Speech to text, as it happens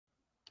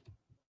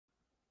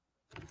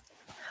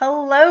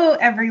Hello,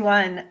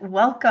 everyone.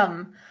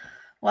 Welcome.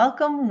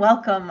 Welcome,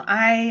 welcome.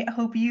 I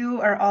hope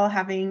you are all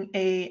having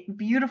a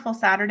beautiful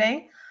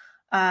Saturday.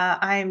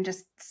 I'm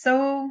just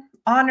so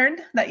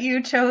honored that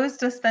you chose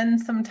to spend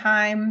some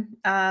time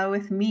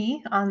with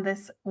me on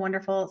this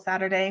wonderful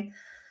Saturday.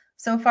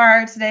 So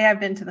far today, I've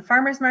been to the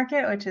farmer's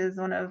market, which is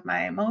one of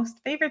my most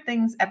favorite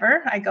things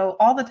ever. I go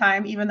all the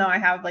time, even though I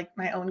have like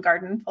my own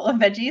garden full of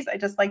veggies. I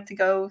just like to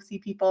go see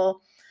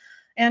people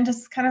and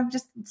just kind of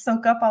just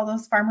soak up all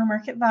those farmer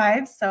market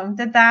vibes. So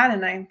did that,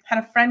 and I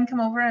had a friend come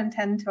over and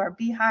tend to our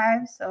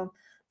beehive. So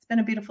it's been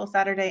a beautiful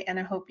Saturday, and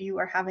I hope you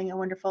are having a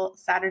wonderful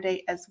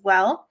Saturday as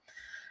well.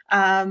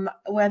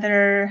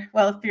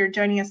 If you're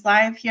joining us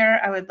live here,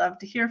 I would love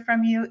to hear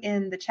from you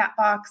in the chat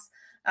box.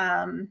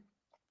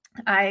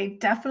 I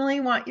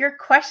definitely want your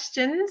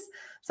questions.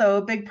 So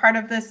a big part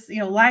of this,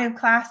 live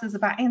class is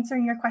about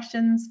answering your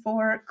questions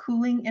for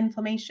cooling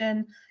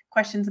inflammation,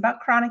 questions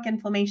about chronic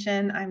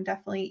inflammation. I'm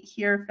definitely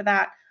here for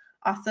that.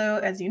 Also,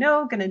 as you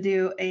know, going to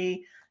do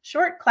a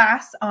short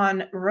class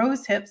on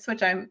Rosehips,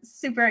 which I'm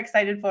super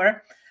excited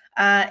for.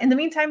 In the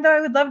meantime, though,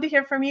 I would love to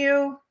hear from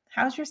you.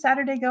 How's your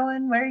Saturday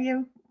going? Where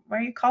are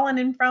you calling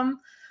in from?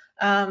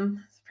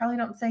 Probably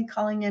don't say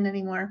calling in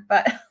anymore,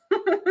 but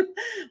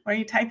where are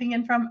you typing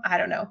in from? I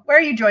don't know. Where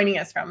are you joining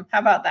us from? How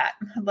about that?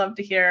 I'd love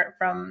to hear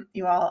from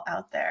you all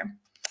out there.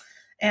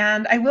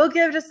 And I will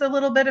give just a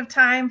little bit of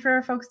time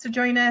for folks to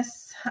join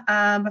us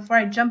before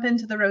I jump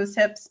into the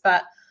Rosehips.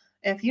 But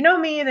if you know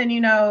me, then you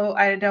know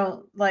I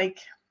don't like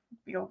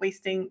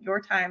wasting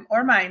your time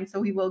or mine. So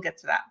we will get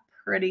to that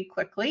pretty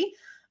quickly.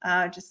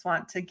 Just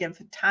want to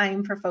give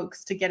time for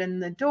folks to get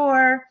in the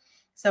door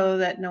so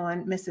that no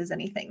one misses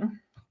anything.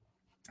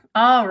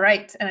 All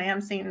right. And I am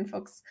seeing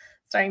folks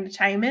starting to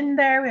chime in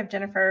there. We have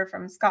Jennifer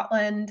from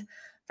Scotland.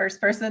 First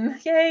person,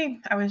 yay.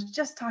 I was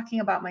just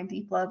talking about my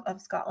deep love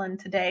of Scotland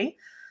today.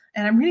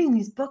 And I'm reading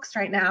these books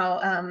right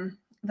now.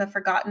 The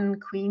Forgotten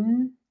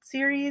Queen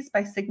series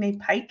by Signe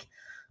Pike.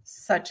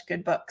 Such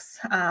good books.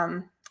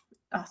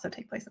 Also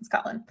take place in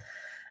Scotland.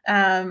 We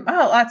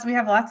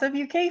have lots of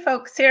UK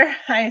folks here.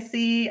 I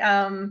see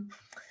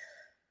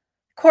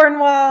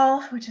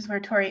Cornwall, which is where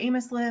Tori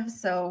Amos lives.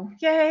 So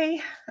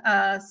yay.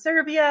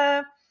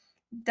 Serbia,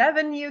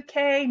 Devon,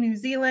 UK, New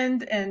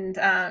Zealand, and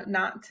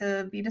not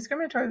to be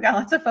discriminatory, we've got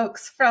lots of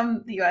folks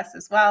from the US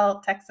as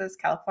well, Texas,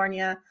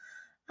 California.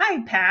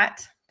 Hi,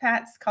 Pat.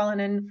 Pat's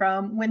calling in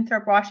from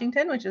Winthrop,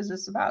 Washington, which is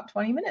just about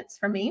 20 minutes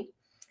from me.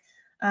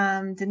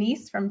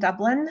 Denise from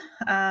Dublin.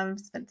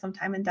 Spent some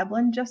time in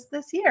Dublin just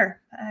this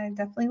year. I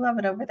definitely love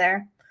it over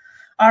there.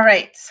 All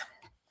right.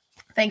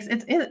 Thanks.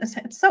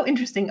 It's so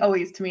interesting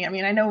always to me. I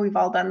mean, I know we've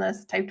all done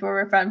this, typed where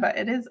we're from, but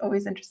it is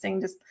always interesting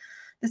just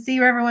to see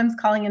where everyone's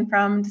calling in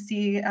from, to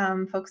see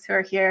folks who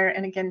are here.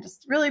 And again,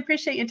 just really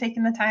appreciate you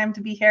taking the time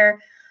to be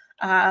here.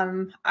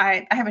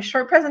 I have a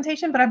short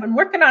presentation, but I've been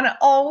working on it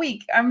all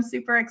week. I'm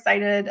super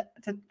excited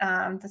to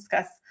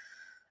discuss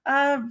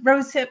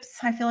Rosehips.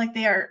 I feel like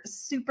they are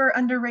super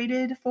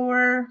underrated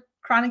for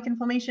chronic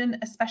inflammation,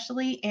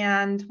 especially,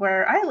 and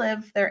where I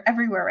live, they're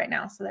everywhere right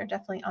now. So they're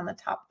definitely on the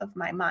top of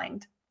my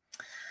mind.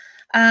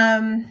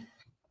 And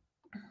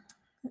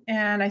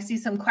I see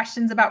some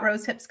questions about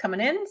Rosehips coming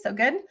in. So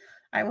good.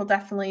 I will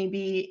definitely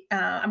be,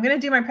 I'm going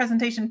to do my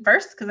presentation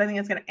first because I think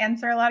it's going to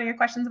answer a lot of your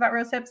questions about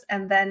Rosehips.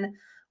 And then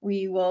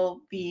we will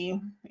be,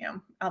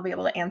 I'll be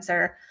able to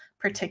answer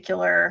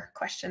particular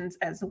questions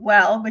as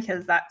well,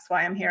 because that's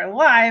why I'm here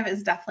live,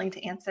 is definitely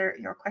to answer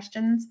your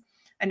questions.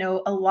 I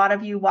know a lot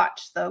of you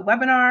watched the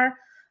webinar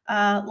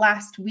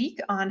last week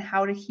on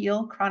how to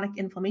heal chronic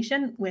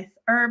inflammation with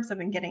herbs. I've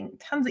been getting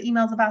tons of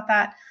emails about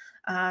that.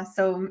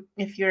 So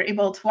if you're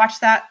able to watch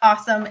that,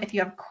 awesome. If you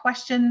have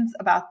questions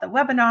about the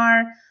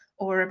webinar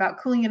or about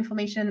cooling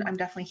inflammation, I'm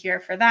definitely here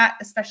for that,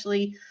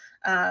 especially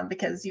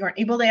because you weren't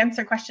able to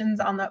answer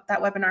questions on that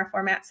webinar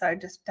format. So I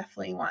just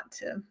definitely want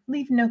to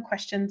leave no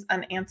questions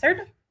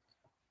unanswered.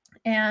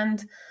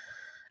 And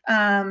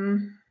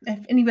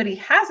if anybody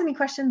has any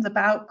questions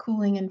about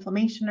cooling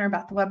inflammation or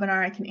about the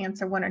webinar, I can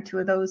answer one or two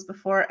of those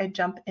before I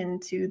jump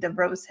into the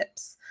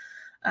Rosehips.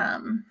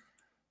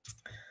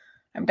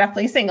 I'm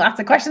definitely seeing lots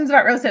of questions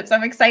about Rosehips.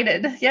 I'm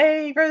excited.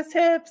 Yay,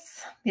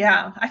 Rosehips.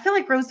 Yeah, I feel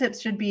like Rosehips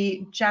should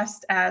be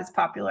just as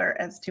popular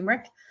as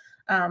turmeric,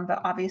 but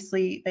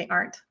obviously they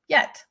aren't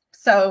yet.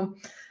 So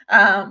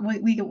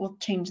we will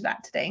change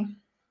that today.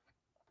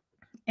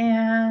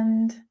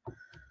 And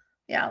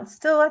yeah,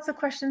 still lots of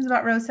questions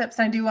about Rosehips.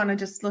 I do want to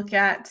just look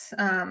at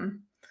and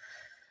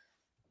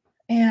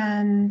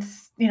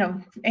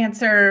I'll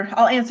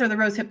answer the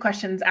Rosehip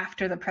questions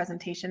after the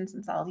presentation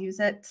since I'll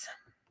use it.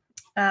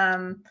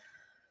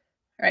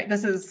 All right,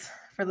 this is,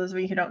 for those of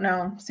you who don't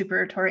know,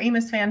 super Tori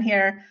Amos fan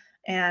here.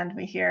 And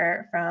we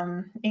hear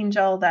from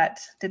Angel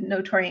that didn't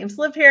know Tori Amos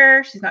lived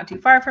here. She's not too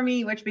far from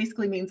me, which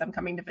basically means I'm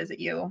coming to visit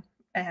you.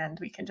 And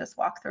we can just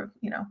walk through,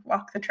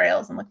 walk the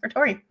trails and look for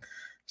Tori.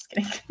 Just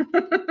kidding.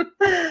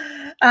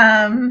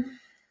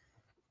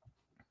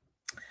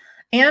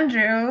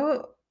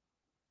 Andrew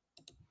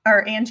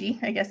or Angie,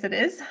 I guess it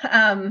is.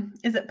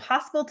 Is it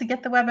possible to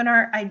get the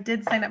webinar? I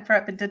did sign up for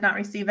it, but did not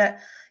receive it.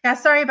 Yeah,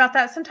 sorry about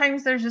that.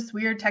 Sometimes there's just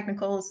weird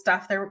technical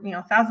stuff. There,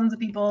 thousands of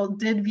people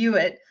did view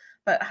it,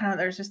 but I don't know,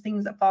 there's just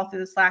things that fall through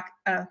the Slack,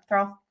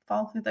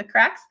 fall through the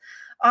cracks.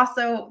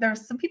 Also,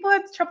 there's some people who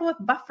had trouble with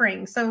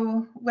buffering.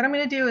 So what I'm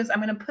going to do is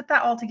I'm going to put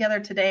that all together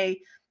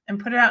today and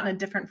put it out in a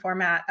different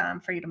format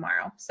for you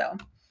tomorrow. So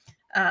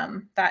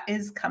that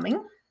is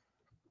coming.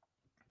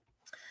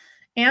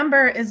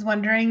 Amber is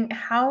wondering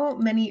how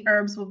many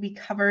herbs will be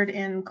covered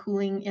in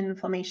cooling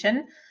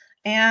inflammation.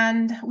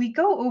 And we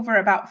go over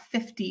about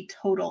 50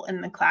 total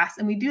in the class.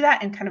 And we do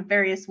that in kind of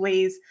various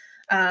ways.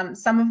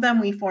 Some of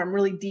them we form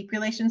really deep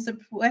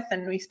relationships with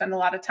and we spend a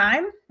lot of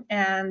time.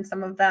 And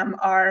some of them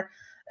are,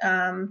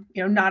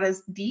 not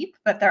as deep,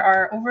 but there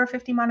are over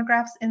 50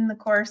 monographs in the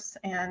course.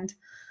 And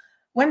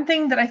one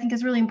thing that I think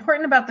is really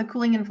important about the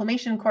cooling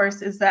inflammation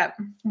course is that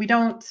we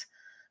don't,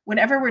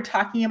 whenever we're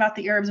talking about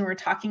the herbs and we're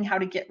talking how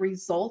to get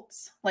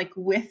results, like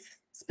with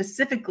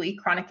specifically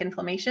chronic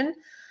inflammation,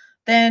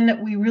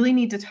 then we really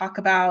need to talk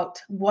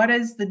about what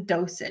is the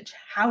dosage?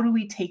 How do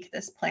we take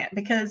this plant?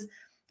 Because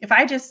if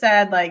I just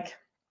said like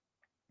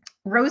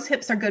rose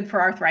hips are good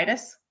for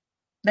arthritis,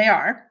 they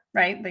are,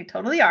 right? They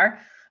totally are.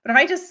 But if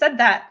I just said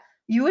that,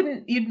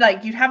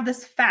 you'd have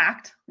this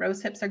fact,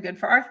 rose hips are good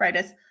for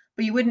arthritis,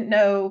 but you wouldn't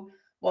know,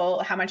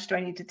 well, how much do I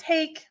need to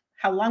take?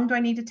 How long do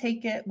I need to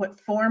take it? What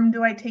form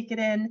do I take it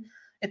in,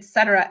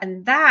 etc.?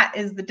 And that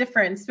is the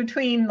difference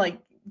between like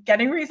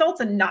getting results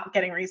and not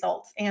getting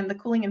results. And the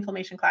cooling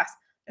inflammation class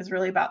is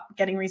really about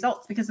getting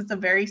results because it's a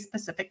very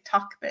specific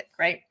topic,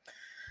 right?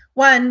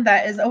 One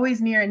that is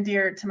always near and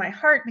dear to my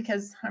heart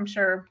because I'm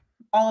sure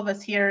all of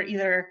us here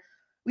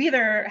we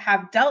either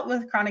have dealt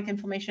with chronic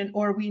inflammation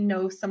or we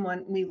know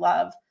someone we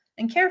love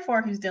and care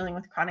for who's dealing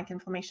with chronic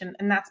inflammation.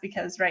 And that's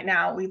because right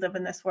now we live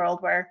in this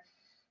world where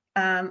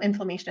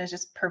inflammation is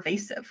just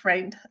pervasive,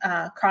 right?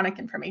 Chronic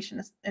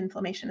inflammation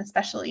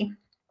especially.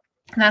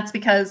 And that's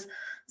because,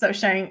 as I was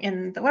sharing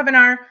in the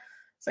webinar,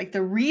 it's like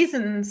the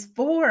reasons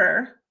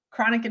for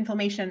chronic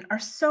inflammation are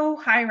so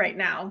high right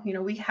now.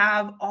 We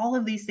have all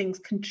of these things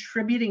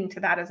contributing to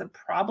that as a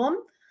problem.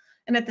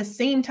 And at the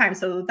same time,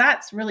 so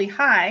that's really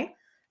high.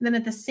 And then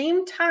at the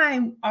same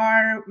time,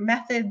 our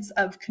methods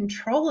of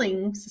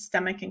controlling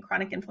systemic and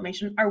chronic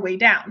inflammation are way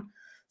down.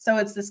 So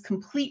it's this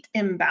complete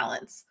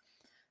imbalance.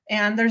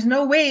 And there's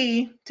no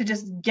way to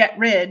just get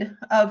rid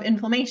of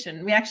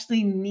inflammation. We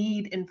actually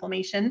need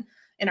inflammation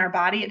in our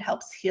body. It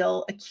helps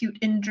heal acute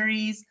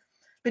injuries.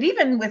 But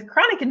even with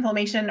chronic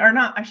inflammation, or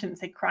not, I shouldn't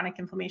say chronic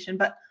inflammation,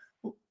 but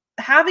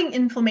having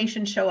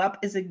inflammation show up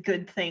is a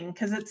good thing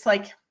because it's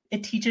like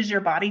it teaches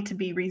your body to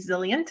be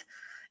resilient.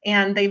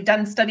 And they've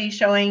done studies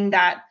showing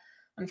that,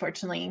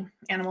 unfortunately,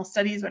 animal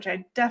studies, which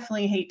I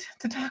definitely hate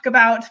to talk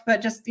about,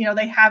 but just,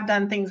 they have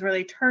done things where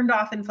they turned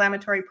off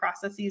inflammatory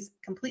processes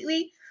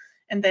completely.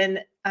 And then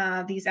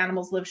these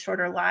animals live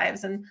shorter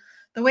lives. And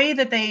the way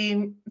that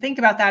they think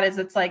about that is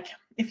it's like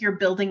if you're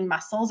building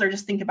muscles, or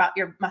just think about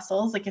your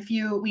muscles. Like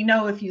we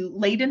know if you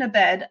laid in a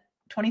bed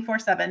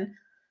 24/7,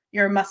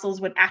 your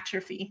muscles would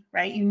atrophy,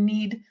 right? You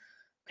need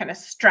kind of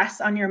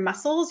stress on your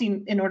muscles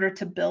in order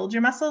to build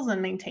your muscles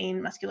and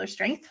maintain muscular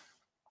strength.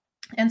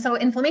 And so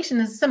inflammation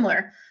is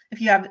similar.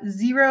 If you have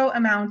zero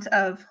amount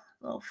of,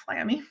 little fly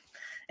on me,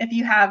 if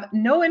you have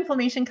no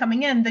inflammation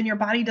coming in, then your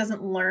body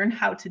doesn't learn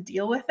how to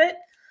deal with it.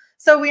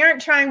 So we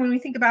aren't trying, when we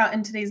think about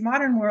in today's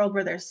modern world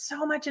where there's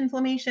so much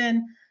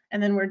inflammation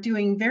and then we're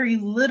doing very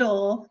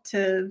little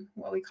to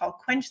what we call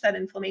quench that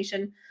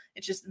inflammation,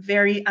 it's just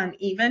very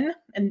uneven.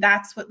 And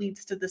that's what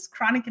leads to this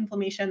chronic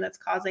inflammation that's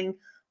causing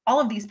all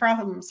of these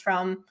problems,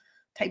 from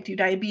type 2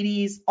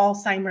 diabetes,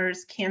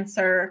 Alzheimer's,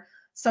 cancer,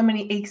 so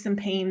many aches and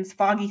pains,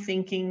 foggy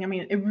thinking. I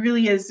mean, it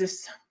really is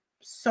just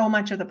so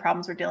much of the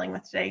problems we're dealing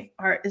with today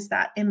is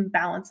that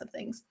imbalance of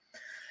things.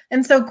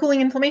 And so cooling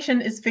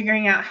inflammation is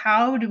figuring out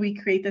how do we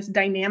create this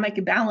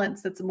dynamic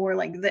balance that's more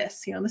like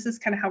this. This is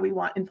kind of how we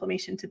want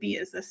inflammation to be,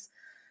 is this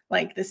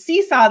like the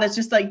seesaw that's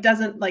just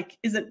like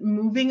isn't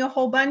moving a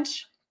whole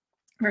bunch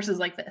versus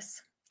like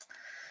this.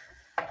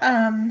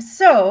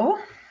 So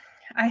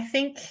I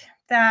think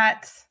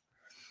that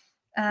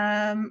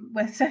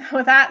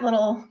with that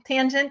little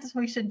tangent,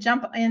 we should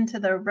jump into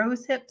the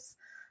rose hips.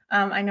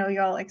 I know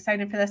you're all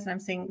excited for this, and I'm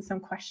seeing some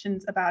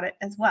questions about it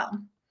as well.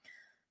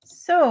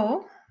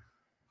 So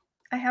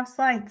I have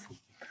slides.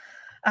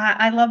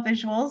 I love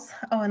visuals.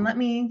 Oh, and let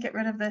me get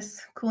rid of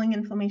this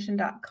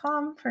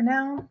coolinginflammation.com for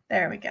now.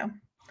 There we go.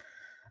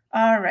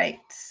 All right.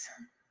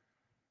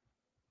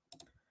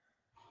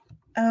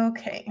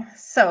 Okay,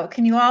 so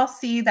can you all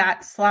see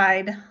that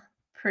slide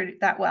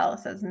that well? It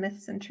says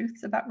myths and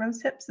truths about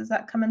rose hips. Is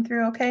that coming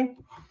through okay?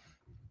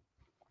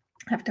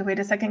 I have to wait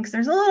a second because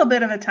there's a little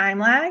bit of a time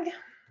lag,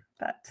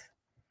 but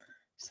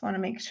just want to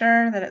make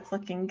sure that it's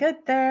looking good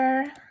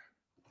there.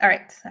 All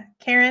right,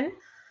 Karen,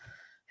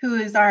 who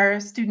is our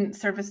student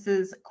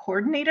services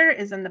coordinator,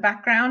 is in the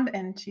background,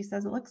 and she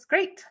says it looks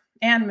great.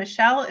 And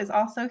Michelle is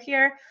also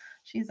here.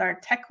 She's our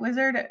tech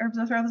wizard at Herbs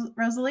with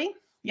Rosalie.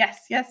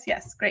 Yes, yes,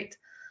 yes, great.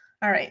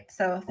 All right,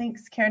 so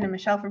thanks Karen and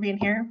Michelle for being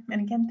here. And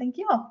again, thank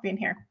you all for being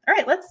here. All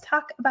right, let's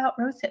talk about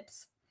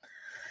rosehips.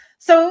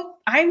 So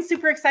I'm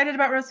super excited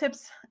about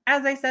rosehips,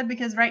 as I said,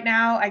 because right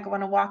now I go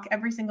on a walk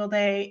every single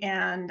day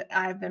and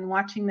I've been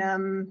watching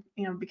them,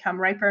 become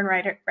riper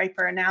and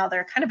riper. And now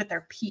they're kind of at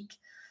their peak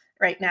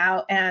right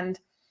now. And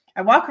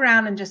I walk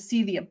around and just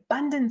see the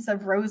abundance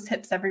of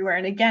rosehips everywhere.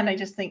 And again, I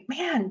just think,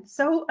 man,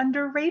 so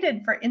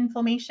underrated for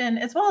inflammation,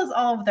 as well as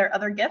all of their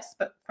other gifts.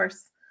 But of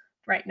course,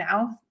 right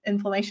now,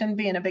 inflammation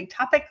being a big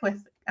topic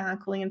with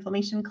cooling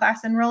inflammation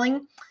class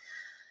enrolling.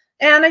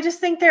 And I just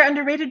think they're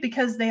underrated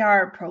because they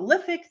are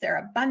prolific,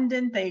 they're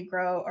abundant, they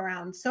grow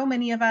around so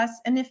many of us.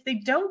 And if they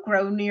don't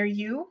grow near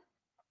you,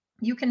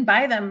 you can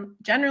buy them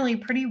generally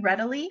pretty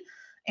readily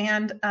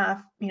and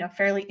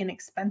fairly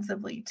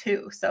inexpensively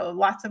too. So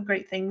lots of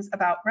great things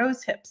about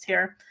rose hips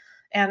here.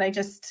 And I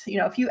just,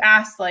 if you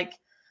ask like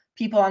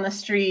people on the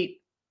street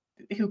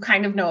who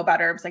kind of know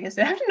about herbs, I guess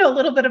they have to know a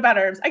little bit about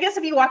herbs. I guess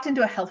if you walked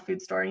into a health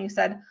food store and you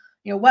said,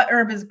 what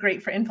herb is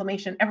great for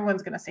inflammation,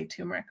 everyone's going to say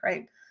turmeric,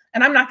 right?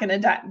 And I'm not going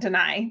to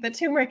deny that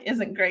turmeric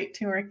isn't great.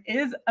 Turmeric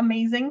is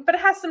amazing, but it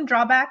has some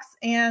drawbacks,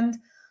 and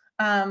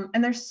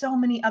there's so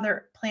many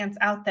other plants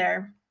out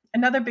there.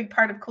 Another big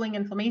part of cooling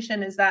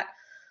inflammation is that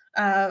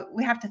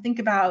we have to think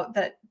about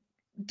that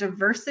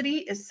diversity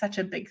is such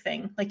a big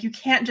thing. Like you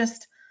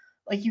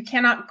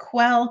cannot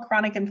quell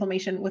chronic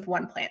inflammation with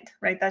one plant,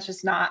 right?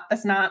 That's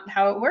not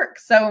how it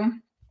works. So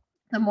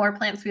the more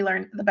plants we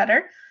learn, the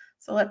better.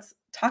 So let's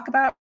talk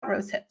about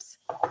rose hips.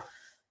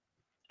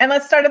 And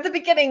let's start at the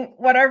beginning.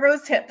 What are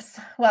rose hips?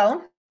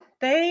 Well,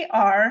 they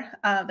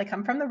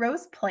come from the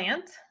rose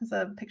plant. It's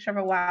a picture of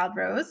a wild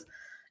rose.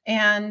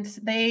 And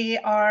they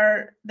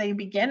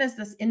begin as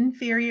this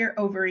inferior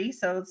ovary.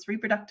 So it's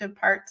reproductive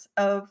parts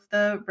of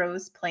the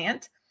rose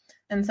plant.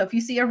 And so if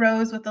you see a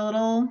rose with a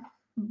little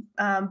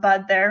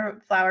bud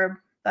there,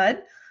 flower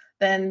bud,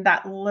 then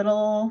that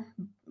little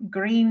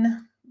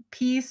green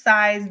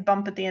pea-sized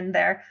bump at the end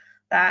there,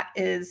 that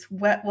is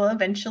what will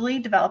eventually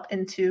develop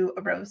into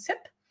a rose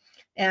hip.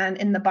 And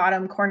in the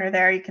bottom corner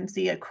there, you can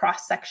see a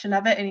cross section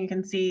of it, and you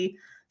can see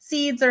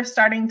seeds are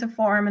starting to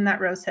form in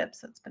that rose hip.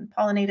 So it's been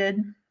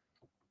pollinated.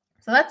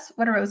 So that's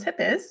what a rose hip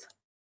is.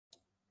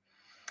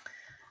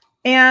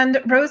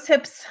 And rose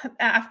hips,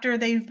 after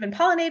they've been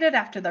pollinated,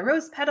 after the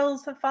rose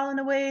petals have fallen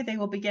away, they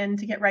will begin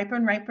to get riper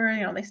and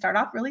riper. They start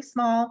off really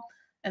small,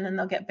 and then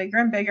they'll get bigger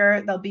and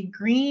bigger. They'll be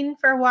green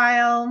for a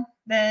while.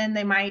 Then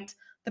they might,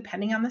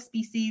 depending on the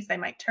species, they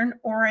might turn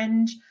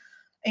orange.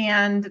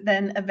 And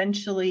then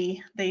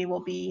eventually they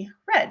will be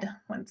red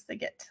once they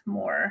get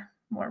more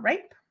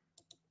ripe.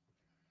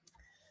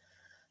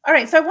 All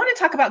right, so I want to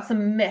talk about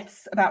some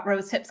myths about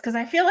rose hips because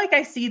I feel like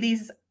I see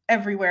these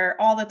everywhere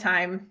all the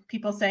time.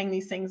 People saying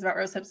these things about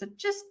rose hips that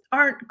just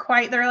aren't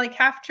quite, they're like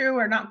half true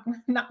or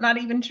not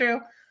even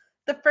true.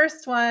 The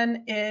first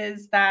one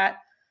is that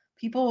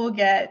people will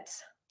get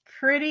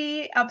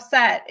pretty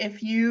upset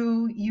if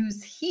you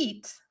use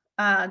heat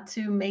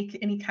to make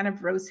any kind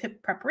of rose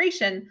hip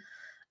preparation.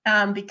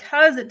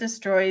 Because it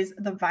destroys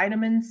the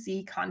vitamin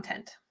C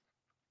content.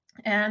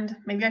 And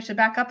maybe I should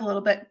back up a little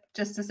bit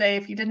just to say,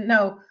 if you didn't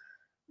know,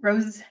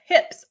 rose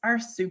hips are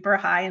super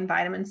high in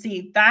vitamin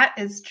C. That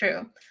is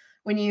true.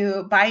 When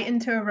you bite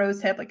into a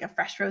rose hip, like a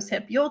fresh rose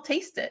hip, you'll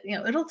taste it.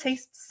 It'll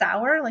taste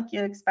sour, like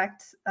you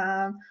expect,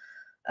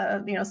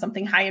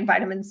 something high in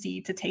vitamin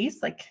C to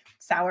taste, like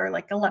sour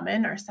like a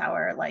lemon or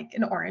sour like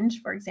an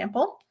orange, for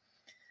example.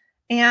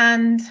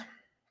 And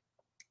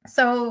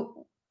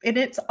so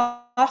it's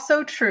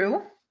also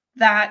true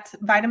that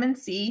vitamin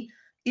C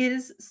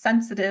is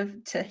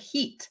sensitive to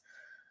heat.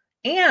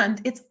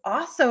 And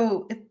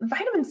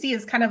vitamin C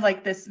is kind of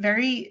like this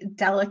very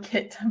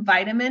delicate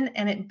vitamin,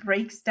 and it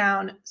breaks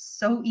down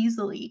so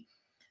easily.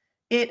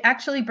 It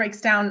actually breaks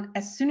down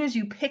as soon as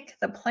you pick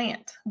the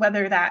plant,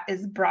 whether that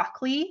is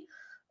broccoli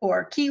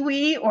or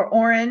kiwi or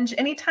orange.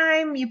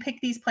 Anytime you pick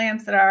these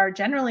plants that are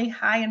generally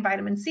high in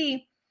vitamin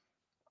C,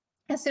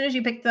 as soon as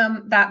you pick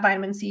them, that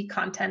vitamin C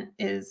content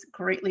is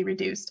greatly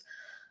reduced.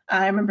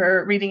 I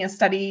remember reading a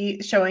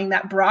study showing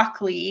that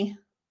broccoli,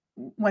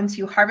 once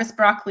you harvest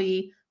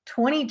broccoli,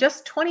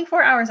 just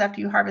 24 hours after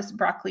you harvest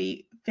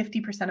broccoli,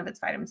 50% of its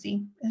vitamin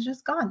C is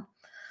just gone.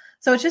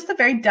 So it's just a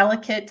very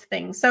delicate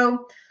thing.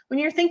 So when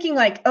you're thinking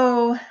like,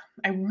 oh,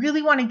 I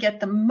really want to get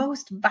the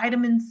most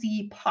vitamin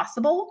C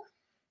possible,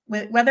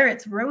 whether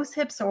it's rose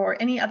hips or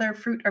any other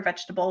fruit or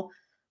vegetable,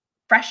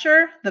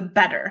 fresher, the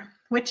better,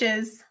 which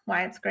is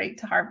why it's great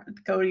to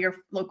go to your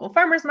local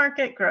farmer's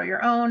market, grow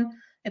your own,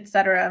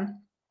 etc.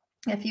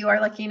 If you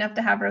are lucky enough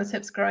to have rose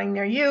hips growing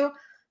near you,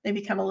 they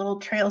become a little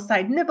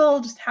trailside nibble.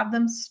 Just have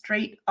them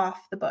straight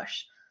off the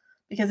bush.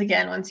 Because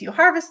again, once you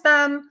harvest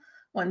them,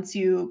 once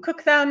you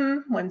cook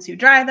them, once you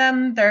dry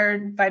them,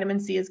 their vitamin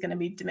C is going to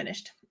be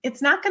diminished.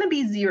 It's not going to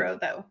be zero,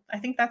 though. I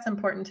think that's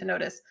important to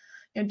notice.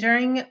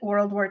 During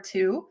World War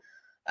II,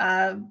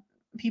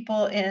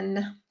 people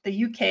in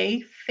the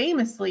UK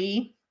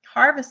famously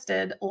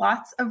harvested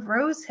lots of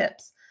rose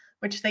hips,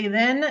 which they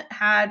then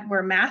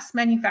were mass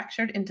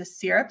manufactured into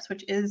syrups,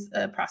 which is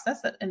a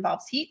process that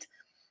involves heat.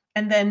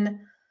 And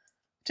then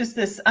just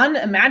this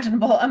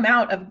unimaginable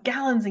amount of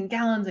gallons and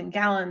gallons and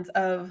gallons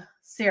of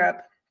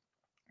syrup,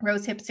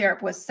 rosehip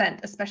syrup, was sent,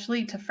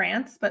 especially to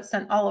France, but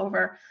sent all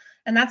over.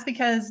 And that's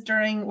because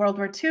during World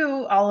War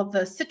II, all of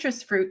the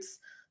citrus fruits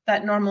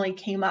that normally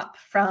came up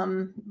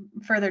from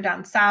further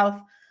down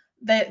south,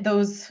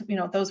 those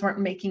weren't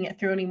making it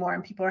through anymore,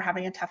 and people were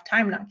having a tough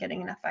time not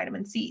getting enough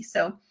vitamin C.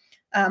 So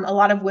a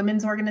lot of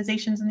women's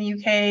organizations in the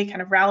UK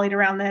kind of rallied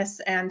around this.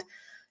 And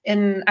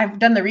I've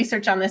done the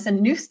research on this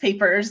in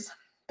newspapers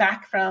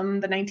back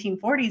from the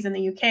 1940s in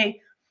the UK.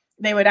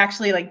 They would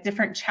actually, like,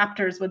 different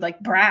chapters would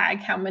like brag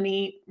how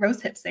many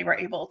rosehips they were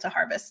able to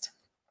harvest.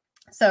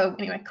 So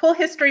anyway, cool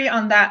history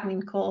on that. I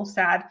mean, cool,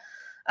 sad,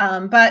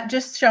 but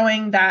just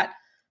showing that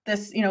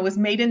this, was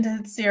made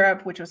into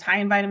syrup, which was high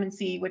in vitamin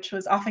C, which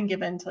was often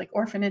given to like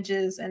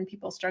orphanages and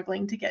people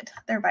struggling to get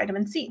their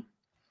vitamin C.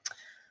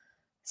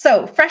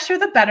 So fresher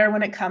the better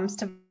when it comes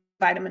to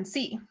vitamin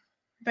C.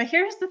 But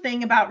here's the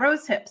thing about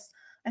rosehips.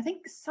 I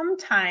think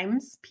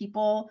sometimes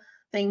people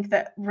think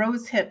that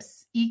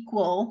rosehips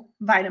equal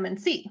vitamin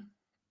C,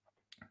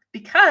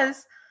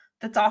 because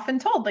that's often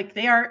told, like,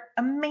 they are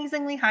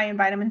amazingly high in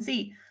vitamin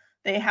C.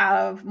 They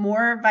have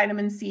more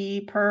vitamin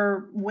C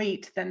per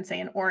weight than, say,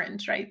 an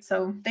orange, right?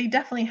 So they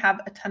definitely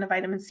have a ton of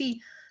vitamin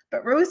C,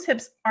 but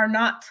rosehips are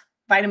not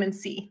vitamin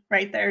C,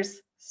 right?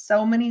 There's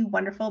so many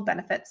wonderful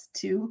benefits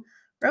to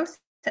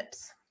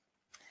rosehips.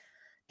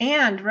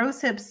 And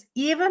rosehips,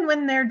 even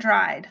when they're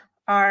dried,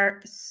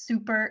 are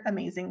super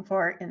amazing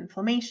for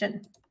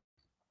inflammation.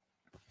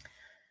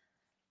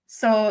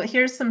 So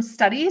here's some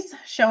studies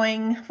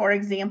showing, for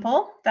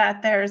example,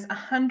 that there's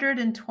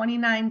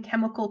 129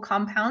 chemical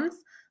compounds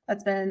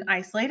that's been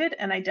isolated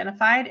and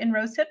identified in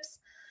rosehips.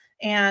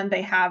 And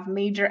they have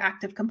major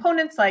active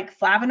components like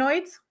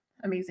flavonoids,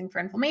 amazing for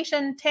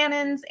inflammation,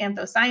 tannins,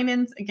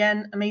 anthocyanins,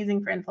 again,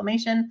 amazing for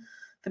inflammation,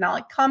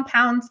 phenolic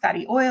compounds,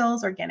 fatty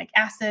oils, organic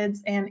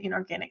acids, and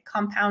inorganic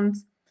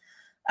compounds.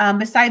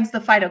 Besides the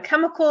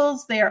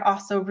phytochemicals, they are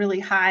also really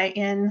high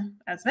in,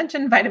 as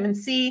mentioned, vitamin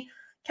C,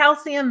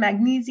 calcium,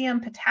 magnesium,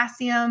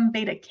 potassium,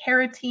 beta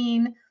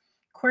carotene,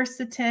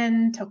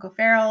 quercetin,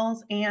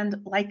 tocopherols, and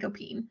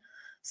lycopene.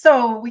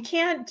 So we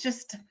can't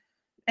just,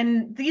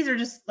 and these are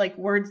just like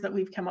words that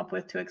we've come up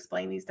with to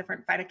explain these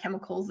different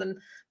phytochemicals and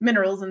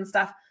minerals and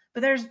stuff, but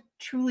there's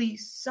truly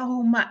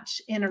so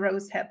much in a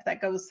rosehip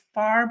that goes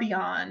far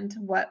beyond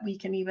what we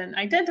can even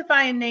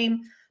identify and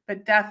name,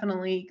 but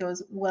definitely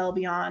goes well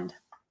beyond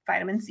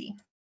vitamin C.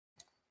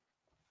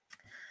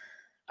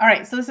 All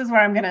right, so this is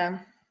where I'm going to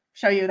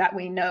show you that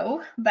we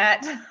know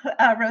that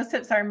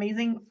rosehips are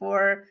amazing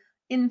for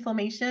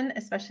inflammation,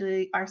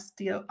 especially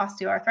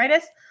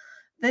osteoarthritis.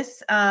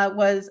 This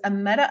was a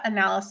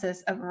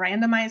meta-analysis of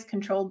randomized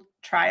controlled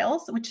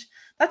trials, which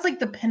that's like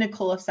the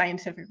pinnacle of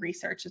scientific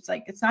research. It's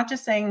like, it's not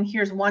just saying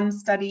here's one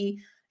study,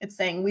 it's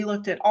saying we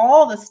looked at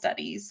all the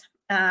studies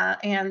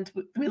and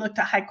we looked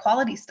at high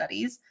quality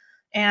studies,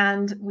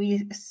 and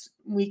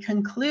we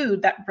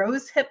conclude that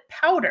rosehip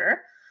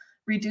powder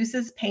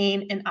reduces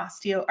pain in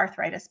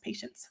osteoarthritis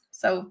patients.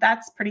 So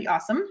that's pretty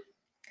awesome.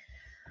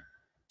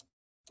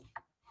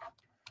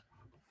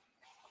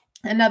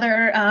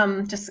 Another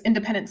just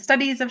independent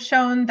studies have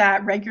shown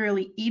that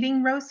regularly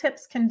eating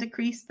rosehips can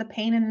decrease the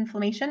pain and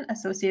inflammation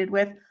associated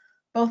with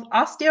both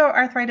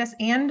osteoarthritis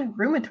and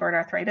rheumatoid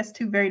arthritis,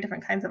 two very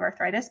different kinds of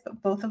arthritis,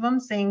 but both of them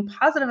seeing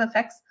positive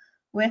effects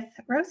with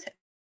rosehips.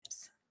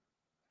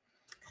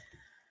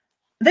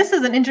 This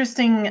is an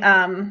interesting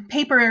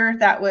paper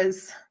that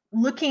was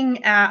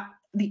looking at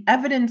the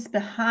evidence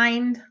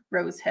behind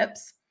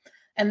rosehips,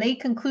 and they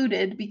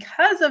concluded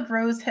because of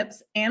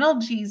rosehips'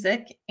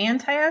 analgesic,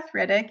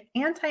 anti-arthritic,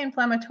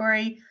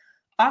 anti-inflammatory,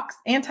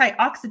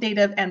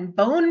 antioxidative, and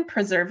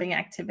bone-preserving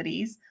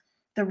activities,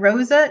 the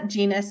Rosa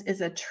genus is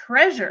a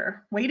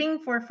treasure waiting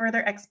for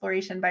further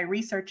exploration by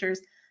researchers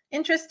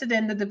interested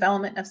in the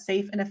development of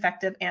safe and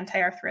effective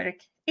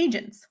anti-arthritic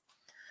agents.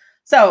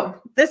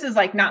 So this is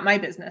like not my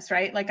business,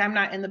 right? Like, I'm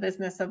not in the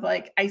business of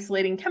like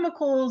isolating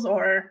chemicals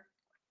or,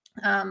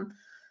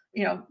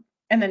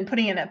 and then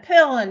putting in a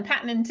pill and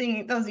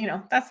patenting those,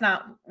 that's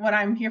not what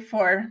I'm here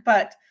for.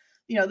 But,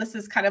 this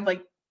is kind of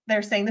like,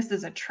 they're saying this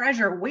is a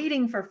treasure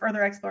waiting for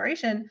further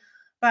exploration.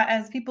 But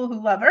as people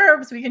who love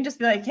herbs, we can just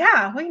be like,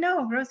 yeah, we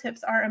know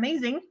rosehips are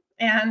amazing,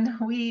 and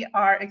we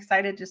are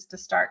excited just to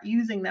start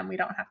using them. We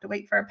don't have to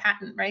wait for a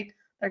patent, right?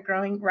 They're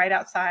growing right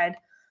outside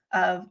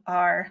of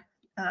our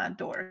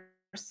doors.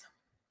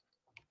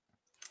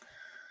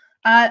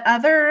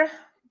 Other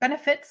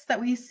benefits that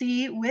we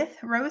see with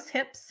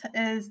rosehips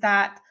is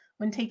that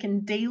when taken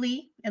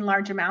daily in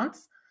large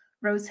amounts,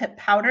 rosehip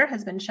powder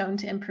has been shown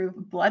to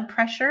improve blood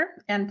pressure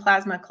and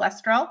plasma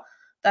cholesterol,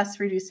 thus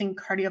reducing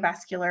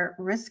cardiovascular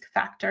risk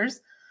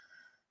factors.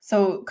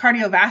 So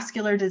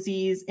cardiovascular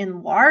disease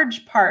in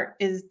large part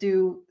is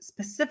due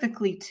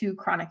specifically to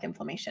chronic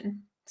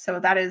inflammation. So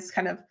that is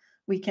kind of,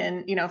 we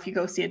can, if you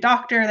go see a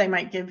doctor, they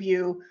might give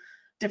you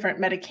different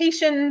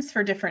medications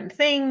for different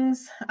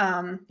things.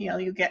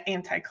 You get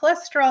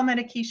anti-cholesterol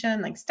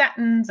medication like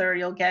statins, or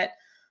you'll get,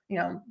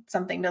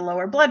 something to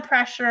lower blood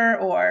pressure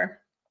or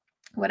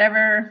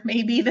whatever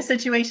may be the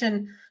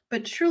situation.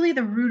 But truly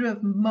the root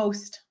of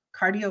most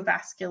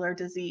cardiovascular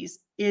disease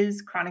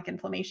is chronic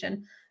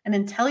inflammation. And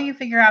until you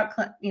figure out,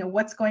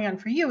 what's going on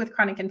for you with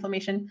chronic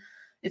inflammation,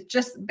 it's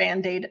just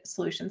Band-Aid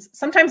solutions.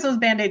 Sometimes those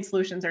Band-Aid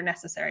solutions are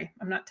necessary.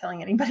 I'm not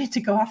telling anybody to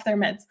go off their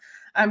meds.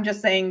 I'm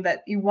just saying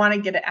that you want to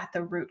get it at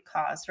the root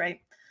cause, right?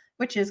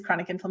 Which is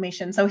chronic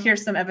inflammation. So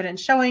here's some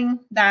evidence showing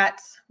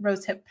that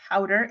rosehip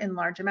powder in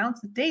large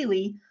amounts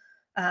daily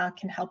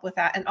can help with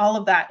that. And all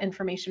of that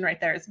information right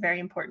there is very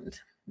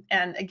important.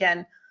 And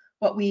again,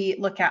 what we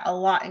look at a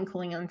lot in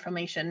cooling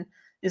inflammation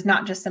is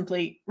not just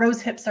simply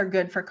rose hips are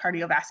good for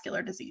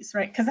cardiovascular disease,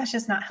 right? Because that's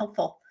just not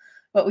helpful.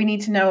 What we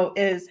need to know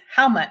is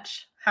how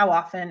much, how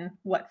often,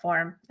 what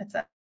form,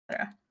 etc.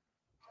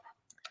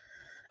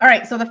 All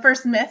right, so the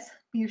first myth,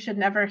 you should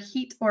never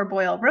heat or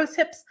boil rose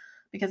hips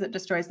because it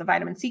destroys the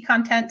vitamin C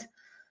content,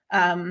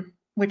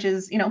 which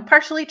is,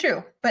 partially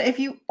true. But if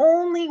you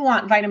only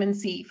want vitamin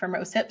C from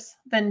rose hips,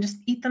 then just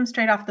eat them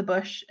straight off the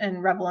bush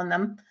and revel in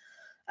them.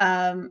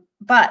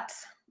 But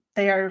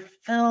they are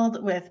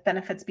filled with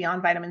benefits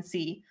beyond vitamin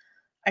C.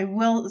 I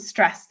will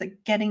stress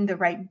that getting the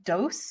right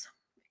dose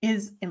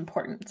is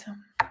important,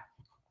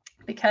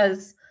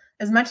 because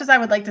as much as I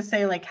would like to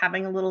say like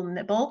having a little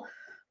nibble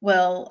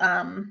will,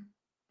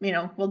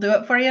 will do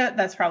it for you,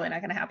 that's probably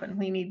not going to happen.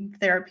 We need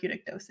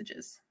therapeutic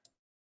dosages.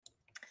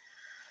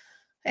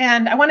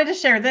 And I wanted to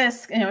share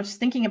this, just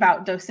thinking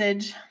about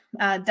dosage.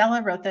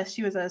 Della wrote this.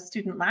 She was a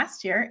student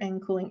last year in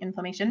cooling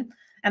inflammation.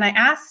 And I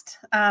asked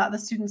the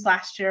students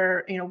last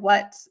year,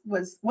 what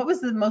was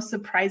the most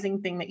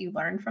surprising thing that you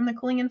learned from the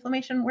cooling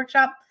inflammation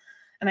workshop?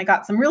 And I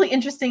got some really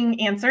interesting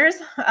answers,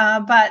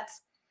 but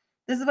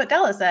this is what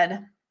Della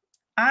said.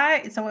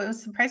 So what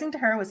was surprising to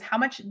her was how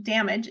much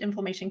damage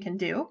inflammation can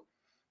do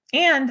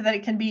and that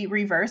it can be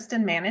reversed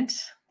and managed.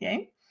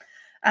 Yay.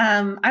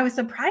 I was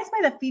surprised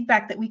by the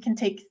feedback that we can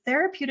take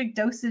therapeutic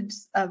dosage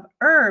of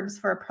herbs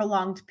for a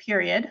prolonged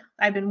period.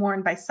 I've been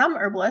warned by some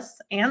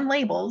herbalists and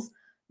labels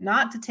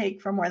not to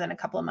take for more than a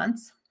couple of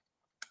months.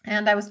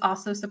 And I was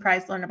also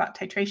surprised to learn about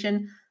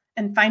titration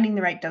and finding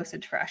the right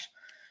dosage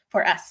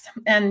for us.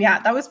 And yeah,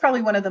 that was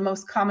probably one of the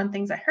most common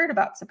things I heard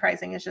about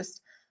surprising, is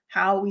just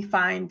how we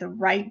find the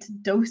right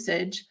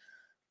dosage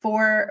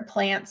for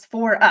plants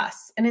for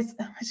us. And it's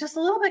just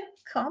a little bit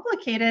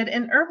complicated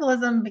in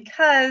herbalism,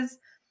 because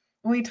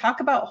when we talk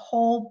about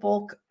whole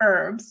bulk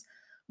herbs,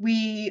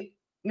 we're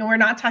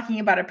not talking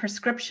about a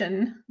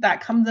prescription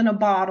that comes in a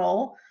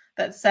bottle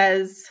that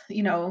says,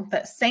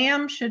 that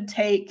Sam should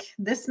take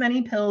this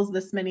many pills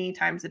this many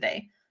times a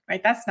day,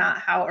 right? That's not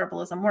how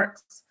herbalism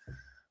works.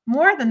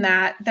 More than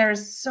that,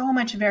 there's so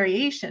much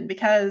variation,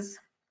 because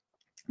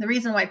the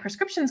reason why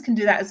prescriptions can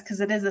do that is because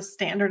it is a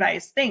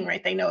standardized thing,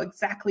 right? They know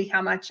exactly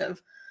how much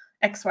of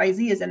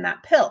XYZ is in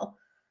that pill.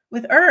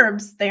 With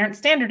herbs, they aren't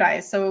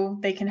standardized, so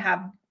they can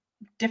have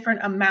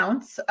different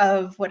amounts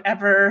of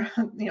whatever,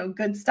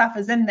 good stuff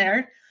is in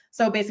there.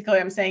 So basically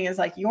what I'm saying is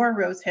like your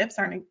rose hips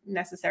aren't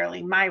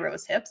necessarily my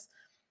rose hips.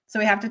 So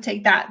we have to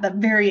take the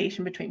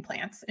variation between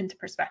plants into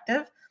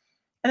perspective.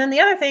 And then the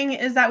other thing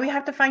is that we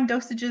have to find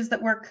dosages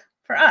that work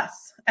for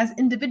us as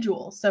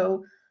individuals.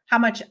 So how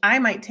much I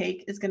might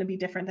take is going to be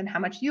different than how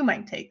much you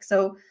might take.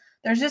 So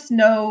there's just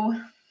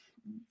no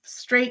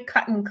straight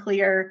cut and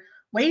clear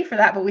way for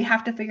that, but we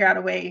have to figure out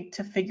a way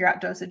to figure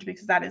out dosage,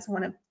 because that is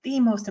one of the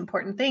most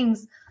important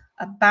things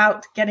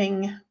about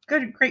getting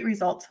great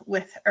results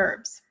with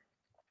herbs.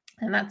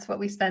 And that's what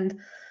we spend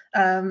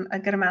a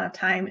good amount of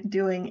time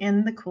doing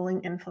in the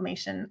cooling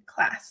inflammation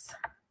class.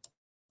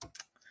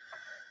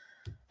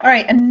 All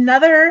right,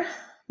 another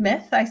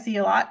myth I see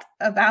a lot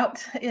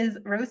about is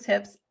rose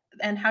hips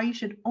and how you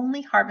should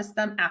only harvest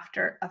them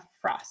after a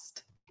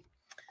frost.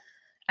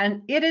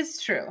 And it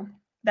is true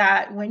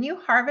that when you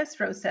harvest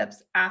rose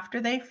hips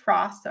after they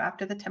frost, so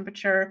after the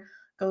temperature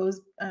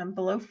goes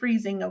below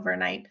freezing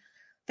overnight,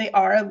 they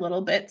are a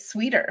little bit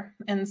sweeter.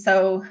 And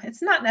so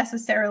it's not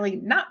necessarily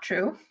not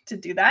true to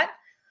do that,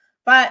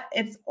 but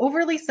it's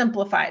overly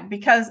simplified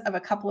because of a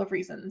couple of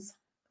reasons.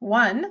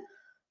 One,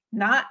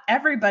 not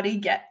everybody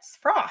gets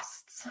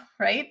frosts,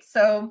 right?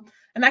 So,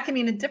 and that can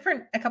mean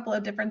a couple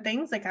of different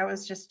things. Like I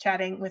was just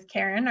chatting with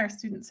Karen, our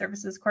student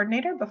services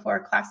coordinator, before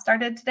class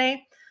started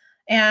today.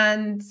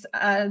 And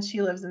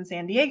she lives in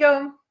San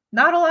Diego.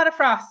 Not a lot of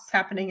frosts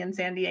happening in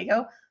San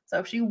Diego. So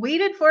if she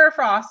waited for a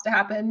frost to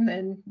happen,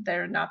 then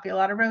there would not be a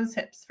lot of rose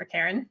hips for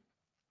Karen.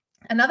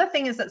 Another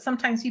thing is that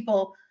sometimes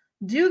people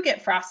do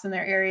get frost in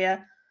their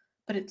area,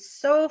 but it's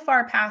so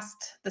far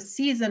past the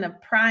season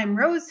of prime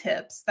rose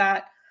hips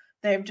that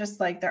they've just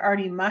they're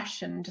already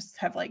mush and just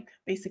have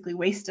basically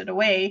wasted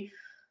away.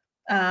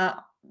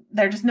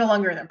 They're just no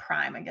longer in the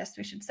prime, I guess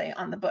we should say,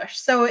 on the bush.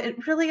 So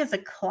it really is a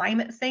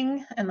climate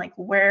thing and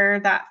where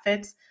that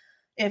fits.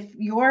 If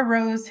your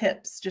rose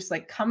hips just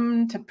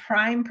come to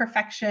prime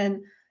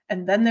perfection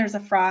and then there's a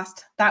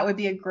frost, that would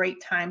be a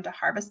great time to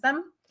harvest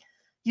them.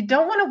 You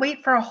don't want to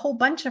wait for a whole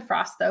bunch of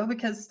frost though,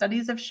 because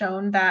studies have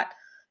shown that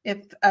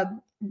if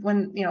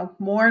when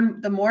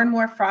the more and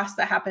more frost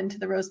that happen to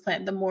the rose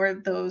plant, the more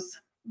those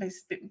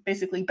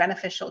basically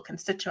beneficial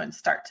constituents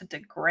start to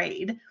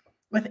degrade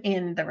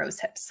within the rose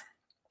hips.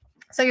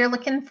 So you're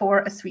looking for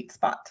a sweet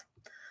spot.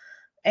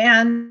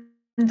 And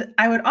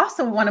I would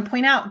also want to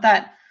point out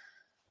that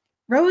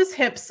rose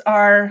hips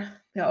are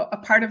a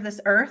part of this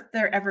earth.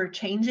 They're ever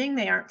changing.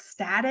 They aren't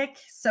static.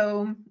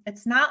 So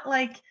it's not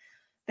like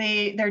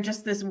they're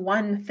just this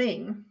one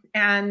thing.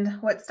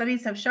 And what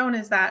studies have shown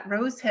is that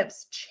rose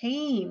hips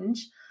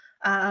change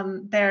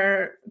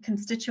their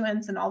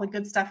constituents and all the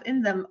good stuff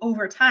in them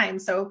over time.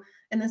 So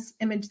in this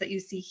image that you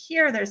see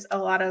here, there's a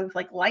lot of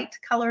like light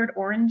colored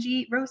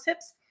orangey rose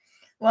hips.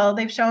 Well,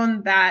 they've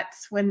shown that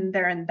when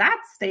they're in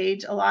that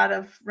stage, a lot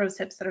of rose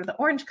hips that are the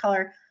orange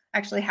color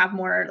actually have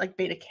more like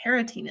beta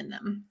carotene in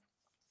them.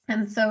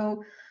 And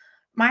so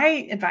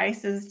my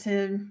advice is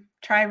to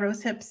try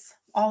rose hips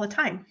all the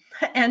time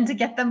and to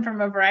get them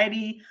from a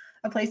variety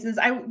of places.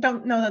 I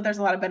don't know that there's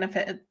a lot of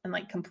benefit in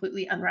like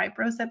completely unripe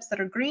rose hips that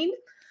are green,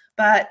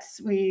 but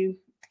we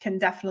can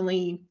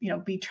definitely,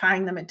 be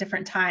trying them at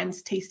different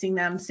times, tasting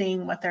them,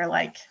 seeing what they're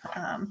like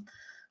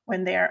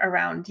when they're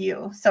around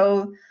you.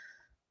 So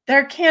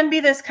there can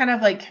be this kind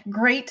of like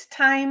great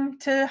time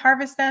to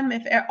harvest them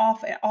if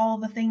all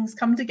the things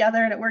come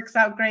together and it works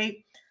out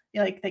great.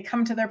 Like they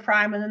come to their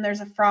prime and then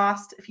there's a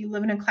frost. If you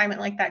live in a climate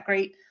like that,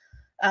 great.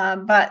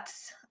 But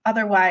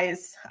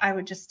otherwise, I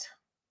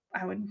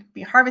would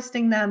be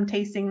harvesting them,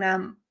 tasting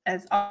them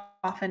as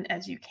often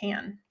as you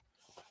can.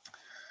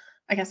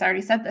 I guess I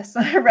already said this.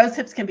 Rose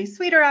hips can be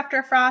sweeter after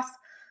a frost.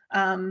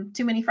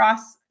 Too many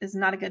frosts is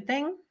not a good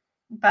thing,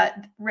 but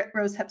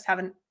rose hips have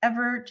an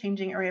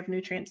ever-changing array of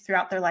nutrients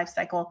throughout their life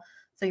cycle.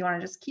 So you want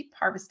to just keep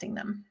harvesting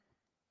them.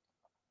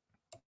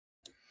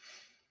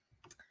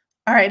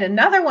 All right,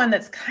 another one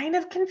that's kind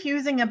of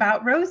confusing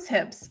about rose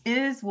hips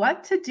is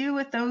what to do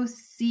with those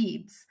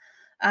seeds.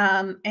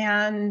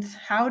 And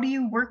how do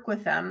you work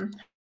with them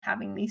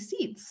having these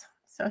seeds?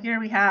 So here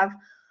we have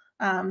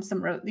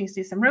you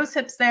see some rose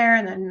hips there,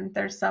 and then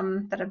there's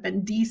some that have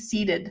been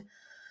de-seeded.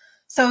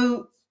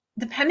 So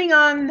depending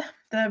on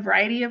the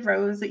variety of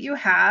rose that you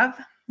have,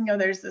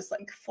 there's this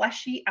like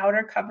fleshy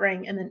outer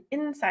covering, and then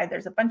inside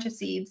there's a bunch of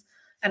seeds.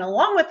 And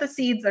along with the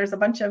seeds, there's a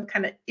bunch of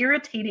kind of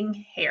irritating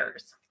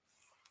hairs.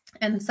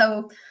 And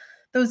so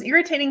those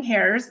irritating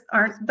hairs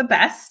aren't the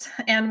best.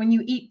 And when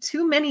you eat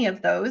too many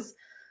of those,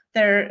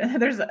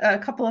 there's a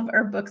couple of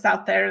herb books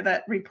out there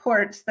that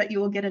report that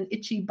you will get an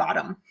itchy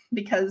bottom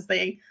because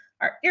they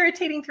are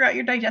irritating throughout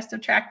your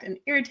digestive tract and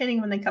irritating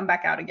when they come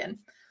back out again.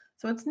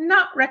 So it's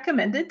not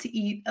recommended to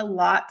eat a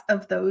lot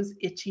of those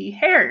itchy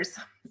hairs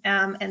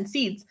and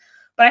seeds.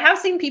 But I have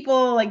seen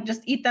people like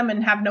just eat them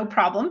and have no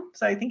problem.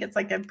 So I think it's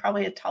like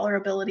probably a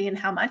tolerability in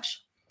how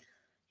much.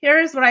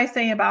 Here's what I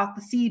say about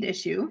the seed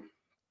issue.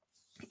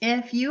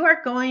 If you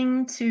are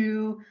going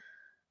to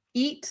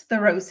eat the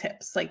rose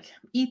hips, like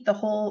eat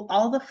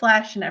all the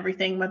flesh and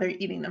everything, whether you're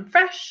eating them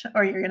fresh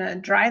or you're going to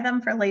dry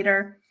them for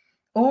later,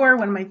 or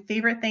one of my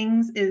favorite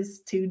things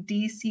is to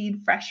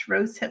de-seed fresh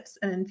rose hips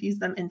and infuse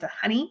them into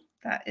honey.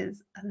 That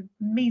is an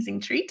amazing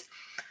treat.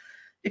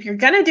 If you're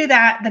going to do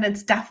that, then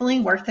it's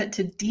definitely worth it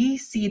to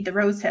de-seed the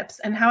rose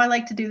hips. And how I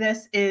like to do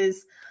this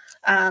is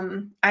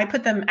I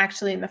put them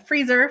actually in the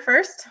freezer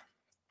first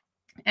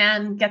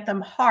and get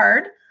them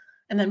hard,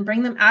 and then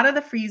bring them out of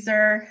the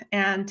freezer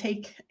and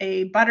take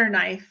a butter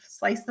knife,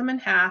 slice them in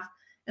half,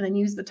 and then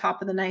use the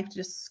top of the knife to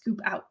just scoop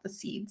out the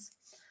seeds.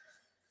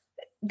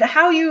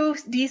 How you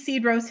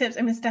de-seed rose hips,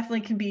 this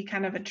definitely can be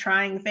kind of a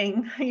trying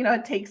thing.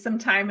 It takes some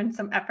time and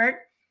some effort.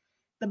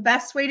 The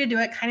best way to do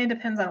it kind of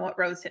depends on what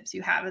rose hips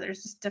you have.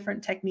 There's just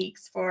different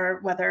techniques for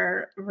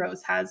whether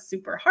rose has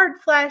super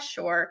hard flesh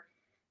or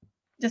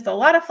just a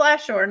lot of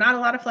flesh or not a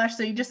lot of flesh.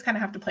 So you just kind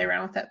of have to play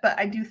around with it. But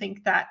I do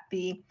think that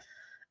the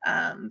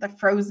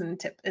frozen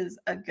tip is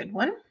a good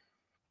one.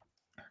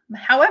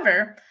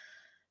 However,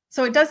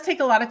 so it does take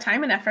a lot of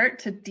time and effort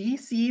to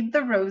de-seed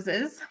the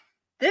roses.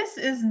 This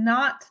is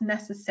not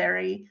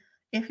necessary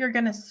if you're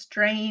going to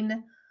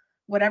strain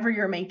whatever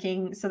you're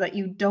making so that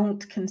you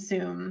don't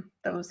consume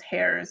those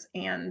hairs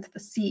and the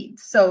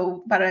seeds.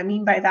 So what I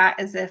mean by that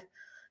is if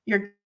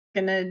you're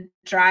going to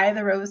dry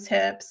the rose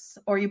hips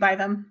or you buy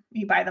them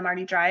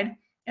already dried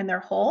and they're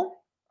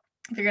whole.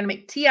 If you're going to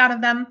make tea out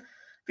of them,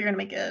 if you're going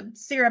to make a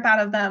syrup out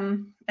of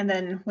them, and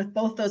then with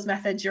both those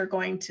methods, you're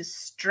going to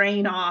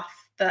strain off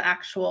the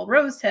actual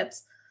rose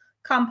hips,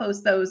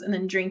 compost those, and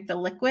then drink the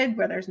liquid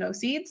where there's no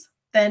seeds,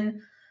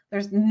 then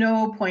there's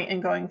no point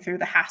in going through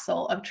the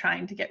hassle of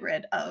trying to get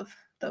rid of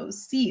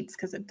those seeds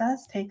because it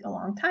does take a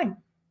long time.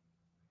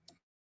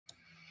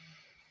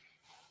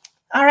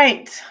 All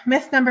right,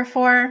 myth number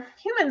 4,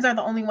 humans are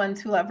the only ones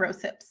who love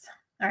rose hips.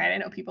 All right, I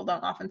know people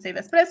don't often say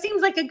this, but it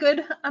seems like a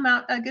good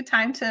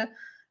time to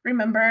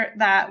remember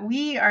that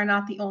we are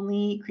not the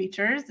only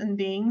creatures and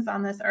beings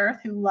on this earth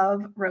who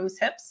love rose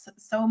hips.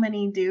 So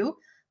many do.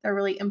 They're a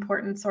really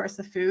important source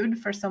of food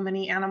for so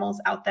many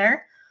animals out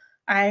there.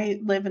 I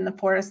live in the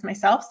forest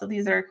myself, so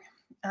these are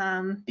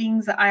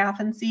beings that I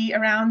often see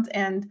around,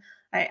 and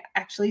I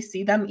actually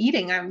see them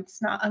eating.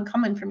 It's not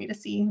uncommon for me to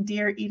see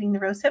deer eating the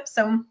rose hips.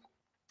 So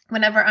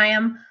whenever I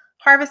am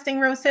harvesting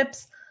rose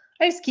hips,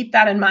 I just keep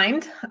that in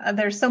mind.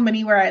 There's so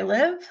many where I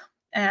live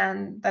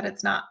and that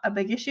it's not a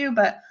big issue,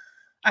 but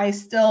I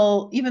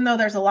still, even though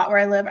there's a lot where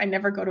I live, I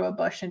never go to a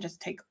bush and just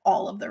take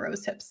all of the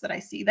rose hips that I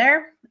see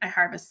there. I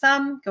harvest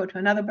some, go to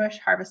another bush,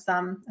 harvest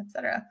some,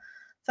 etc.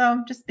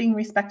 So just being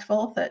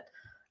respectful that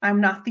I'm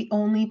not the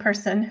only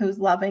person who's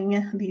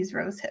loving these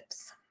rose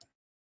hips.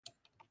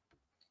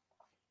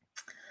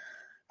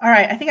 All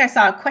right, I think I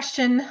saw a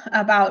question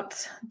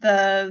about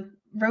the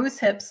rose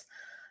hips.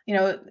 You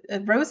know, a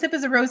rose hip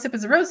is a rose hip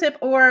is a rose hip,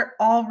 or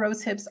all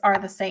rose hips are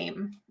the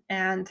same.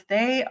 And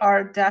they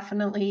are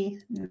definitely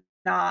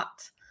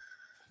not.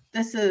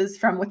 This is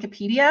from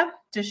Wikipedia,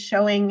 just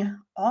showing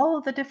all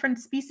of the different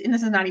species. And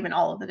this is not even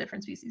all of the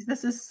different species.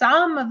 This is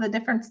some of the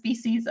different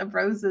species of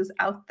roses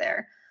out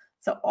there.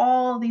 So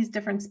all these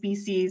different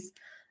species,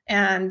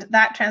 and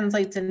that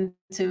translates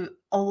into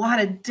a lot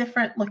of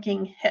different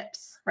looking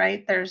hips,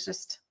 right?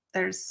 There's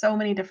so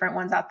many different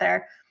ones out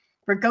there.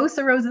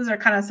 Rugosa roses are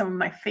kind of some of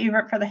my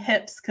favorite for the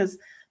hips, because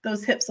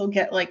those hips will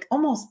get like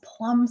almost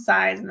plum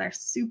size and they're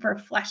super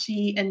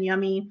fleshy and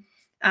yummy.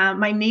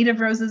 My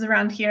native roses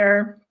around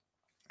here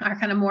are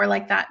kind of more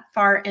like that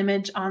far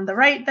image on the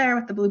right there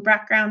with the blue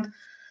background.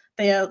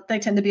 They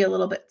tend to be a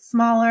little bit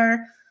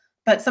smaller,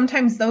 but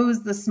sometimes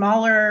the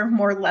smaller,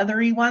 more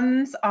leathery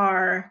ones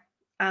are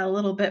a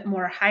little bit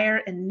more higher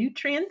in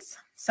nutrients.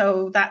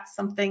 So that's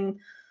something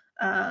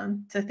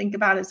to think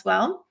about as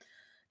well.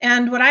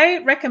 And what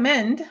I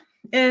recommend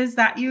is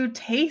that you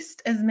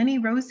taste as many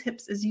rose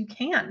hips as you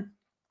can.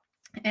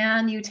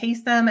 And you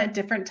taste them at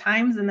different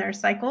times in their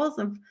cycles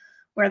of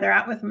where they're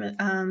at with,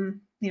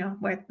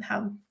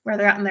 where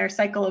they're at in their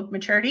cycle of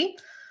maturity.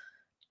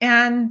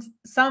 And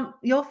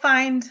you'll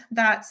find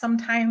that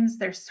sometimes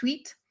they're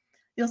sweet.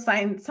 You'll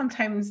find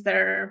sometimes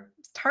they're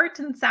tart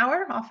and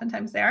sour.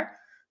 Oftentimes they are,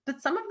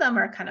 but some of them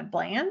are kind of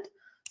bland.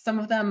 Some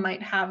of them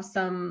might have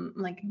some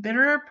like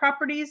bitter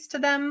properties to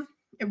them.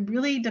 It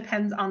really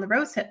depends on the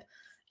rose hip.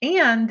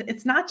 And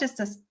it's not just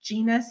a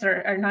genus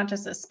or not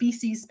just a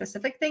species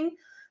specific thing.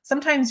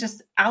 Sometimes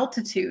just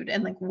altitude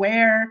and like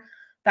where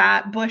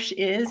that bush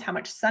is, how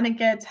much sun it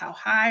gets, how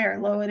high or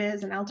low it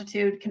is in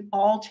altitude can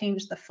all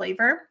change the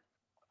flavor.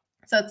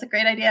 So it's a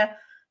great idea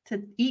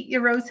to eat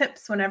your rose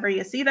hips whenever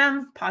you see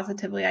them,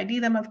 positively ID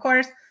them, of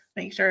course,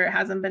 make sure it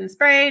hasn't been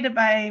sprayed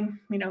by,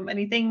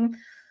 anything,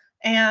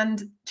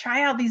 and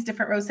try out these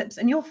different rose hips,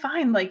 and you'll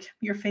find like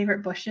your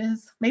favorite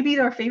bushes. Maybe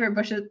your favorite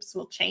bushes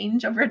will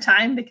change over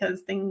time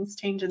because things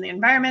change in the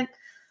environment,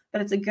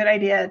 but it's a good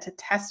idea to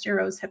test your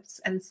rose hips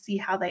and see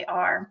how they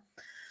are.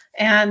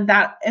 And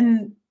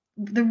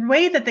the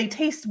way that they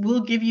taste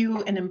will give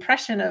you an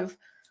impression of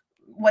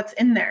what's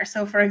in there.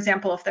 So for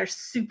example, if they're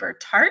super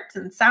tart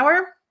and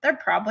sour, they're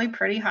probably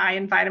pretty high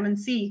in vitamin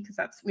C,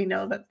 because we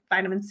know that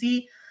vitamin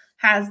C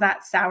has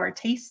that sour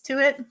taste to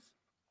it.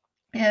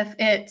 If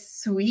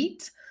it's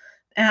sweet,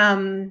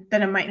 then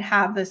it might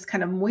have this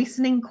kind of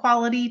moistening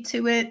quality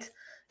to it.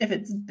 If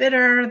it's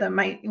bitter,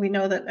 we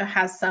know that it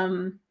has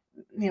some,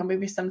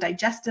 maybe some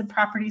digestive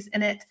properties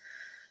in it.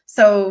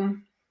 So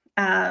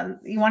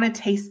you want to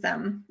taste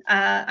them.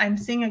 I'm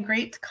seeing a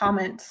great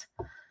comment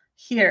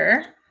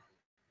here.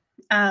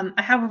 I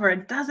have over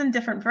a dozen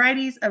different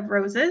varieties of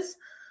roses.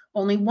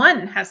 Only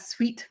one has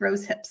sweet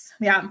rose hips.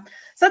 Yeah.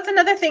 So that's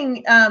another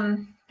thing.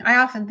 I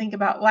often think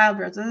about wild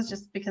roses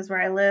just because where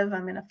I live,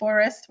 I'm in a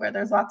forest where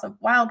there's lots of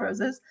wild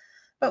roses.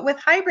 But with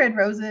hybrid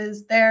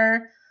roses,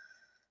 they're,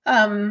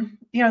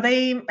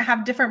 they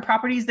have different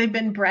properties. They've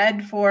been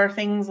bred for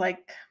things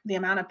like the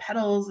amount of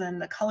petals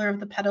and the color of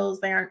the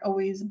petals. They aren't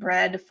always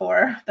bred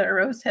for the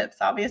rose hips,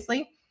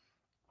 obviously.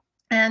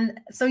 And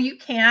so you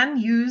can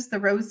use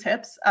the rose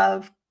hips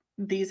of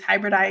these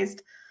hybridized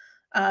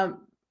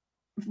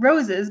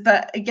roses,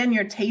 but again,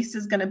 your taste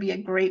is going to be a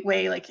great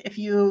way. Like if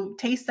you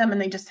taste them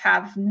and they just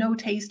have no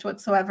taste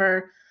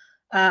whatsoever,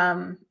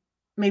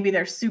 maybe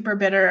they're super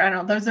bitter. I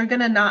don't know. Those are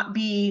going to not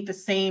be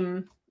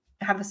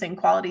have the same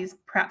qualities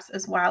perhaps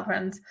as wild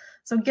ones.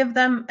 So give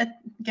them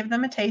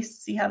a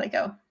taste, see how they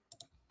go.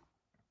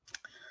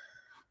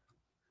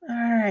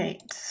 All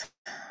right.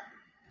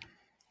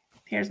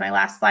 Here's my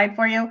last slide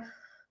for you.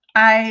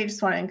 I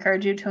just want to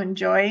encourage you to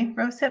enjoy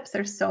rose hips.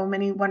 There's so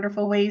many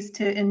wonderful ways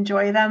to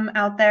enjoy them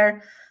out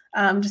there.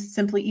 Just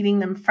simply eating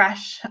them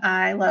fresh.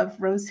 I love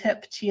rose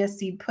hip chia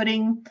seed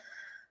pudding.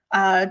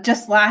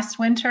 Just last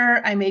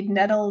winter, I made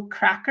nettle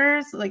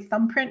crackers, like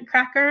thumbprint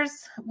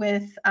crackers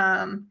with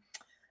a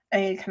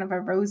kind of a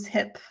rose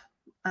hip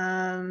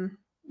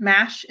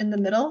mash in the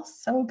middle.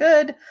 So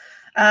good.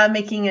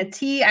 Making a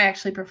tea. I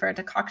actually prefer a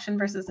decoction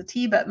versus a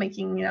tea, but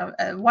making,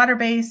 a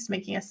water-based,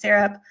 making a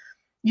syrup.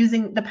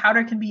 Using the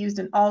powder can be used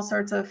in all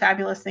sorts of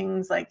fabulous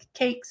things like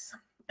cakes.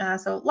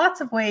 So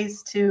lots of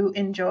ways to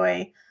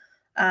enjoy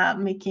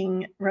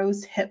making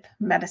rose hip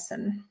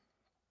medicine.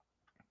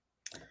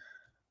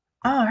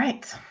 All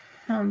right,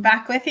 I'm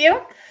back with you.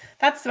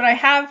 that's what I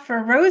have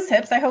for rose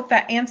hips. I hope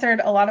that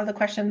answered a lot of the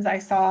questions I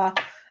saw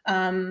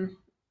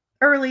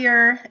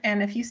earlier.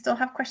 And if you still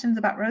have questions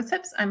about rose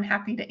hips, I'm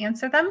happy to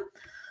answer them.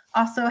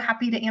 Also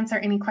happy to answer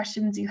any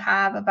questions you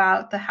have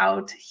about the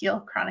How to Heal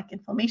Chronic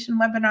Inflammation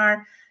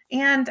webinar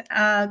and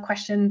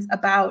questions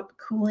about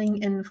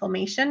cooling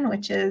inflammation,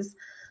 which is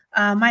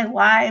my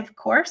live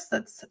course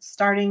that's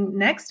starting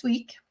next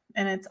week.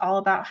 And it's all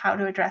about how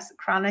to address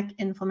chronic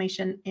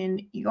inflammation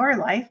in your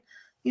life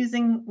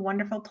using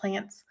wonderful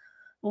plants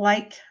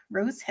like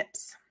rose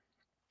hips.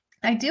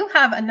 I do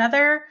have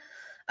another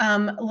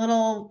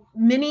little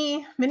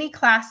mini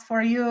class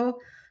for you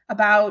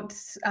about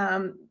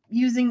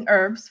using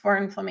herbs for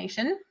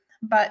inflammation,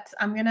 but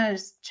I'm gonna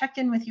just check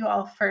in with you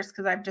all first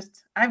because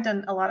I've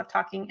done a lot of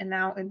talking, and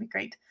now it'd be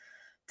great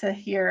to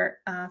hear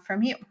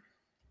from you.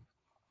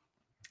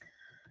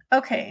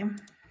 Okay.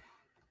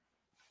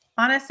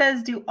 Anna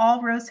says, do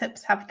all rose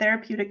hips have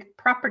therapeutic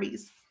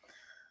properties?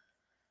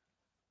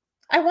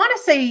 I want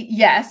to say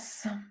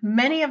yes,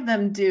 many of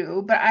them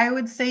do, but I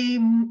would say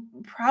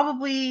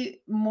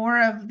probably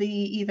more of the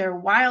either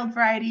wild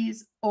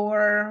varieties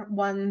or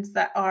ones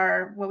that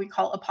are what we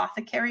call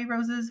apothecary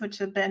roses, which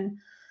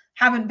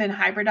haven't been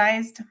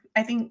hybridized.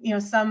 I think,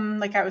 some,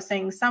 like I was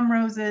saying, some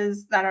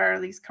roses that are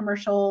these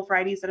commercial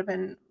varieties that have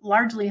been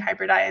largely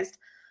hybridized,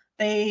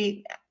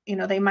 they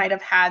might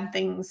have had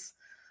things,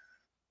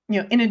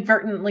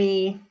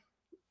 inadvertently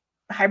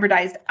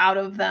hybridized out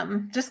of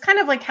them, just kind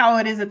of like how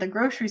it is at the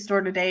grocery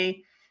store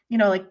today.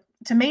 Like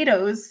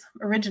tomatoes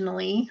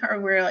originally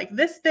were like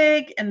this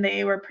big and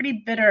they were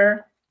pretty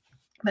bitter,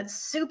 but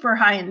super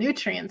high in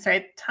nutrients,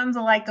 right? Tons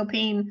of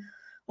lycopene,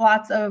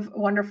 lots of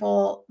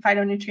wonderful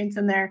phytonutrients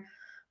in there.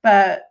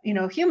 But,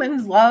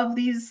 humans love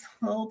these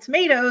little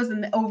tomatoes,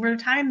 and over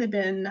time they've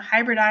been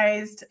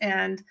hybridized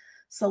and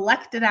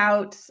selected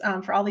out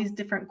for all these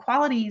different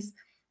qualities.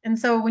 And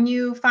so when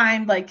you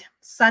find like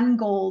sun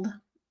gold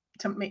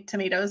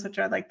tomatoes, which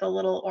are like the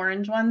little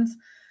orange ones,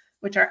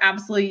 which are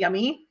absolutely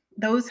yummy,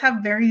 those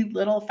have very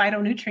little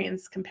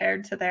phytonutrients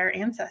compared to their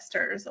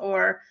ancestors.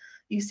 Or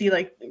you see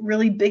like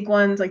really big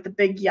ones, like the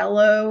big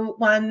yellow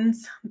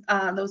ones,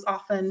 those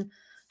often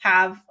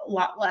have a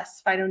lot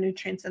less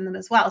phytonutrients in them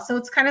as well. So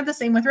it's kind of the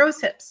same with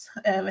rose hips.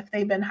 If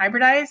they've been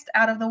hybridized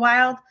out of the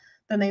wild,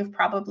 then they've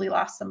probably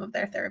lost some of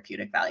their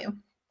therapeutic value.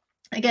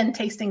 Again,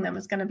 tasting them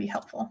is going to be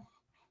helpful.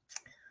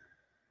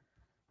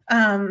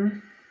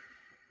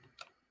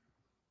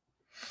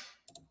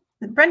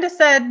 Brenda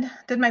said,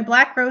 did my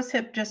black rose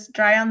hip just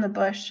dry on the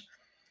bush?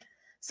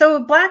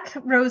 So black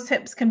rose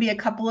hips can be a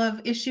couple of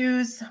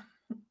issues.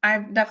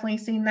 I've definitely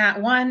seen that.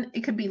 One,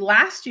 it could be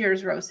last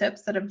year's rose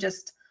hips that have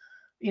just,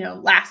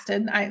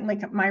 lasted.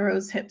 Like my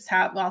rose hips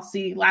have, I'll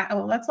see,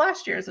 oh, that's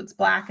last year's. It's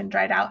black and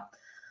dried out.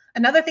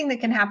 Another thing that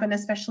can happen,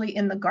 especially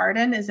in the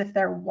garden, is if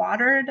they're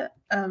watered,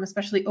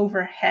 especially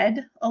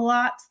overhead a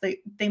lot,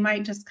 they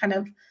might just kind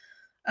of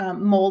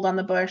mold on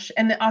the bush.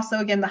 And also,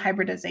 again, the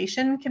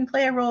hybridization can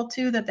play a role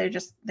too, that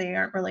they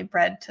aren't really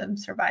bred to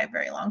survive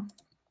very long.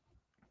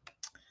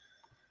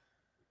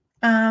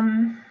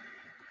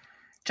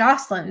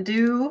 Jocelyn,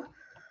 do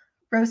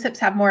rose hips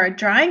have more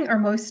drying or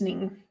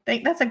moistening?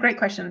 That's a great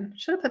question.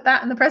 Should have put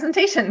that in the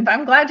presentation, but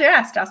I'm glad you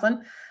asked,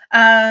 Jocelyn.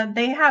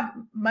 They have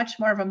much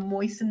more of a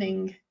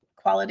moistening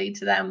quality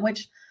to them,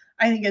 which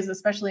I think is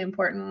especially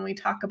important when we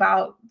talk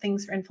about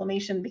things for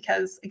inflammation,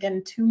 because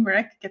again,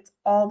 turmeric gets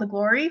all the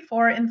glory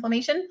for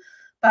inflammation,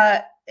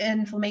 but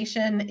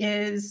inflammation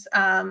is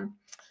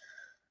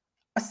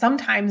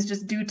sometimes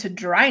just due to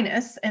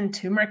dryness, and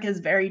turmeric is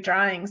very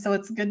drying. So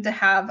it's good to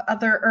have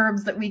other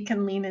herbs that we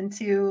can lean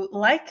into,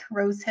 like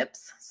rose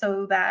hips,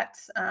 so that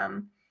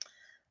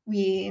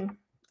we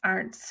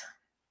aren't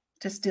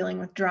just dealing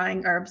with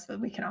drying herbs, but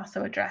we can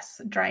also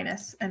address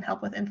dryness and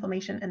help with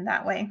inflammation in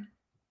that way.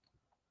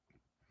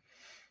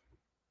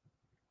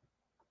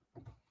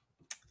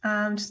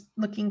 Just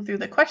looking through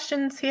the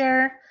questions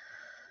here.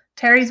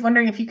 Terry's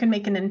wondering if you can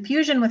make an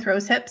infusion with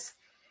rose hips.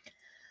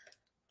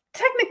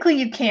 Technically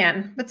you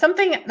can, but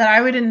something that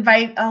I would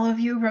invite all of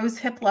you rose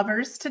hip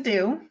lovers to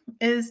do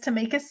is to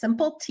make a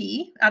simple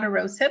tea out of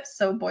rose hips.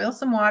 So boil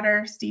some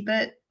water, steep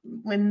it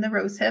in the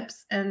rose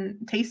hips and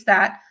taste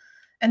that,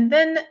 and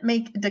then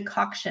make a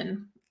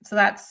decoction. So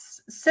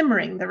that's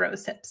simmering the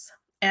rose hips,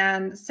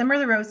 and simmer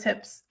the rose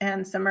hips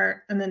and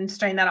simmer, and then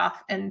strain that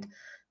off and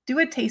do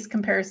a taste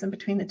comparison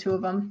between the two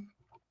of them.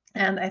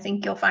 And I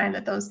think you'll find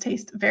that those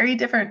taste very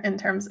different in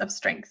terms of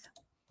strength.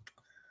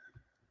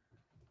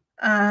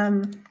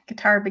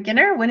 Guitar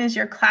beginner, when is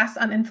your class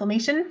on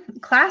inflammation?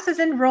 Class is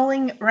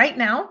enrolling right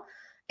now,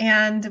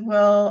 and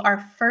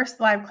our first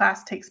live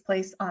class takes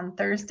place on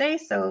Thursday.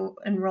 So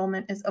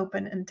enrollment is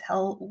open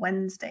until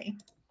Wednesday.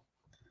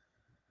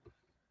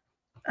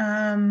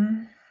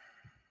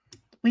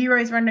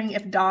 Leroy's wondering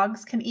if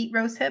dogs can eat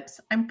rose hips.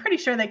 I'm pretty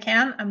sure they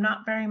can. I'm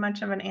not very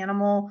much of an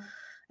animal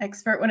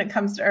expert when it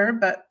comes to herb,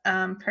 but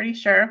I'm pretty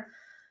sure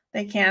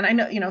they can. I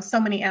know, so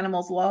many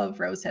animals love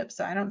rose hips,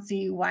 so I don't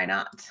see why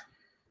not.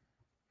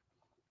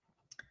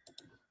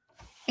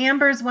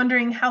 Amber's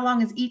wondering how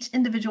long is each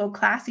individual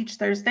class each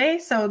Thursday?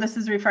 So this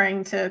is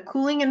referring to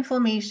cooling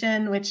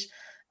inflammation,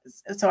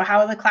 so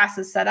how the class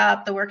is set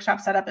up, the workshop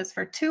setup is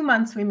for 2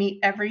 months. We meet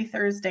every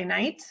Thursday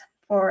night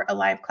for a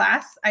live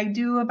class. I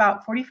do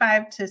about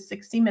 45 to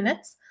 60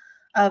 minutes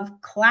of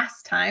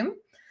class time.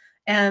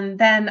 And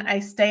then I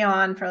stay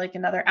on for like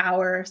another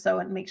hour or so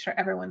and make sure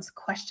everyone's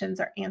questions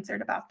are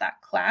answered about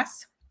that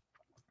class.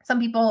 Some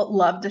people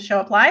love to show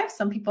up live.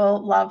 Some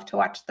people love to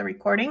watch the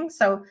recording.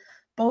 So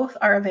both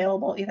are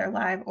available, either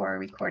live or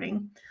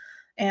recording.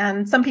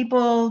 And some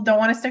people don't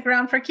want to stick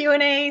around for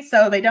Q&A,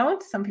 so they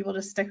don't. Some people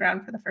just stick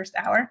around for the first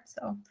hour.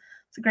 So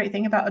it's a great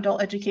thing about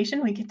adult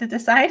education. We get to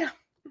decide.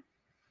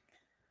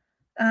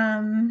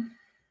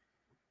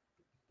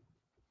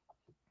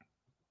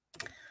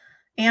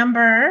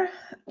 Amber,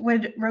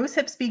 would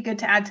rosehips be good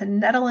to add to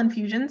nettle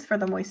infusions for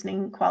the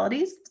moistening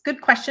qualities?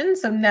 Good question.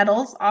 So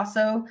nettles,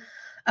 also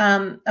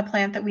a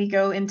plant that we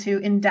go into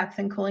in depth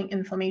in cooling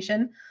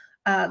inflammation.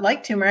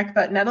 Like turmeric,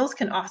 but nettles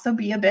can also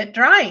be a bit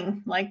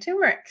drying, like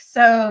turmeric.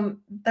 So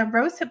the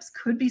rosehips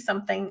could be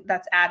something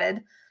that's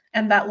added,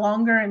 and that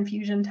longer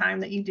infusion time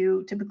that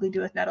you typically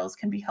do with nettles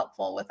can be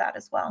helpful with that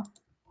as well.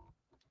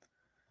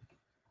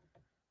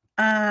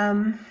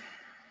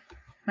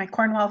 My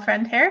Cornwall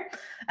friend here.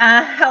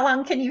 How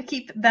long can you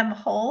keep them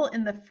whole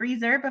in the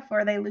freezer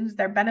before they lose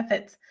their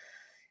benefits?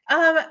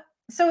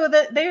 So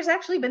there's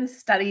actually been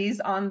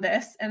studies on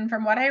this. And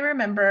from what I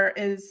remember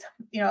is,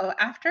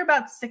 after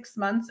about 6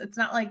 months, it's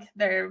not like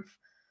they've,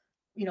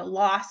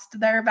 lost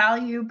their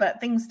value,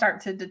 but things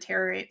start to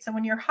deteriorate. So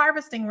when you're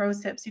harvesting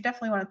rosehips, you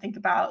definitely want to think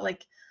about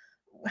like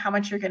how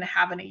much you're going to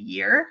have in a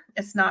year.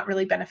 It's not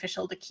really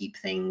beneficial to keep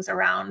things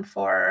around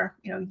for,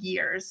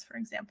 years, for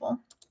example.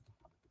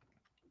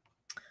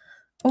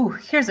 Oh,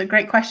 here's a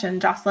great question,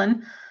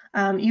 Jocelyn.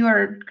 You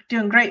are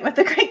doing great with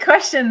the great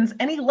questions.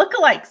 Any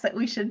lookalikes that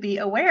we should be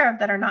aware of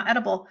that are not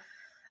edible?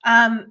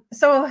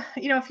 So,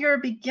 if you're a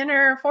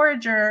beginner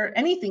forager,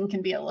 anything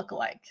can be a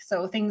lookalike.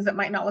 So things that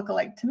might not look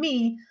alike to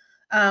me,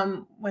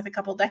 with a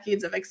couple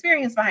decades of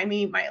experience behind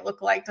me, might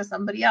look alike to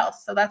somebody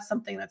else. So that's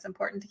something that's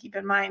important to keep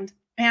in mind.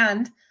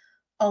 And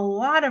a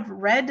lot of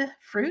red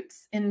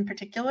fruits in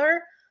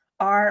particular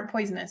are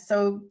poisonous.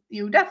 So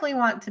you definitely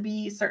want to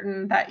be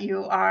certain that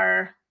you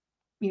are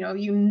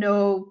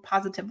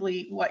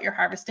positively what you're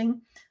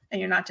harvesting and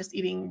you're not just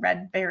eating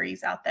red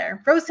berries out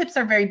there. Rose hips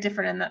are very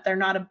different in that they're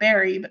not a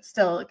berry, but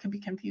still it could be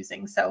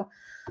confusing. So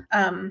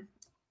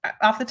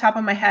off the top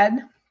of my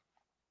head,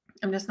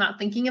 I'm just not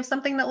thinking of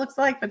something that looks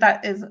like, but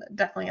that is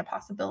definitely a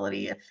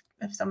possibility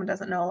if someone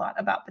doesn't know a lot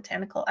about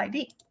botanical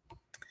ID.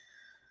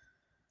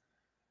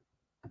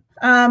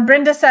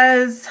 Brenda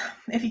says,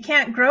 if you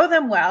can't grow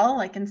them well,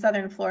 like in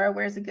Southern Florida,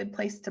 where's a good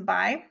place to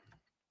buy?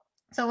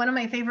 So one of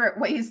my favorite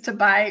ways to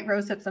buy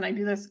rose hips, and I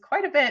do this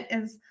quite a bit,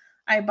 is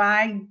I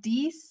buy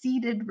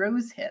de-seeded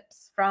rose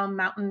hips from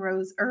Mountain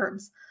Rose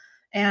Herbs.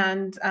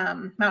 And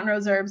Mountain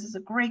Rose Herbs is a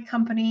great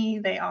company.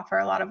 They offer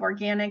a lot of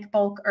organic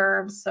bulk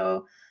herbs.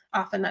 So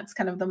often that's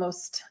kind of the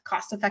most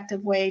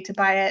cost-effective way to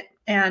buy it.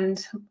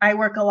 And I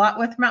work a lot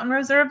with Mountain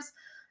Rose Herbs,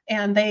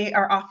 and they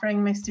are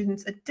offering my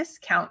students a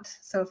discount.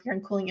 So if you're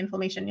in cooling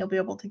inflammation, you'll be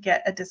able to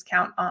get a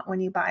discount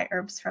when you buy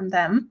herbs from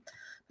them.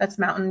 That's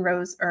Mountain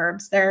Rose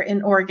Herbs. They're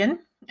in Oregon,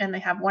 and they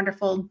have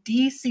wonderful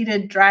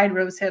de-seeded dried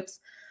rose hips,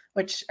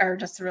 which are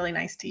just really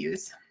nice to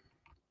use.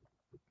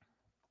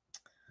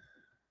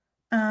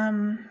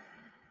 Rana,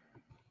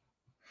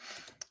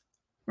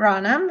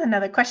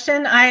 another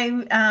question.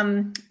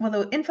 Will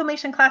the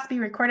inflammation class be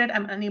recorded?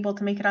 I'm unable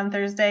to make it on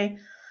Thursday.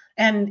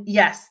 And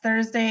yes,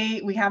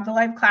 Thursday we have the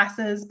live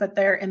classes, but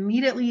they're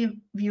immediately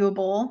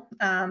viewable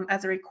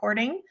as a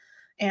recording.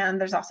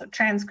 And there's also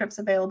transcripts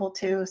available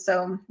too.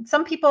 So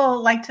some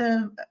people like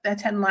to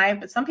attend live,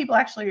 but some people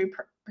actually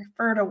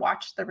prefer to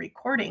watch the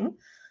recording,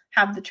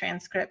 have the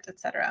transcript,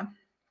 etc.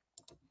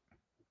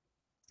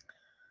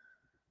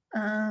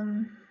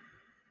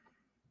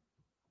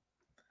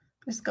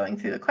 Just going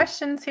through the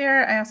questions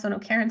here. I also know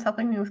Karen's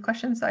helping me with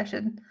questions, so I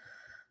should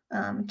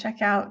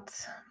check out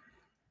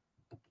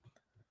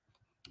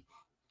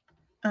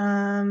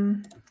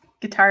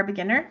Guitar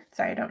Beginner.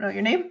 Sorry, I don't know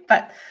your name,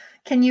 but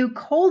can you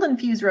cold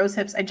infuse rose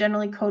hips? I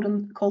generally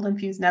cold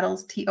infuse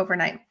nettles tea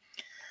overnight.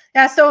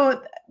 Yeah,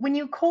 so when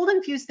you cold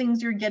infuse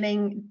things, you're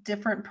getting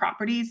different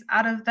properties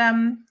out of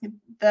them.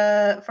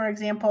 For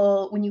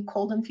example, when you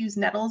cold infuse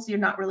nettles, you're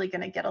not really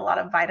going to get a lot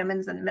of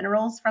vitamins and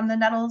minerals from the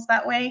nettles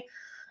that way,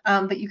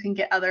 but you can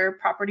get other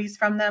properties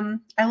from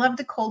them. I love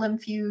to cold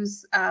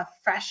infuse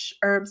fresh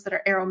herbs that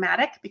are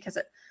aromatic because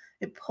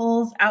it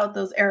pulls out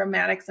those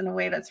aromatics in a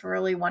way that's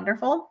really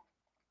wonderful.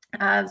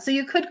 So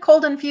you could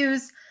cold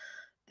infuse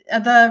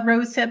the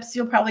rose hips.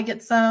 You'll probably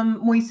get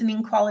some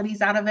moistening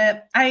qualities out of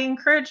it. I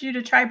encourage you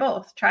to try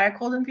both. Try a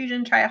cold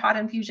infusion, try a hot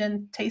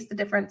infusion, taste the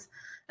difference,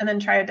 and then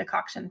try a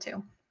decoction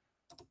too.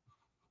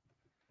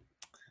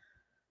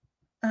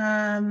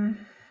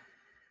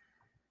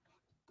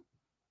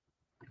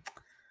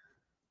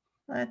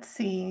 Let's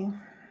see.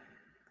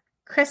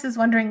 Chris is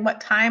wondering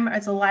what time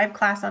is a live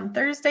class on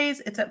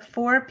Thursdays. It's at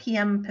 4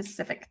 p.m.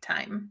 Pacific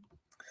time.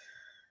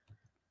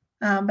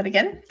 But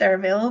again, they're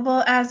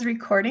available as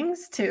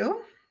recordings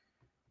too.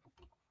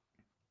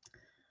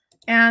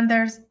 And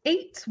there's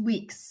 8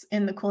 weeks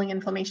in the cooling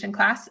inflammation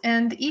class.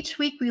 And each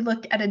week we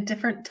look at a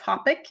different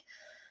topic.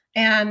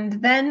 And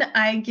then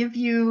I give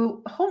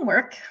you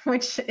homework,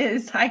 which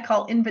is I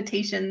call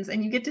invitations.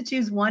 And you get to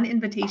choose one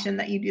invitation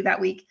that you do that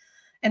week.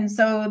 And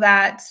so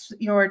that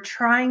you're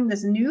trying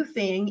this new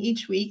thing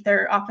each week.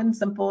 They're often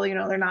simple,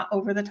 they're not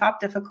over the top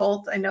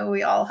difficult. I know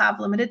we all have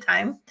limited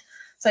time.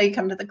 So you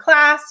come to the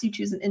class, you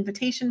choose an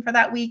invitation for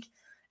that week.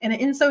 And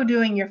in so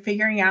doing, you're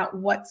figuring out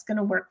what's going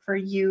to work for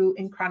you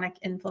in chronic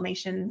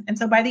inflammation. And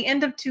so by the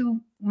end of 2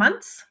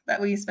 months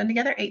that we spend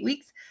together, 8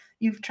 weeks,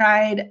 you've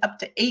tried up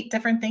to 8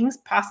 different things,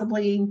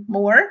 possibly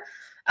more.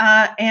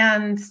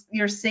 And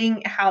you're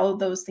seeing how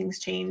those things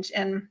change.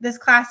 And this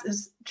class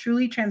is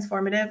truly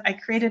transformative. I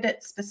created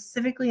it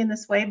specifically in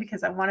this way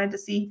because I wanted to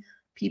see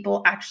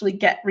people actually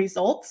get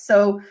results.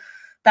 So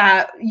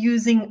that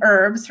using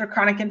herbs for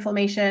chronic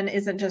inflammation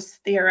isn't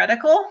just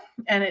theoretical,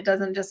 and it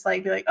doesn't just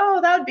be like, oh,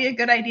 that would be a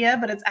good idea,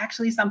 but it's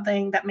actually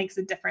something that makes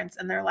a difference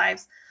in their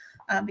lives,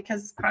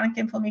 because chronic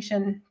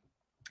inflammation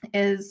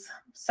is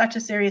such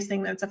a serious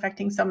thing that's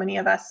affecting so many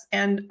of us.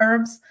 And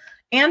herbs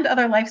and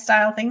other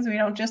lifestyle things, we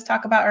don't just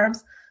talk about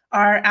herbs,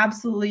 are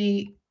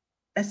absolutely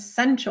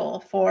essential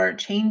for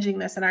changing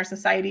this in our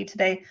society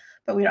today,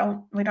 but we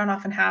don't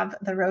often have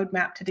the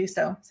roadmap to do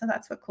so. So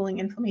that's what cooling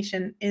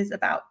inflammation is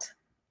about.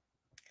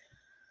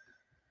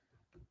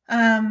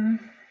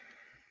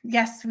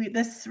 Yes,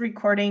 this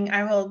recording,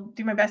 I will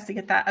do my best to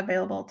get that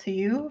available to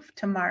you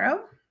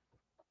tomorrow.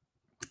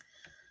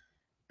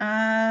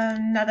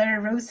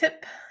 Another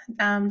rosehip.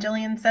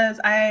 Jillian says,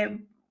 I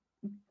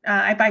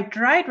buy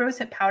dried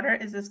rosehip powder.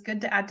 Is this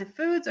good to add to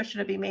foods, or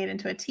should it be made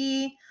into a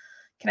tea?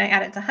 Can I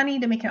add it to honey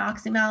to make an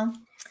oxymel?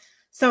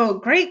 So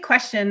great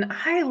question.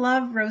 I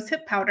love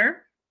rosehip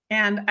powder,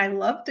 and I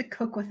love to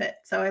cook with it.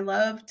 So I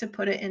love to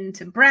put it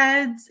into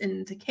breads,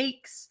 into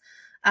cakes.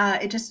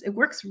 It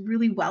works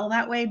really well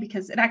that way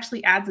because it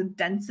actually adds a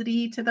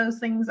density to those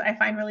things I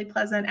find really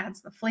pleasant, adds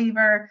the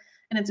flavor,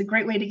 and it's a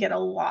great way to get a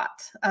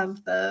lot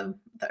of the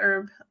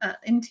herb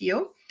into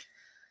you.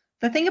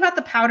 The thing about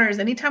the powder is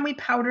anytime we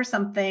powder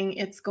something,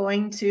 it's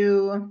going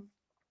to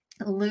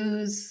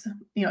lose,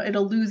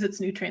 it'll lose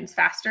its nutrients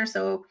faster.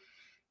 So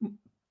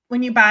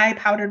when you buy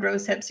powdered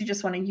rose hips, you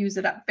just want to use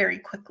it up very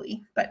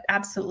quickly. But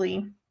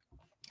absolutely,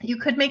 you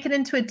could make it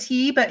into a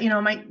tea, but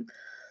might,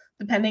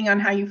 depending on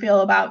how you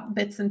feel about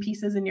bits and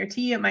pieces in your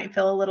tea, it might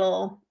feel a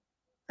little,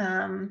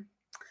 it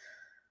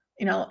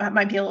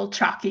might be a little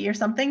chalky or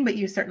something, but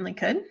you certainly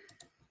could.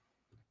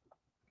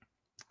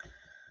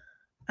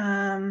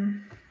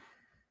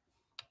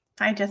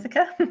 Hi,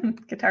 Jessica,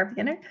 guitar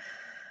beginner.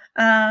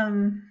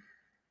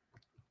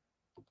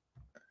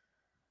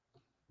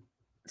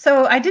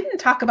 So I didn't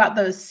talk about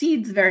those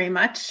seeds very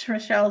much.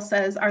 Rochelle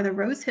says, are the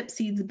rosehip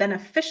seeds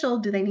beneficial?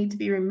 Do they need to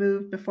be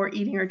removed before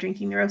eating or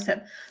drinking the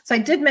rosehip? So I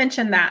did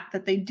mention that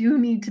they do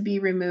need to be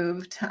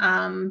removed,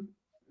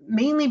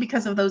 mainly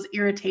because of those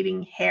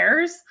irritating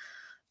hairs.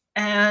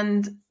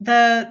 And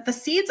the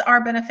seeds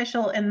are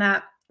beneficial in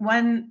that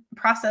one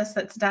process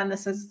that's done,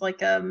 this is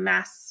like a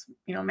mass,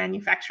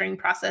 manufacturing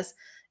process,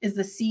 is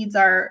the seeds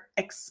are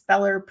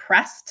expeller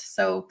pressed.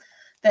 So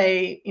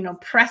they,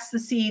 press the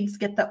seeds,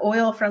 get the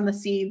oil from the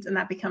seeds, and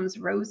that becomes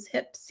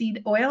rosehip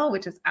seed oil,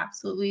 which is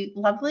absolutely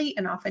lovely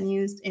and often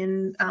used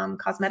in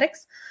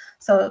cosmetics.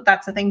 So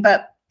that's the thing,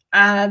 but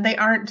they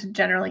aren't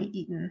generally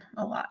eaten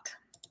a lot.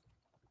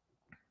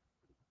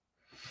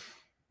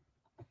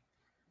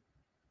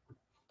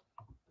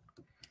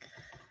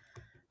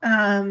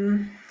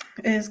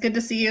 It is good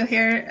to see you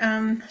here,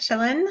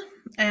 Shalyn.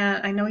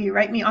 And I know you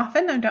write me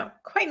often. I don't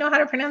quite know how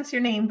to pronounce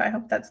your name, but I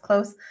hope that's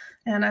close.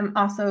 And I'm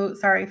also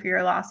sorry for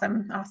your loss.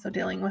 I'm also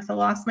dealing with a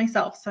loss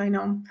myself, so I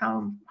know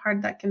how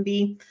hard that can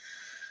be.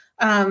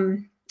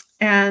 And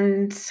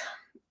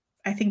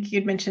I think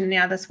you'd mentioned,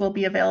 this will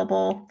be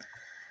available.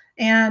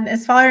 And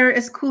as far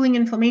as cooling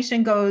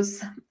inflammation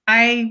goes,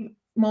 I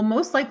will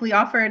most likely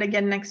offer it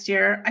again next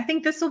year. I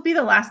think this will be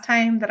the last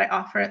time that I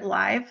offer it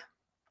live.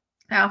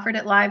 I offered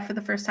it live for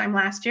the first time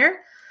last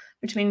year,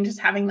 which means just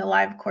having the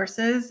live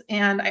courses.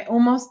 And I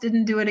almost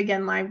didn't do it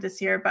again live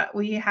this year, but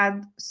we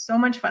had so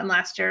much fun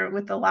last year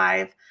with the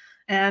live,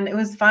 and it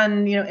was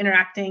fun,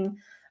 interacting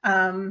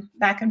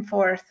back and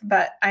forth.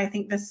 But I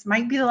think this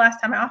might be the last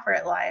time I offer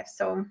it live.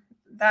 So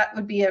that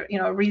would be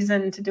a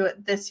reason to do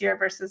it this year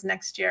versus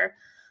next year.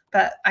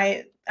 But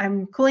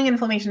I'm cooling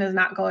inflammation is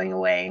not going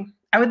away.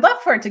 I would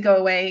love for it to go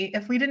away.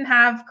 If we didn't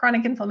have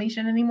chronic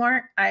inflammation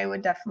anymore, I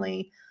would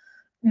definitely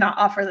not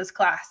offer this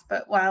class,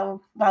 but while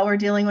we're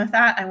dealing with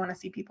that, I want to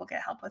see people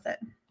get help with it.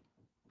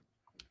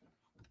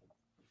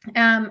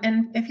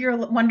 And if you're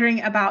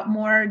wondering about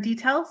more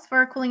details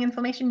for cooling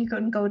inflammation, you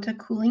can go to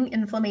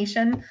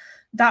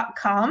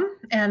coolinginflammation.com,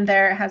 and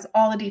there has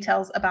all the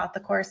details about the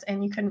course,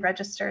 and you can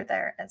register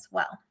there as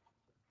well.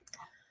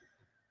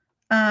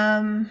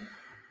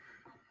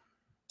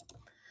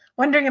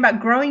 Wondering about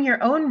growing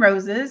your own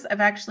roses.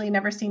 I've actually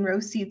never seen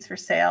rose seeds for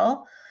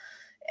sale.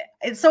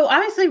 So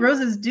obviously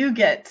roses do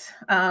get,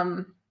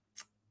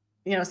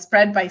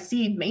 spread by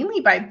seed,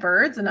 mainly by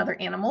birds and other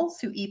animals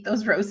who eat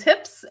those rose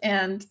hips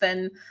and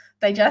then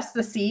digest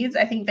the seeds.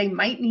 I think they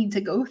might need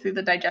to go through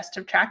the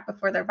digestive tract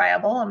before they're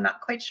viable. I'm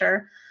not quite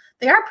sure.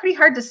 They are pretty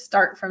hard to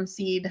start from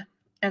seed.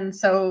 And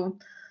so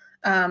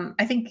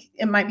I think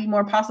it might be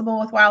more possible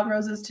with wild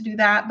roses to do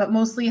that, but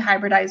mostly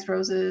hybridized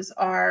roses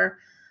are,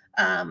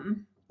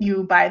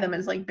 you buy them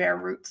as like bare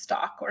root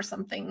stock or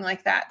something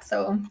like that.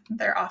 So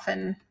they're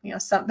often,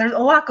 there's a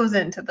lot goes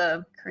into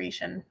the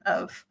creation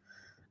of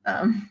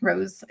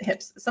rose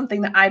hips, something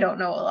that I don't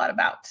know a lot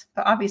about,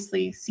 but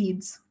obviously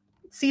seeds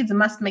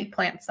must make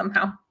plants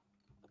somehow.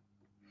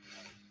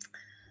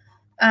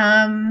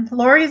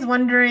 Lori's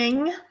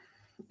wondering,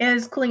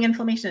 is cooling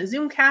inflammation a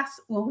Zoomcast?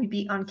 Will we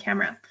be on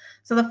camera?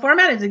 So the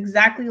format is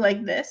exactly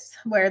like this,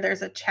 where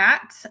there's a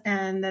chat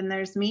and then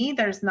there's me.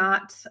 There's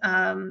not,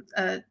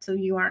 so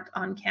you aren't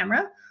on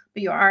camera,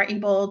 but you are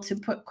able to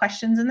put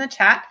questions in the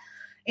chat.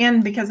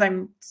 And because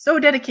I'm so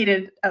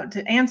dedicated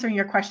to answering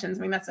your questions,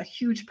 I mean, that's a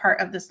huge part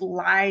of this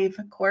live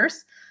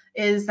course,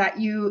 is that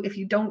if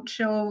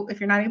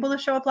you're not able to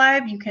show up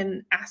live, you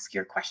can ask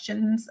your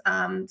questions,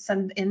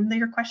 send in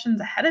your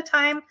questions ahead of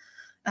time.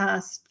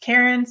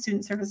 Karen,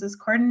 Student Services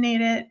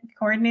Coordinator,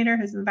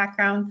 who's in the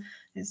background,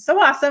 is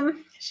so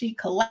awesome. She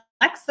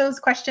collects those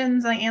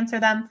questions, I answer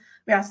them.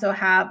 We also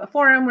have a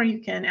forum where you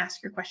can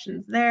ask your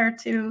questions there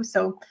too.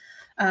 So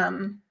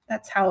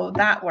that's how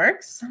that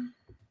works.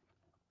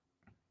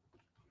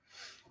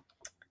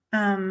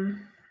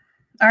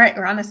 All right,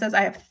 Rana says,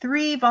 I have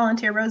 3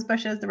 volunteer rose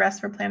bushes. The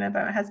rest were planted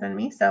by my husband and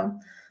me. So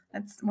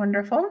that's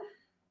wonderful.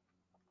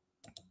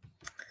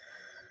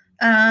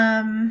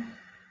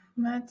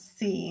 Let's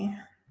see.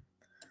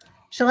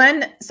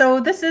 Shalene, so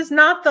this is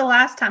not the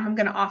last time I'm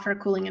going to offer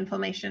cooling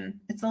inflammation.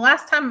 It's the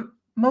last time,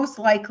 most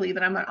likely,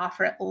 that I'm going to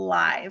offer it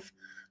live.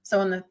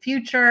 So in the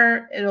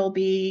future, it'll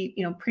be,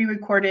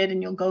 pre-recorded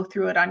and you'll go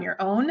through it on your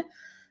own.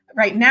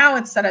 Right now,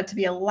 it's set up to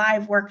be a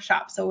live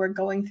workshop. So we're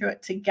going through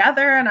it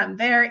together and I'm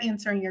there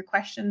answering your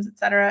questions,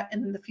 etc.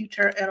 In the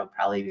future, it'll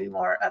probably be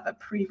more of a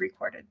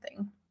pre-recorded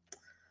thing.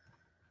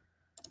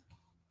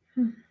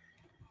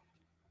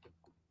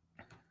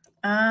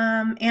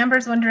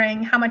 Amber's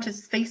wondering, how much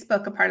is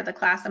Facebook a part of the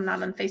class? I'm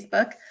not on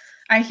Facebook.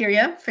 I hear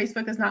you.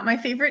 Facebook is not my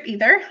favorite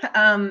either.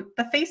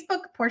 The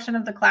Facebook portion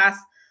of the class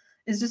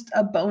is just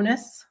a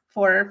bonus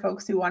for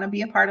folks who want to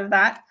be a part of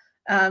that.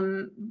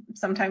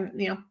 Sometimes,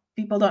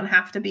 people don't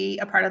have to be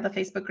a part of the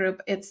Facebook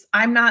group.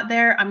 I'm not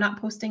there. I'm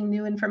not posting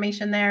new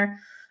information there.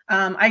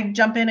 I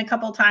jump in a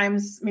couple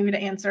times maybe to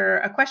answer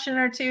a question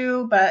or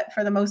two, but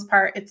for the most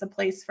part, it's a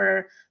place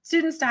for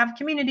students to have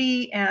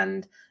community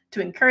and to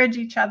encourage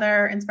each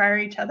other, inspire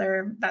each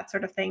other, that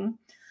sort of thing.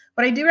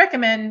 What I do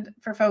recommend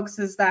for folks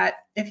is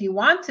that if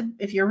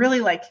you're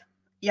really like,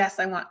 yes,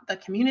 I want the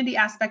community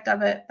aspect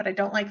of it, but I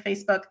don't like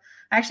Facebook,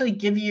 I actually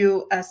give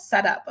you a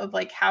setup of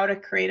like how to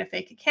create a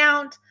fake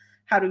account,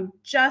 how to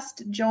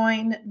just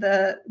join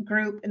the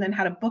group, and then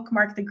how to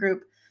bookmark the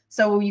group.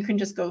 So you can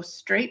just go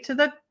straight to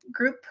the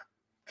group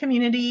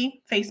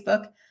community,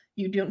 Facebook.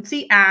 You don't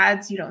see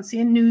ads, you don't see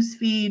a news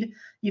feed,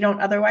 you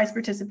don't otherwise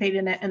participate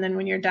in it. And then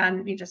when you're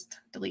done, you just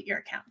delete your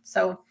account.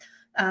 So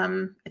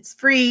it's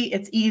free,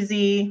 it's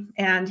easy,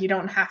 and you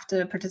don't have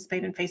to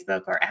participate in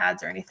Facebook or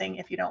ads or anything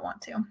if you don't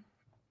want to.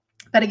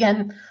 But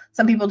again,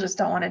 some people just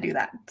don't want to do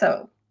that.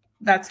 So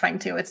that's fine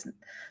too.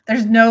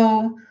 There's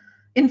no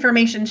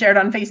information shared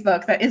on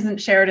Facebook that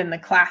isn't shared in the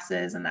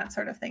classes and that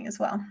sort of thing as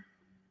well.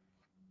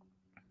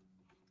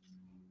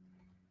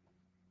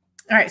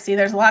 All right, see,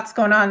 there's lots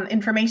going on.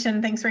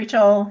 Information, thanks,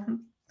 Rachel.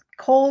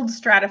 Cold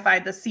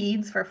stratified the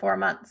seeds for 4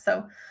 months.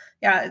 So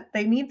yeah,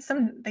 they need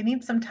some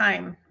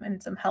time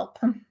and some help.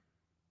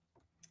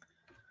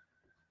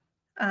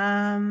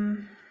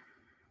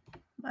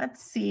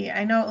 Let's see.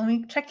 Let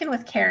me check in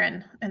with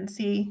Karen and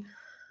see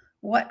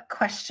what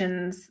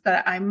questions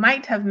that I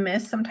might have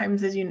missed.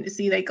 Sometimes, as you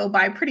see, they go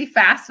by pretty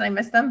fast and I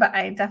miss them, but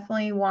I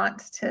definitely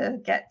want to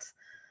get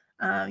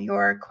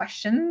your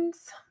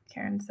questions.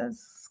 Karen says,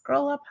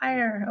 scroll up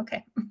higher.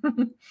 Okay.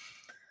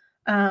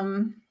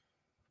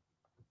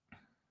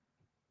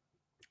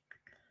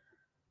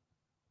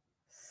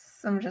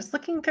 So I'm just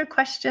looking through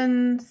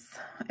questions.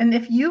 And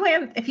if you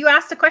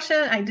asked a question,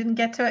 I didn't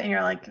get to it, and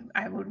you're like,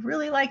 I would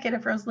really like it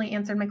if Rosalie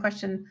answered my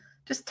question,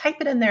 just type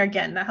it in there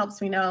again. That helps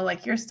me know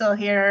like you're still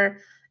here,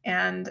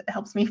 and it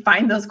helps me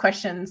find those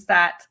questions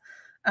that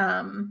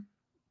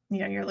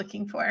you're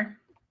looking for.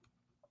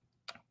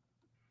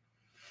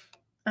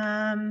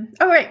 All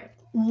right.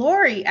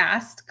 Lori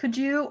asked, could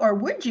you or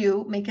would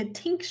you make a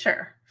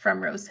tincture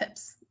from rose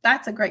hips?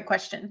 That's a great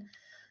question.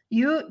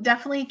 You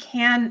definitely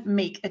can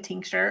make a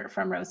tincture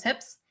from rose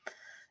hips.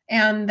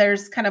 And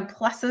there's kind of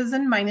pluses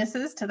and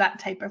minuses to that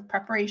type of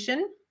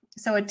preparation.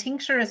 So a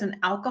tincture is an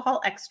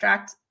alcohol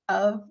extract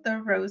of the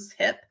rose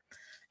hip,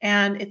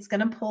 and it's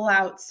going to pull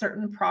out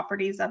certain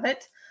properties of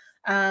it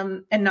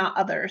and not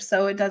others.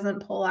 So it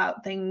doesn't pull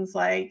out things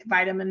like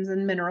vitamins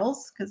and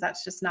minerals, because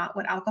that's just not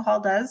what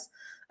alcohol does.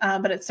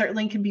 But it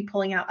certainly can be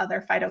pulling out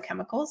other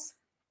phytochemicals.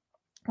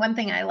 One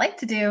thing I like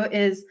to do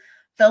is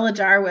fill a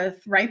jar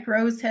with ripe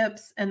rose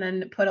hips and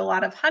then put a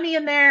lot of honey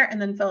in there and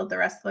then fill it the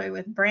rest of the way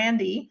with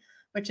brandy,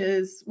 which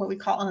is what we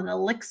call an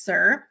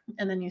elixir.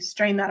 And then you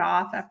strain that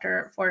off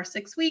after 4 or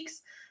 6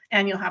 weeks,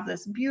 and you'll have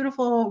this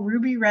beautiful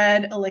ruby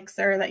red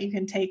elixir that you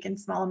can take in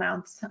small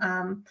amounts.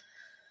 When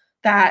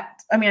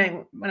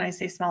I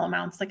say small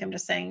amounts, like I'm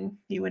just saying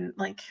you wouldn't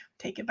like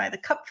take it by the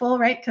cupful,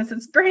 right? Because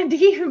it's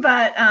brandy,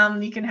 but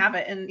you can have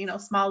it in,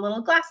 small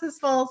little glasses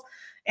fulls.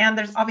 And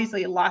there's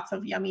obviously lots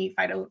of yummy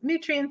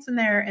phytonutrients in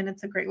there, and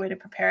it's a great way to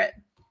prepare it.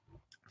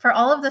 For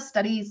all of the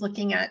studies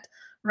looking at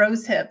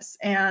rose hips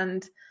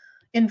and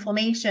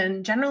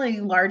inflammation,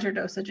 generally larger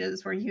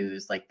dosages were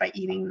used, like by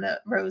eating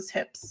the rose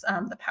hips,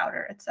 the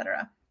powder,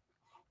 etc.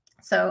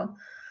 So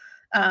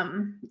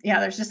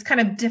there's just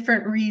kind of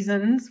different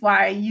reasons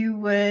why you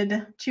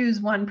would choose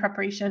one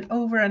preparation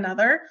over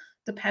another,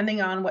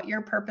 depending on what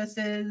your purpose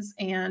is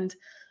and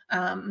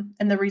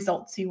the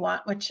results you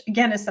want, which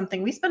again is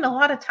something we spend a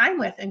lot of time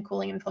with in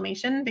cooling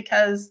inflammation,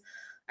 because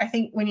I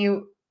think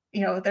when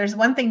there's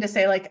one thing to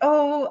say like,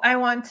 oh, I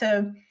want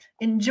to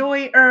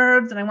enjoy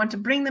herbs and I want to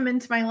bring them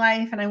into my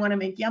life and I want to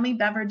make yummy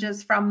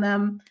beverages from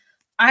them.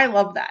 I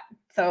love that.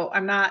 So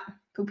I'm not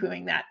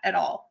poo-pooing that at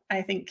all.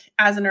 I think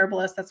as an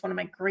herbalist, that's one of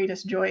my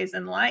greatest joys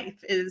in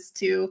life, is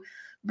to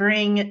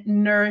bring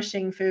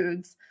nourishing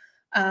foods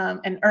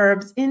and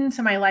herbs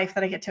into my life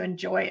that I get to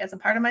enjoy as a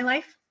part of my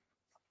life.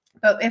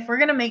 But if we're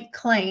going to make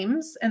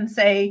claims and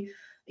say,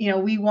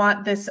 we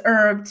want this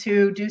herb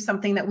to do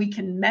something that we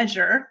can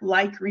measure,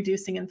 like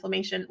reducing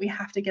inflammation, we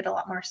have to get a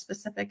lot more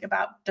specific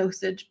about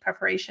dosage,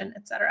 preparation,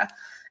 etc.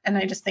 And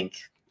I just think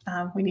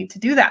we need to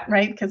do that,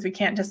 right? Because we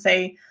can't just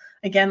say,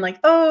 again, like,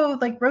 oh,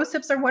 like rose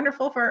hips are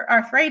wonderful for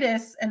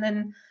arthritis. And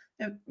then,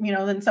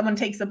 then someone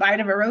takes a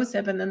bite of a rose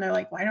hip and then they're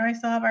like, why do I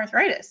still have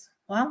arthritis?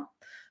 Well,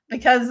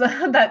 because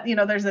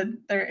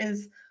there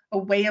is a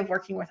way of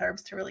working with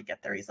herbs to really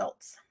get the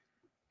results.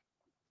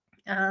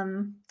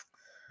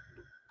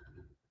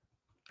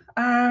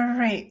 All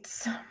right.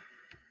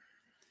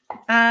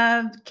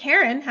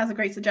 Karen has a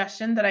great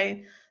suggestion that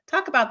I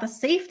talk about the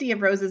safety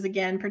of roses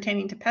again,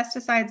 pertaining to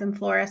pesticides and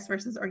florists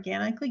versus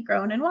organically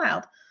grown and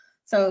wild.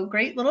 So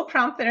great little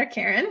prompt there,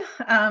 Karen.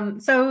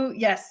 So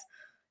yes,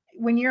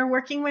 when you're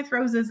working with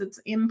roses, it's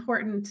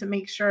important to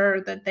make sure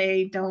that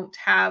they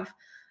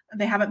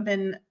haven't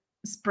been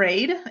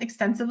sprayed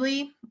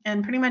extensively.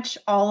 And pretty much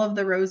all of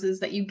the roses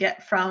that you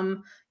get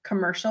from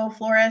commercial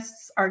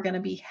florists are going to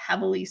be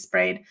heavily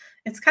sprayed.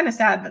 It's kind of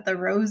sad that the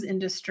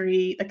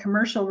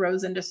commercial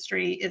rose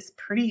industry is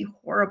pretty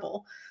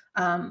horrible.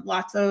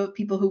 Lots of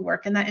people who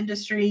work in that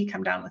industry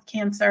come down with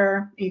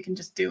cancer. You can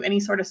just do any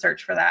sort of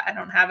search for that. I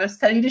don't have a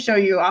study to show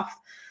you off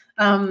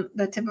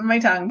the tip of my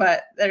tongue,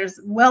 but there's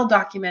well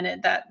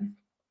documented that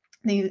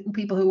the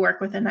people who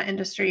work within that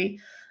industry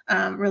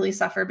really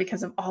suffer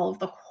because of all of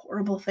the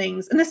horrible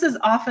things. And this is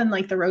often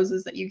like the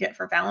roses that you get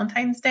for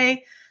Valentine's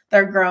Day.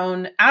 They're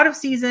grown out of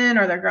season,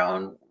 or they're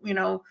grown,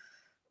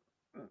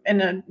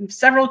 in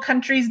several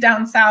countries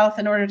down south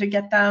in order to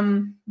get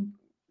them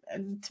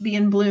to be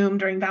in bloom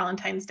during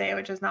Valentine's Day,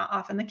 which is not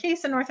often the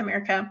case in North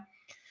America.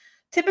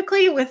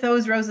 Typically with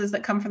those roses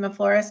that come from the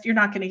florist, you're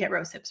not going to get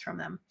rose hips from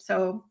them.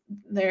 So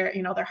they're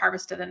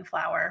harvested in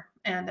flower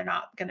and they're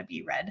not going to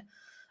be red.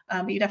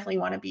 But you definitely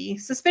want to be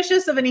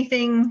suspicious of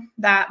anything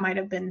that might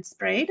have been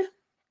sprayed.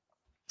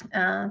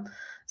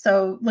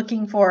 So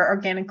looking for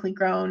organically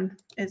grown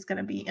is going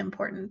to be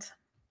important.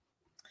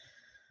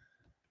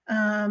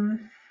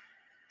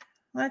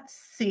 Let's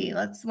see.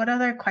 What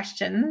other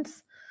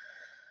questions?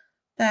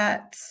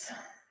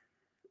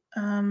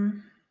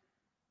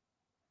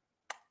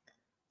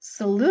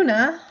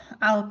 Saluna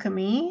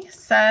Alchemy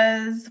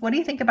says, what do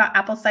you think about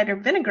apple cider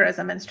vinegar as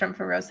a menstruum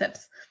for rose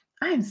hips?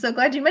 I'm so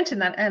glad you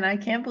mentioned that. And I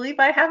can't believe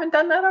I haven't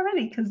done that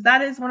already, because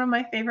that is one of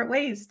my favorite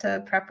ways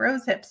to prep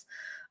rose hips.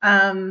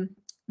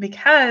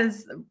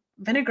 Because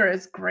vinegar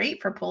is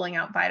great for pulling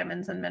out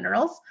vitamins and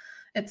minerals.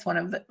 It's what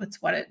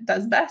it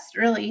does best,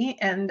 really.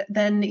 And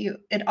then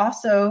it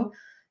also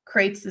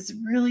creates this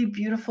really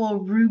beautiful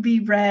ruby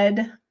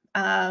red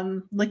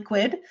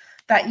liquid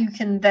that you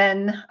can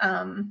then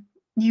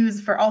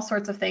use for all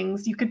sorts of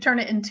things. You could turn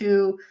it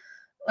into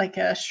like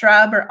a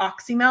shrub or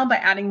oxymel by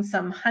adding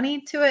some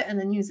honey to it and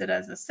then use it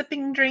as a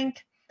sipping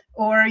drink,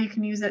 or you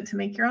can use it to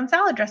make your own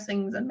salad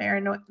dressings and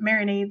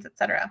marinades,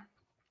 etc.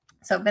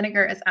 So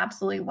vinegar is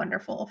absolutely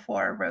wonderful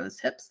for rose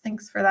hips.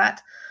 Thanks for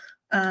that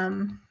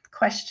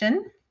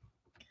question.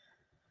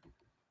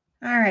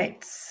 All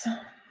right,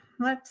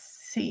 let's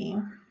see.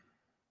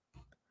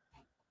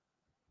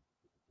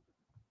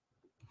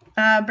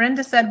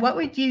 Brenda said, what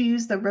would you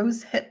use the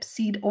rose hip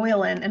seed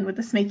oil in, and would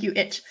this make you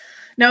itch?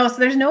 No, so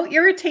there's no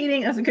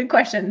irritating, that's a good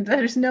question.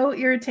 There's no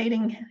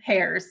irritating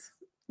hairs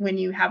when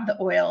you have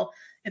the oil.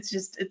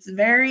 It's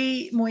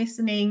very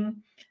moistening,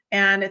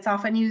 and it's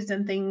often used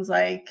in things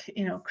like,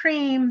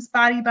 creams,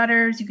 body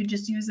butters. You could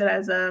just use it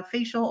as a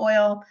facial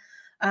oil.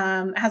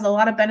 It has a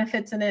lot of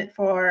benefits in it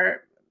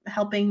for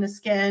helping the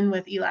skin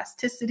with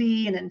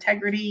elasticity and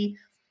integrity.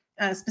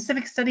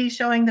 specific studies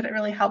showing that it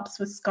really helps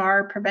with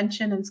scar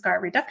prevention and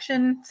scar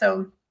reduction.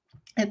 So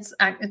it's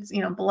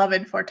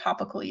beloved for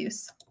topical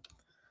use.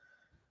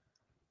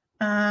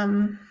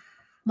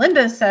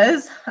 Linda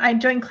says, I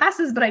joined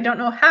classes, but I don't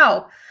know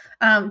how.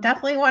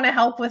 Definitely want to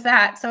help with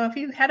that. So if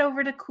you head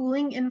over to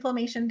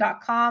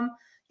coolinginflammation.com,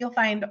 you'll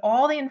find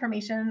all the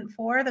information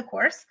for the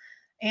course.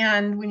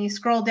 And when you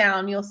scroll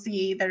down, you'll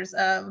see there's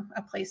a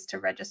place to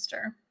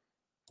register.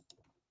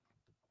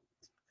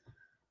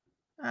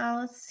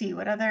 Let's see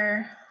what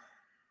other.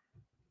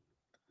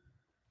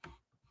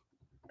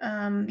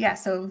 Yeah,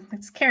 so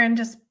it's Karen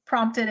just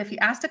prompted, if you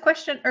asked a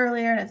question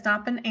earlier and it's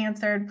not been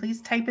answered,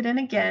 please type it in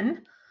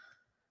again,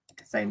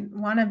 because I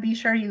want to be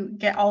sure you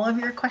get all of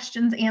your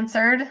questions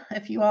answered.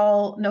 If you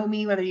all know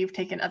me, whether you've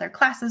taken other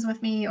classes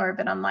with me or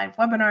been on live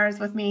webinars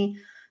with me,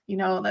 you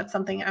know that's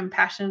something I'm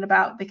passionate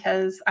about,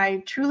 because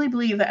I truly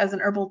believe that as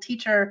an herbal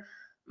teacher,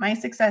 my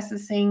success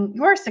is seeing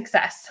your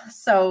success.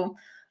 So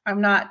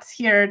I'm not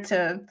here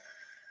to,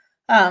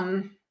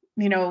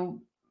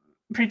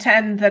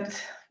 pretend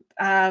that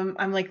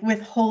I'm like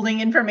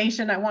withholding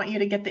information. I want you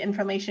to get the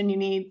information you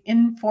need.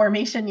 With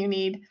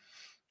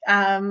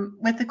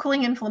the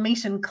Cooling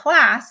Inflammation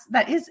class,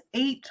 that is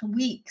 8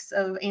 weeks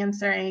of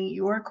answering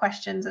your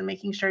questions and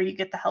making sure you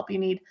get the help you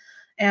need.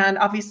 And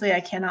obviously,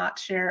 I cannot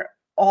share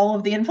all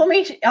of the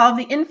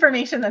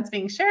information that's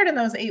being shared in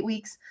those 8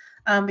 weeks,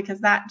 because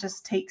that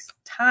just takes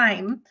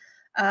time.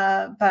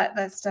 But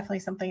that's definitely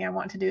something I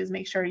want to do, is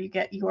make sure you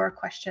get your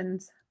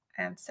questions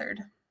answered.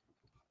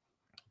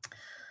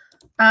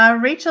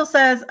 Rachel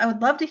says, I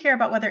would love to hear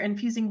about whether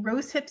infusing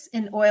rosehips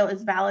in oil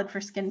is valid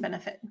for skin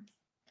benefit.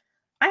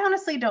 I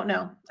honestly don't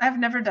know. I've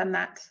never done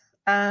that.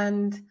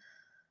 And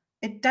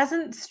it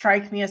doesn't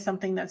strike me as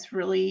something that's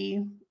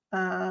really,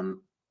 it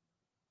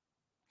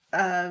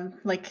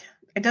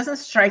doesn't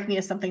strike me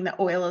as something that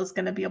oil is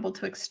going to be able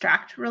to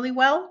extract really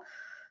well.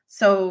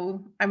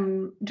 So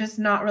I'm just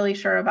not really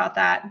sure about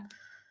that.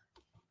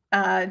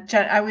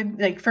 I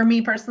would, for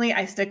me personally,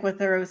 I stick with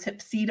the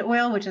rosehip seed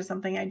oil, which is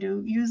something I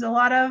do use a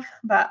lot of,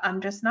 but I'm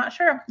just not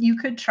sure. You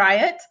could try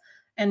it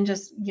and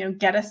just,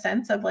 get a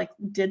sense of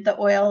did the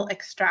oil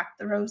extract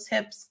the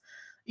rosehips?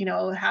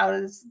 How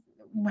does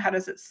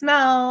it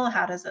smell?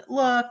 How does it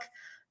look?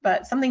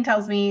 But something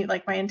tells me,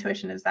 my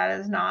intuition is that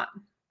is not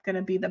going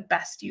to be the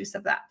best use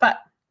of that. But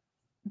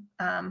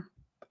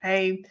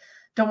I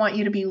don't want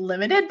you to be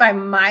limited by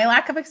my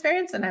lack of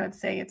experience, and I would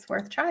say it's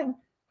worth trying.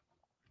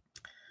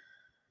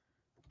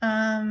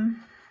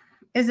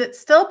 Is it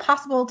still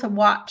possible to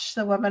watch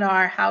the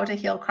webinar, How to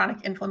Heal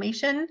Chronic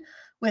Inflammation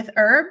with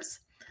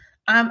Herbs?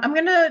 I'm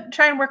going to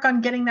try and work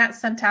on getting that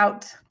sent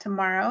out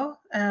tomorrow.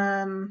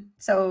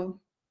 So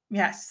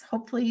yes,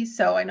 hopefully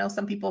so. I know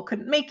some people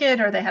couldn't make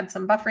it, or they had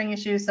some buffering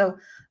issues, so I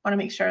want to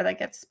make sure that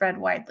gets spread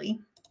widely.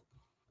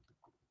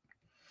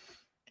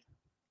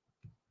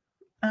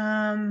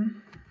 All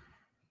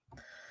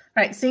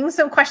right, seeing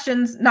some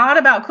questions not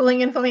about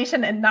cooling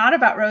inflammation and not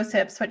about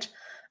rosehips, which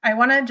I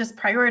want to just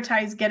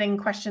prioritize getting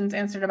questions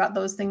answered about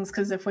those things,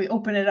 because if we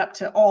open it up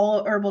to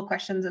all herbal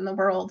questions in the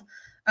world,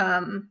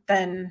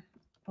 then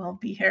we'll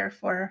be here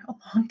for a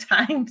long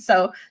time.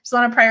 So just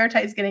want to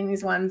prioritize getting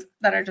these ones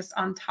that are just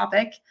on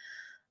topic.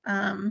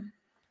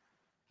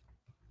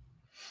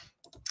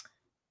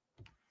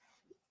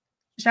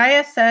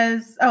 Jaya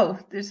says,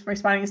 just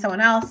responding to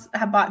someone else, I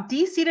have bought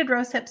de-seeded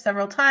rosehip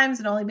several times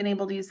and only been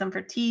able to use them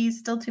for teas.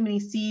 Still too many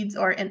seeds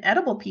or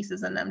inedible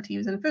pieces in them to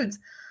use in foods.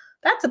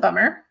 That's a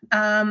bummer.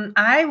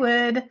 I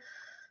would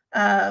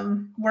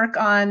work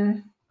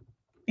on,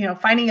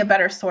 finding a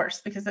better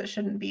source, because it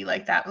shouldn't be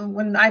like that.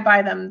 When I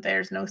buy them,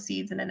 there's no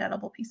seeds and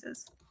inedible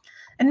pieces.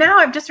 And now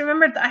I've just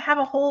remembered that I have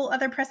a whole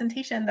other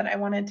presentation that I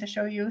wanted to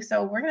show you.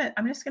 So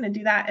I'm just going to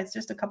do that. It's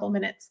just a couple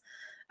minutes.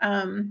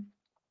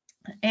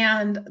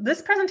 And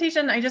this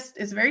presentation,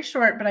 is very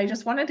short, but I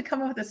just wanted to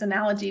come up with this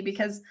analogy,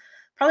 because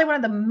probably one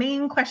of the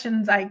main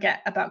questions I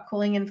get about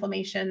cooling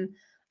inflammation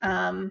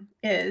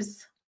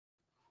is,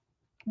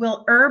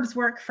 will herbs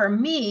work for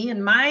me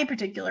in my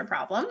particular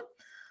problem?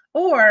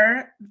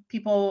 Or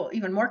people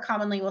even more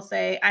commonly will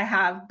say, I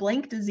have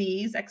blank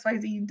disease,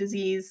 XYZ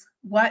disease.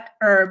 What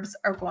herbs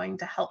are going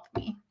to help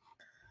me?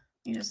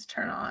 You just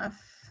turn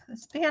off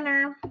this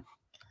banner.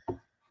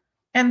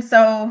 And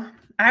so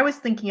I was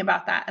thinking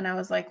about that, and I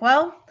was like,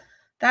 well,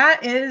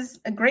 that is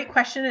a great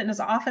question. And is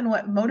often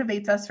what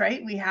motivates us,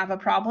 right? We have a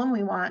problem.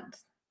 We want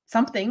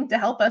something to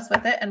help us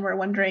with it. And we're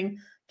wondering,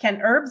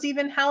 can herbs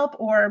even help?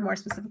 Or more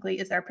specifically,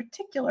 is there a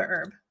particular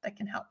herb that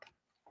can help?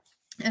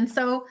 And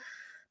so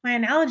my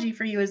analogy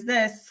for you is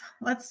this.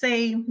 Let's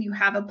say you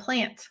have a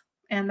plant,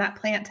 and that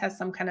plant has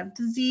some kind of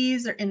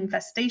disease or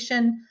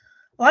infestation.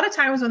 A lot of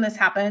times when this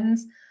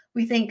happens,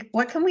 we think,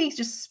 what can we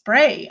just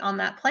spray on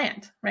that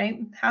plant, right?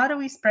 How do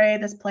we spray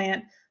this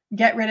plant,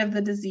 get rid of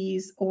the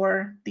disease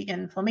or the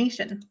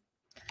inflammation?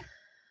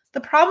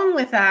 The problem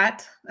with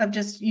that, of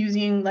just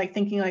using,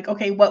 thinking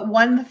okay, what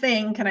one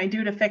thing can I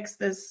do to fix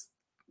this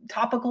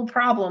topical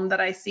problem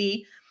that I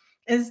see,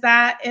 is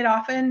that it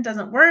often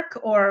doesn't work,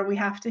 or we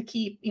have to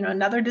keep,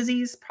 another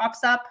disease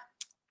pops up.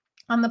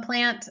 on the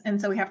plant. And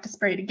so we have to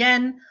spray it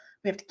again.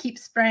 We have to keep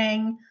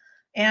spraying.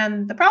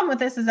 And the problem with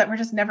this is that we're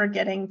just never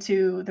getting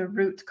to the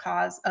root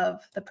cause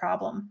of the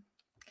problem.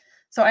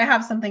 So I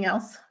have something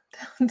else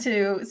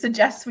to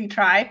suggest we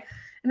try.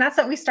 And that's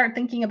that we start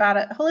thinking about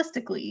it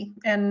holistically.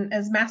 And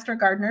as master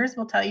gardeners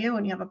will tell you,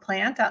 when you have a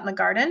plant out in the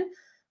garden,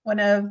 one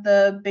of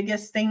the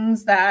biggest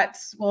things that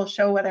will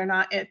show whether or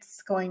not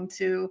it's going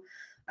to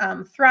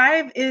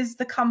thrive is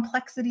the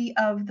complexity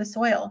of the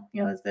soil.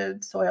 You know, is the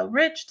soil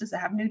rich? Does it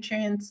have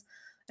nutrients,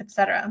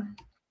 etc.?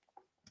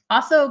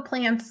 Also,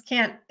 plants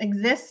can't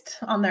exist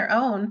on their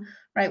own,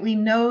 right? We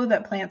know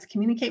that plants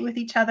communicate with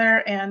each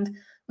other, and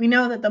we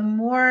know that the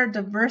more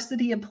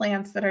diversity of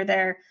plants that are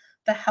there,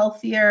 the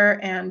healthier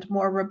and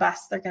more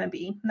robust they're going to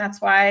be. And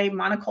that's why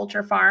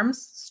monoculture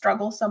farms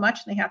struggle so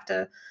much. They have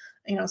to,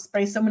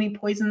 spray so many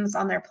poisons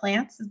on their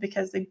plants, is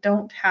because they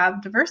don't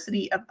have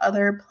diversity of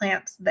other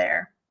plants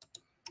there.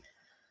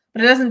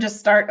 But it doesn't just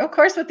start, of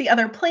course, with the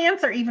other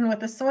plants or even with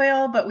the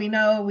soil, but we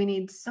know we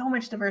need so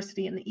much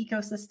diversity in the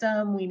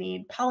ecosystem. We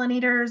need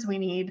pollinators, we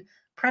need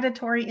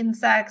predatory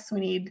insects, we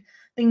need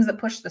things that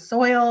push the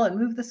soil and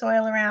move the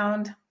soil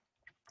around.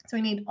 So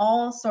we need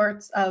all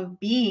sorts of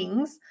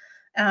beings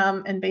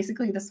and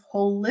basically this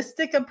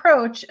holistic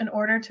approach in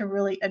order to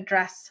really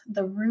address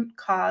the root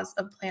cause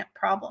of plant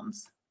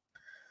problems.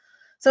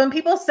 So when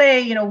people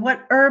say,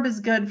 what herb is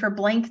good for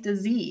blank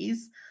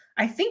disease,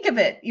 I think of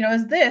it,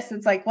 as this.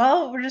 It's like,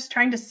 well, we're just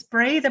trying to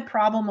spray the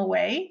problem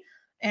away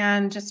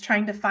and just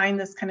trying to find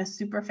this kind of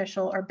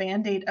superficial or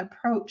Band-Aid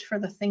approach for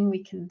the thing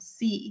we can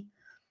see.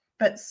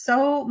 But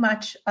so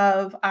much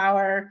of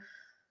our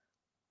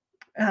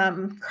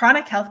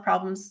chronic health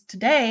problems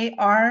today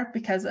are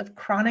because of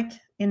chronic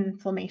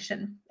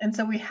inflammation. And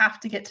so we have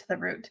to get to the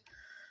root.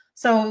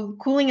 So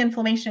Cooling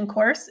Inflammation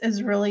course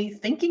is really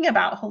thinking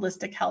about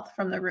holistic health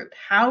from the root.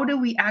 How do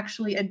we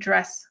actually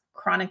address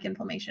chronic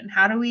inflammation?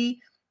 How do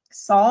we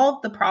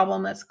solve the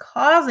problem that's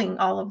causing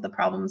all of the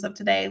problems of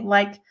today,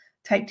 like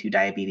type 2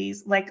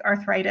 diabetes, like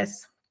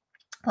arthritis,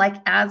 like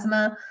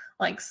asthma,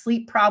 like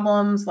sleep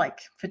problems, like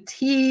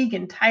fatigue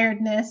and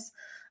tiredness,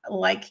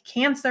 like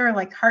cancer,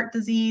 like heart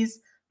disease?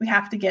 We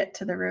have to get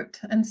to the root.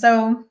 And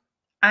so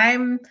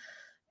I'm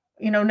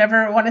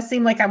never want to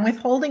seem like I'm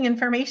withholding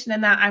information in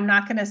that. I'm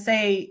not going to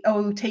say,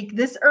 oh, take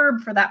this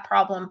herb for that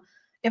problem.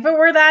 If it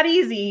were that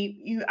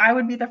easy, I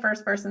would be the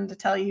first person to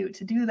tell you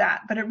to do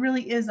that. But it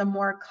really is a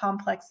more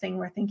complex thing.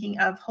 We're thinking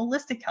of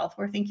holistic health.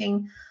 We're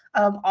thinking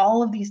of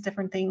all of these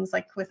different things,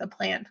 like with a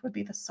plant would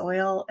be the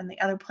soil and the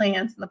other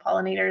plants and the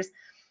pollinators.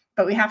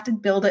 But we have to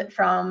build it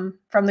from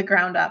the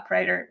ground up,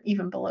 right? Or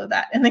even below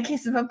that in the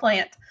case of a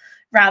plant,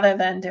 rather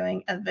than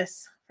doing a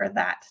this for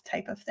that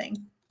type of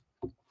thing.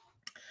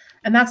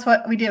 And that's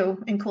what we do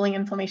in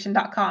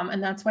coolinginflammation.com.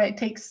 And that's why it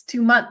takes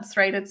 2 months,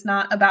 right? It's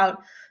not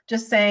about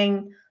just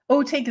saying,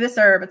 oh, take this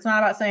herb. It's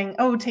not about saying,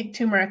 oh, take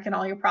turmeric and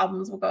all your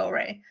problems will go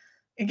away.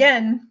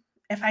 Again,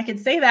 if I could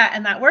say that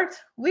and that worked,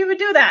 we would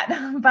do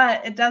that.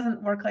 But it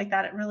doesn't work like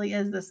that. It really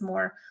is this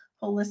more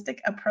holistic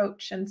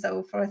approach. And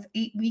so for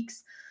 8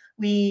 weeks,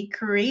 we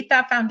create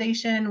that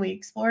foundation. We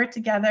explore it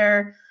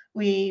together.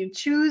 We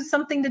choose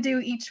something to do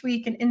each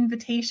week, an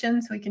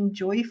invitation, so we can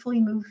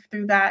joyfully move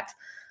through that.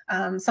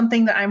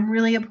 Something that I'm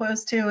really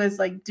opposed to is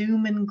like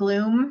doom and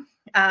gloom.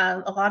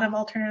 A lot of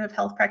alternative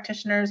health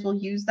practitioners will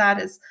use that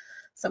as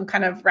some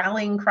kind of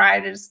rallying cry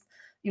to just,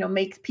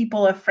 make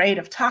people afraid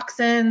of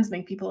toxins,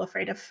 make people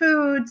afraid of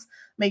foods,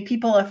 make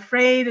people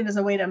afraid and as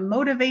a way to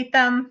motivate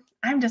them.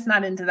 I'm just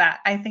not into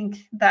that. I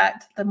think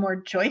that the more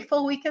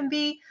joyful we can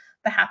be,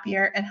 the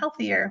happier and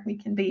healthier we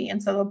can be.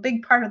 And so a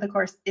big part of the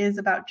course is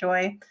about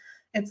joy.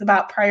 It's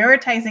about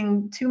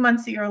prioritizing 2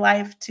 months of your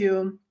life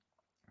to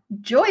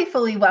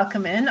joyfully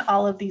welcome in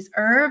all of these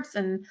herbs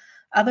and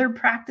other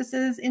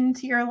practices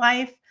into your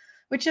life,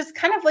 which is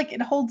kind of like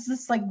it holds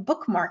this like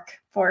bookmark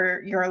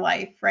for your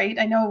life, right?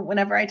 I know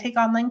whenever I take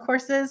online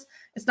courses,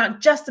 it's not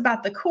just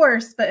about the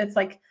course, but it's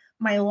like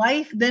my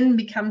life then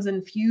becomes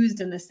infused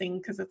in this thing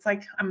because it's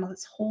like I'm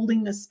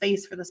holding this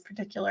space for this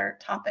particular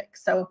topic.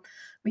 So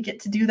we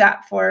get to do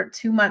that for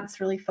 2 months,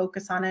 really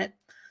focus on it.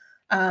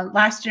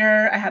 Last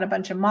year, I had a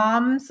bunch of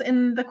moms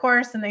in the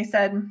course, and they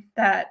said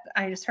that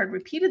I just heard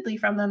repeatedly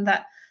from them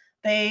that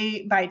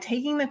by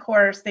taking the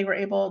course, they were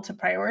able to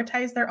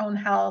prioritize their own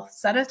health,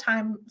 set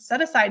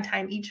aside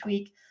time each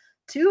week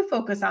to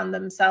focus on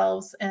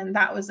themselves. And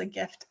that was a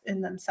gift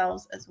in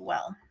themselves as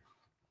well.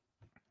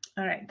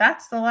 All right,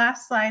 that's the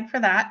last slide for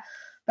that.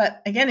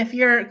 But again, if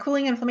your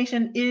Cooling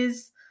Inflammation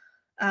is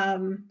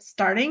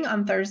starting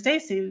on Thursday,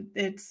 so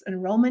its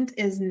enrollment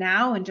is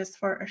now and just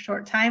for a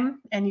short time,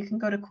 and you can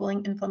go to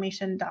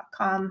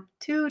coolinginflammation.com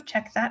to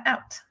check that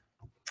out.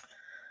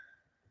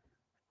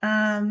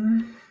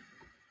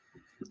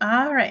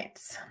 All right.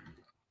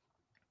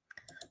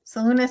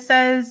 So Luna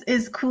says,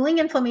 is Cooling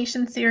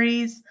Inflammation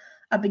series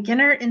a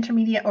beginner,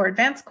 intermediate, or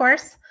advanced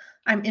course?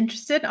 I'm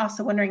interested.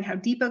 Also wondering how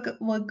deep it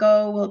will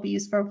go. Will it be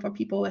used for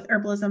people with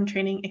herbalism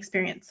training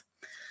experience?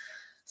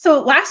 So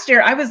last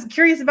year I was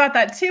curious about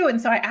that too. And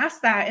so I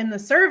asked that in the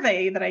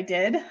survey that I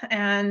did,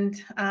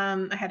 and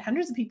I had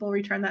hundreds of people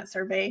return that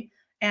survey.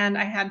 And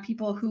I had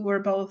people who were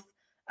both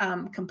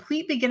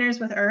complete beginners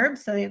with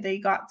herbs. So they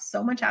got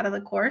so much out of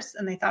the course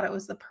and they thought it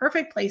was the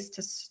perfect place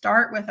to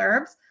start with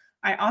herbs.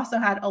 I also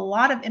had a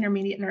lot of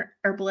intermediate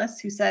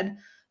herbalists who said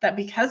that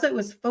because it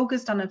was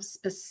focused on a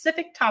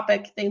specific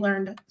topic, they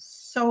learned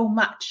so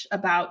much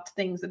about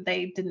things that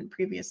they didn't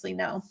previously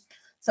know.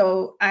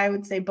 So I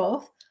would say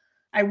both.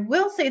 I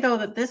will say, though,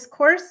 that this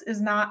course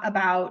is not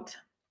about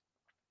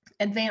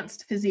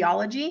advanced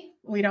physiology.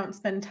 We don't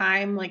spend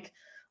time like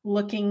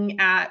looking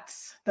at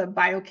the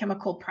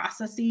biochemical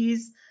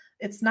processes.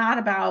 It's not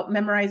about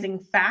memorizing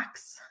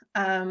facts.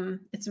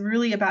 It's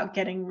really about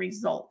getting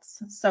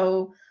results.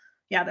 So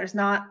yeah, there's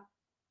not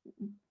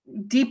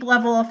deep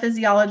level of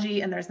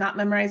physiology and there's not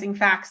memorizing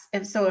facts.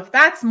 And so if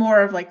that's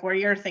more of like where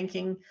you're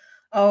thinking,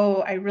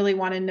 oh, I really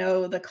want to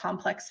know the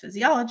complex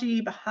physiology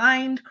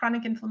behind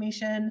chronic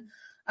inflammation,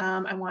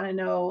 I want to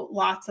know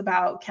lots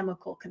about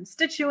chemical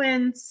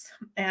constituents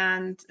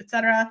and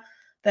etc.,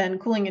 then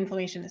cooling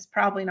inflammation is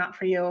probably not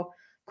for you.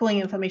 Cooling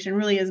inflammation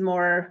really is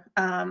more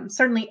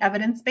certainly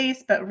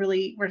evidence-based, but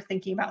really we're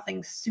thinking about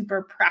things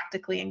super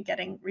practically and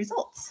getting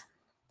results.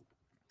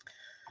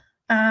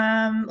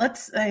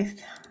 Looks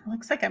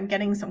like I'm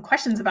getting some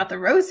questions about the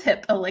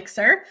rosehip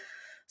elixir.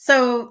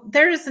 So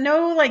there's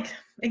no like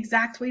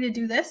exact way to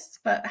do this,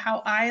 but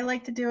how I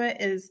like to do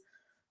it is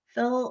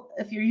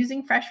if you're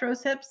using fresh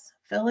rosehips,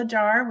 fill a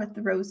jar with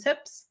the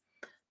rosehips,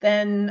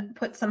 then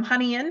put some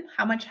honey in.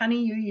 How much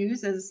honey you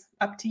use is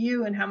up to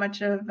you and how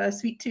much of a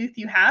sweet tooth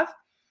you have.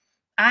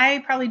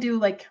 I probably do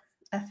like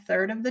a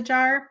third of the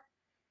jar,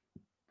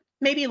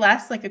 maybe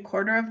less, like a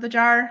quarter of the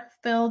jar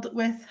filled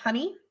with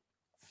honey.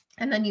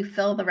 And then you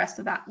fill the rest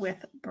of that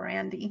with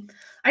brandy.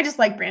 I just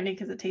like brandy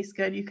because it tastes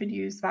good. You could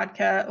use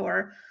vodka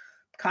or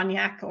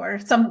cognac or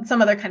some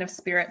other kind of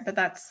spirit, but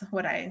that's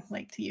what I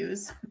like to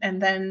use.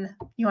 And then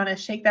you want to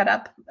shake that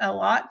up a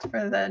lot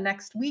for the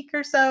next week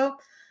or so,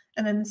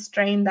 and then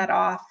strain that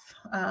off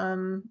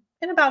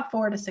in about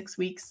 4 to 6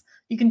 weeks.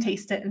 You can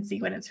taste it and see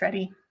when it's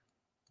ready.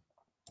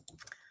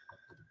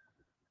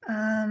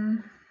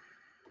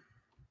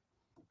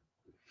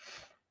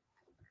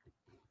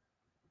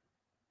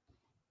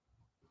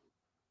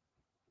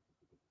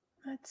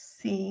 Let's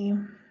see.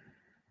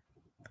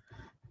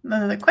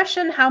 Another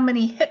question, how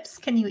many hips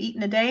can you eat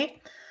in a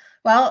day?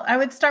 Well, I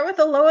would start with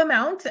a low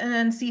amount and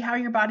then see how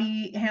your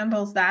body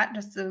handles that.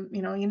 Just so,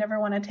 you never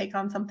want to take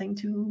on something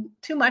too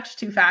much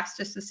too fast,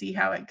 just to see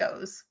how it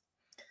goes.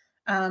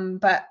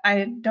 But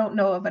I don't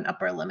know of an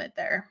upper limit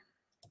there.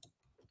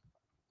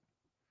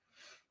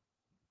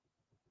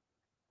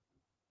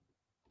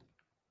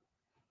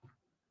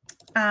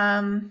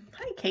 Hi,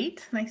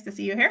 Kate. Nice to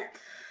see you here.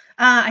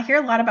 I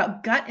hear a lot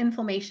about gut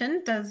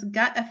inflammation. Does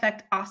gut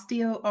affect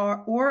osteo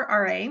or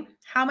RA?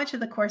 How much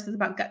of the course is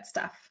about gut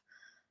stuff?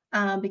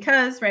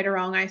 Because right or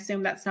wrong, I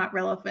assume that's not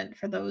relevant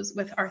for those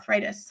with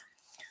arthritis.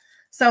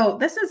 So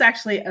this is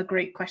actually a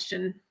great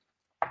question.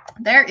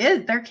 There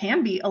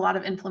can be a lot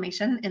of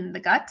inflammation in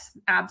the gut.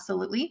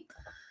 Absolutely.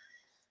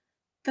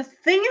 The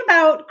thing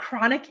about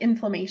chronic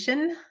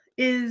inflammation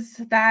is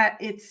that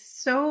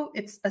it's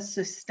a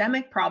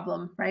systemic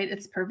problem, right?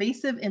 It's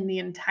pervasive in the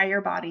entire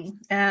body.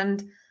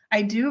 And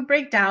I do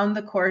break down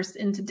the course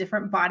into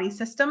different body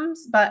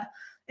systems, but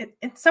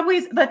in some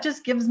ways that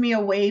just gives me a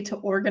way to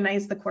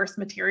organize the course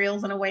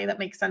materials in a way that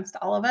makes sense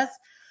to all of us.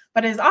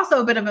 But it is also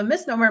a bit of a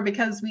misnomer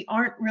because we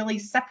aren't really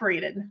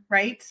separated,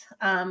 right?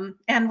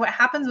 And what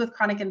happens with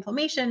chronic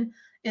inflammation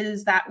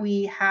is that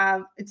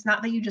it's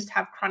not that you just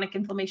have chronic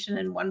inflammation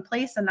in one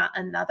place and not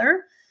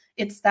another.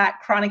 It's that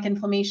chronic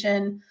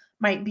inflammation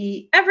might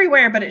be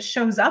everywhere, but it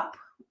shows up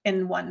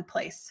in one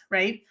place,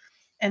 right?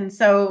 And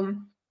so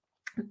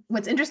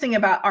what's interesting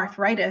about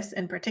arthritis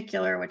in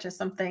particular, which is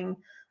something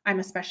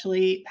I'm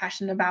especially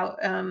passionate about,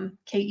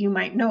 Kate, you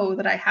might know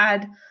that I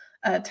had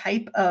a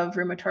type of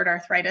rheumatoid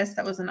arthritis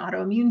that was an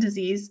autoimmune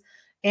disease.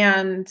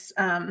 And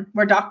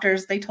where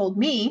doctors, they told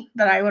me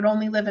that I would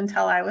only live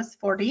until I was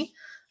 40.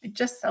 I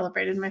just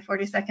celebrated my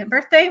 42nd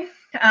birthday,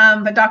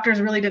 but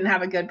doctors really didn't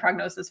have a good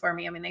prognosis for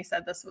me. I mean, they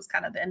said this was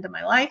kind of the end of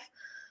my life.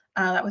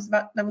 That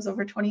was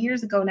over 20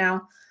 years ago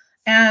now.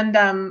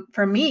 And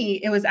for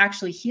me, it was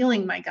actually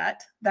healing my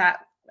gut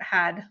that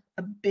had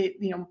a bit,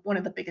 one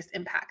of the biggest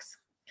impacts.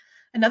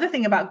 Another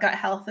thing about gut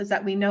health is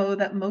that we know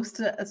that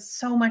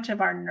so much of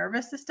our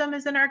nervous system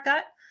is in our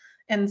gut.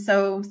 And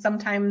so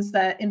sometimes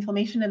the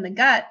inflammation in the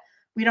gut,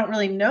 we don't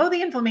really know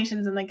the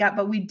inflammation's in the gut,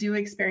 but we do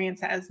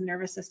experience it as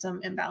nervous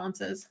system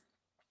imbalances.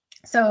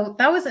 So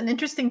that was an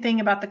interesting thing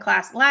about the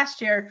class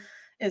last year,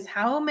 is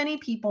how many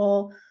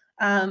people,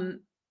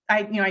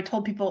 I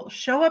told people,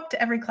 show up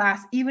to every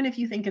class, even if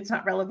you think it's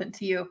not relevant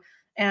to you.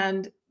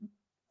 And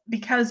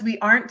because we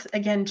aren't,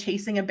 again,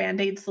 chasing a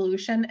Band-Aid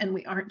solution and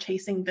we aren't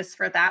chasing this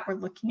for that, we're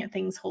looking at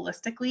things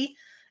holistically.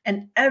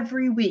 And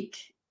every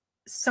week,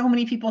 so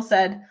many people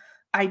said,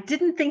 I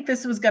didn't think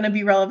this was going to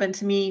be relevant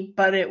to me,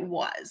 but it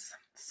was.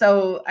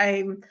 So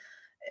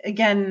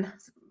again,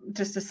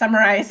 just to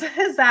summarize,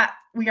 is that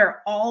we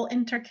are all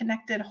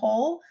interconnected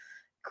whole.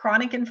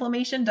 Chronic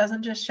inflammation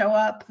doesn't just show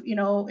up, in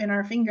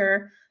our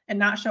finger and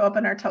not show up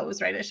in our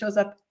toes, right? It shows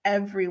up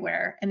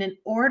everywhere. And in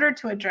order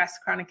to address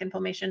chronic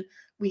inflammation,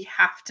 we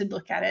have to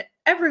look at it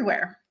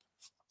everywhere.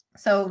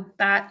 So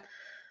that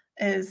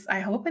is, I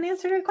hope, an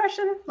answer to your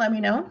question. Let me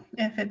know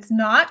if it's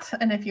not.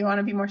 And if you want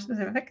to be more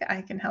specific,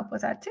 I can help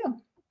with that too.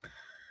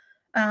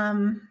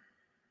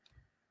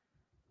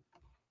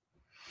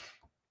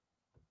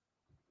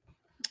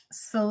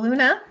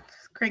 Saluna,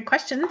 great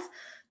questions.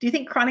 Do you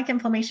think chronic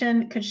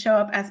inflammation could show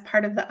up as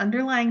part of the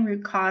underlying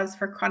root cause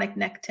for chronic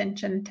neck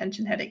tension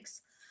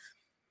headaches?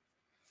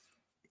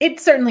 It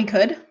certainly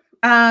could.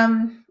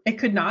 It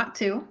could not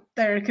too.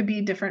 There could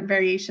be different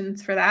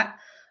variations for that.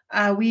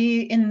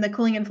 We, in the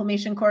Cooling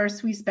Inflammation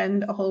course, we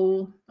spend a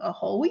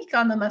whole week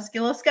on the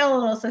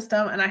musculoskeletal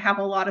system, and I have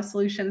a lot of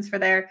solutions for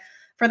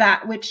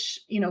that, which,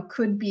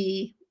 could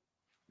be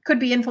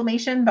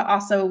inflammation, but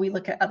also we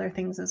look at other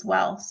things as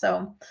well.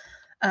 So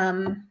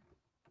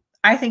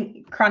I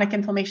think chronic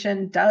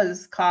inflammation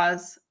does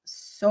cause,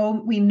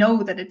 we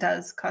know that it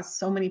does cause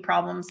so many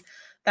problems.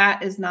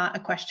 That is not a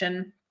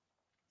question.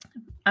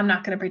 I'm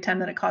not going to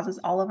pretend that it causes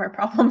all of our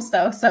problems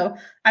though. So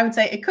I would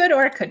say it could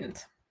or it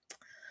couldn't.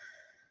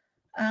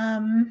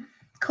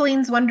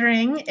 Colleen's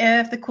wondering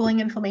if the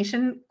Cooling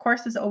Inflammation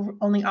course is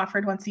only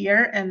offered once a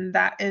year, and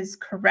that is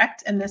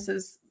correct. And this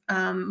is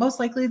most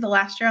likely the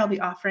last year I'll be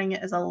offering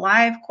it as a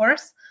live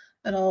course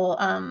that'll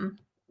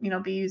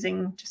be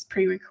using just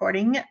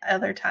pre-recording at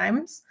other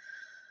times,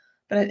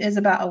 but it is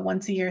about a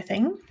once a year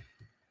thing.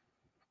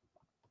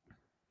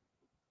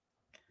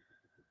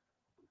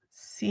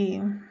 Let's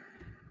see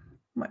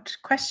what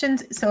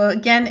questions. So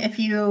again, if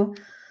you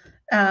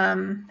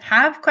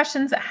have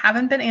questions that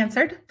haven't been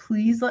answered,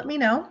 please let me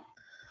know.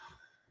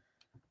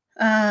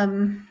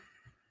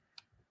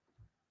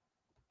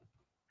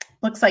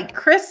 Looks like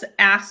Chris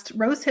asked,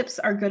 Rosehips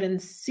are good in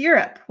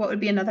syrup. What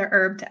would be another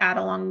herb to add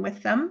along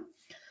with them?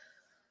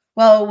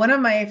 Well, one of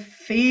my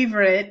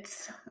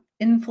favorite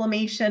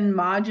inflammation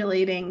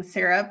modulating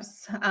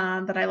syrups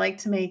that I like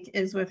to make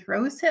is with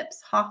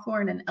rosehips,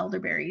 hawthorn, and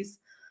elderberries.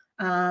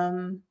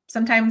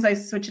 Sometimes I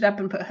switch it up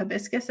and put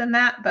hibiscus in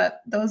that,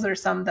 but those are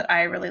some that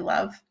I really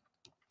love.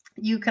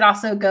 You could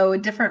also go a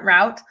different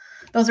route.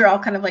 Those are all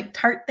kind of like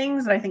tart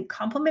things that I think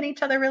complement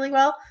each other really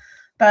well.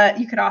 But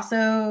you could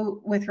also,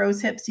 with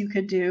rosehips, you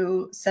could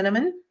do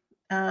cinnamon,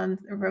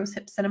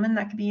 rosehip cinnamon.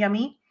 That could be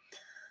yummy.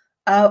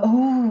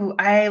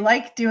 I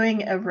like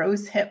doing a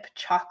rosehip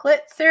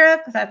chocolate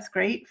syrup. That's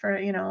great for,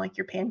 like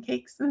your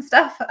pancakes and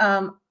stuff.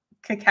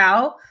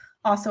 Cacao,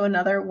 also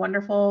another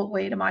wonderful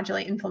way to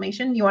modulate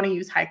inflammation. You want to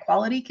use high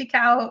quality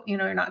cacao.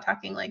 You're not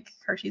talking like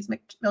Hershey's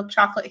milk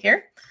chocolate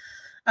here.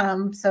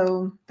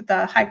 So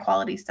the high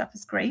quality stuff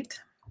is great.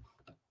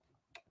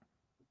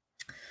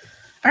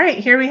 All right,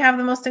 here we have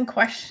the most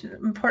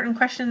important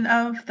question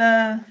of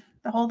the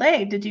whole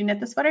day. Did you knit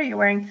the sweater you're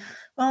wearing?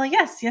 Well,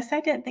 yes, I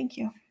did. Thank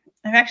you.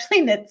 I've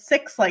actually knit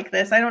 6 like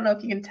this. I don't know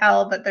if you can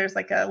tell, but there's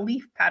like a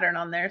leaf pattern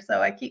on there.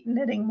 So I keep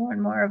knitting more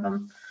and more of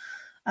them.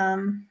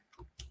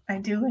 I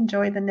do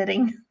enjoy the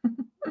knitting.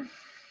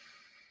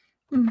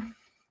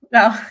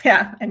 Oh,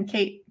 yeah. And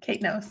Kate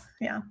knows.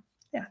 Yeah.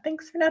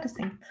 Thanks for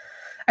noticing.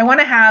 I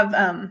want to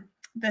have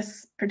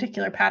this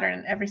particular pattern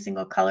in every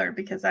single color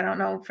because I don't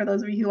know, for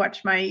those of you who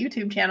watch my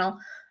YouTube channel,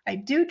 I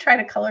do try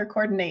to color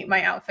coordinate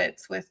my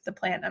outfits with the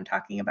plant I'm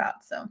talking about.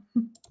 So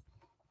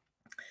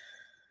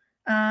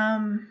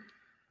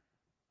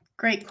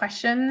great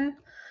question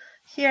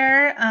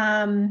here.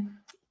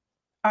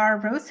 Are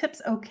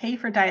rosehips okay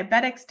for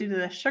diabetics due to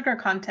the sugar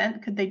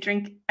content? Could they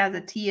drink as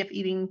a tea if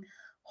eating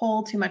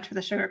whole too much for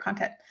the sugar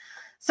content?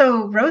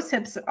 So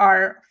rosehips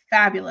are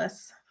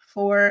fabulous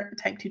for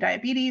type 2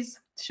 diabetes,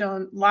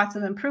 shown lots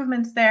of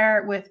improvements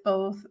there with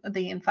both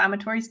the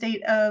inflammatory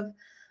state of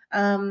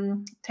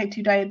type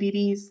 2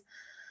 diabetes.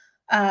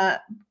 So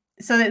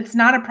it's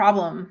not a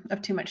problem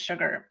of too much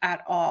sugar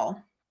at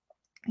all.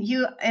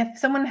 If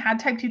someone had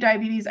type 2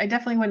 diabetes, I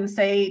definitely wouldn't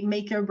say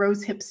make a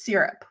rosehip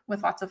syrup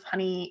with lots of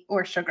honey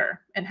or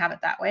sugar and have it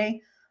that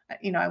way.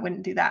 I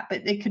wouldn't do that,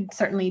 but it could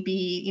certainly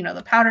be,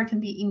 the powder can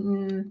be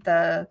eaten,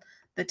 the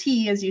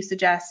tea, as you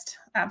suggest,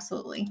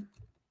 absolutely.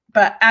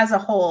 But as a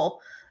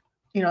whole,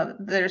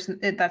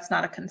 that's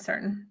not a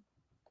concern.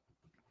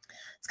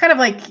 It's kind of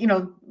like,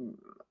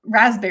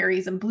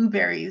 raspberries and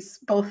blueberries,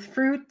 both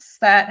fruits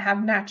that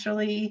have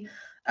naturally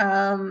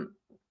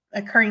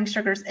occurring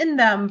sugars in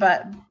them,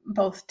 but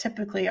both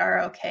typically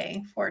are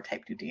okay for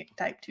type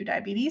 2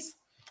 diabetes.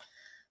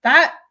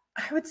 That,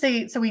 I would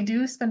say, so we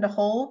do spend a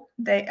whole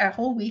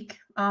week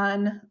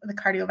on the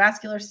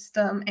cardiovascular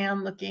system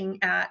and looking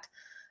at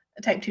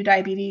type 2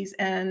 diabetes.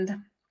 And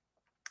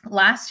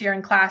last year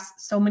in class,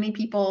 so many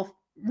people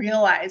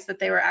realized that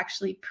they were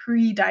actually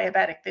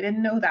pre-diabetic. They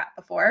didn't know that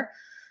before.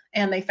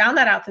 And they found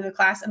that out through the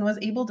class and was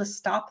able to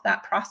stop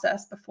that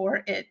process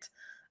before it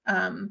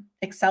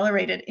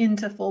accelerated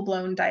into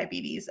full-blown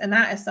diabetes. And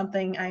that is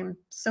something I'm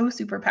so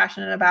super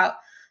passionate about,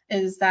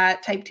 is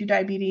that type 2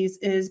 diabetes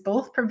is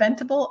both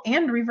preventable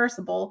and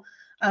reversible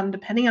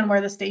depending on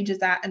where the stage is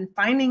at, and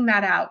finding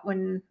that out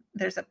when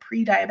there's a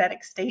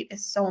pre-diabetic state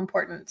is so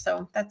important.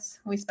 So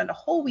we spend a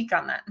whole week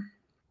on that.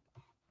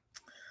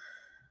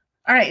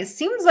 All right, it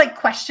seems like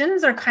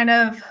questions are kind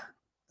of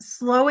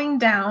slowing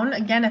down.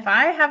 Again, if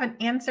I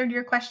haven't answered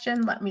your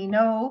question, let me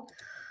know.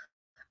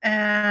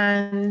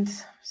 And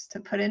just to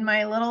put in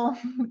my little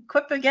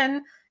quip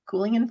again,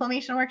 cooling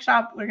inflammation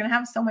workshop. We're going to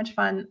have so much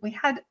fun. We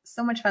had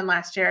so much fun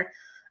last year.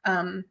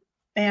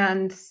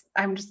 And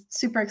I'm just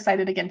super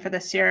excited again for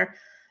this year.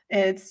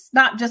 It's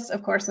not just,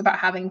 of course, about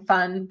having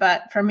fun,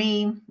 but for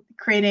me,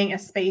 creating a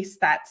space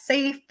that's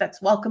safe,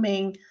 that's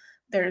welcoming.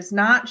 There's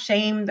not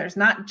shame. There's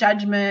not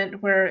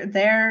judgment. We're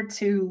there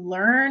to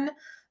learn,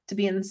 to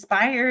be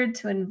inspired,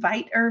 to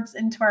invite herbs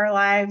into our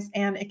lives.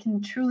 And it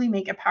can truly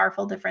make a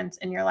powerful difference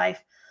in your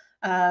life.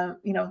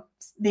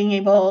 Being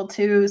able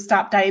to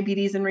stop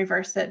diabetes and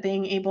reverse it,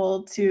 being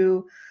able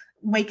to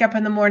wake up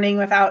in the morning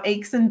without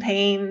aches and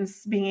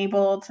pains, being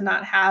able to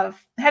not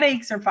have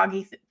headaches or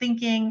foggy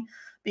thinking,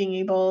 being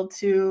able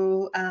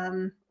to,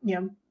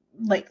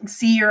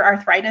 see your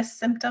arthritis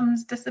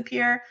symptoms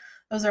disappear.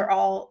 Those are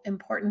all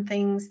important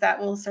things that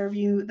will serve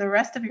you the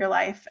rest of your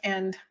life.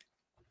 And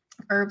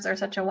herbs are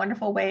such a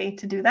wonderful way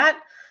to do that.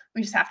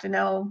 We just have to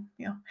know,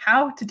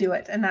 how to do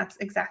it. And that's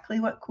exactly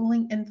what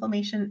cooling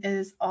inflammation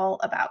is all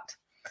about.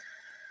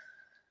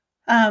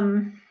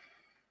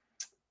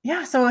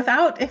 So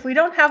if we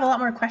don't have a lot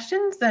more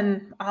questions,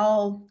 then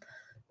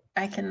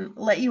I can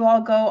let you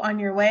all go on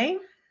your way.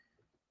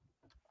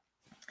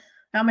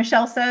 Now,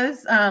 Michelle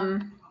says,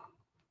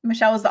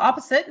 Michelle was the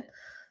opposite.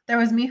 There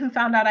was me who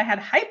found out I had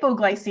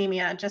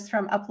hypoglycemia just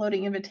from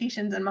uploading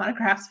invitations and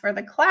monographs for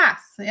the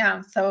class.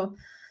 Yeah, so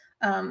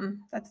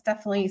that's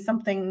definitely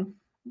something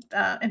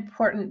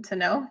important to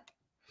know.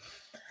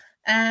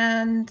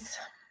 And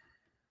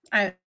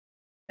I'm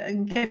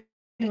getting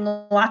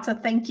lots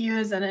of thank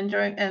yous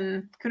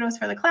and kudos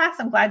for the class.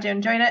 I'm glad you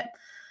enjoyed it.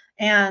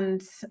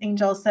 And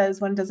Angel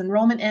says, when does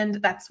enrollment end?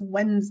 That's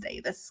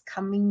Wednesday, this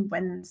coming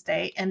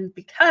Wednesday. And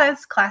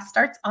because class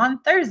starts on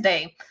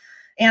Thursday,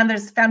 and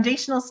there's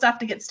foundational stuff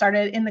to get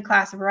started in the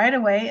class right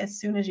away as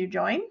soon as you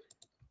join.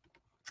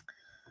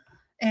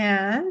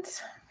 And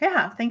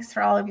yeah, thanks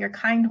for all of your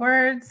kind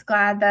words.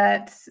 Glad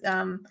that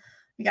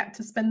we got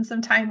to spend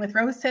some time with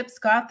Rosehips.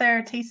 Go out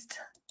there, taste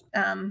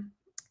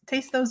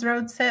those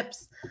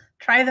Rosehips,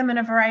 try them in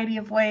a variety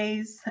of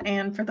ways.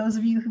 And for those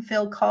of you who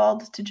feel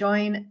called to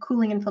join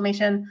Cooling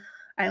Inflammation,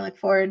 I look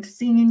forward to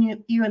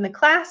seeing you in the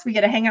class. We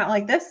get to hang out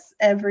like this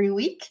every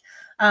week,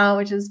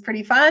 which is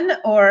pretty fun,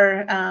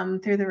 or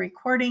through the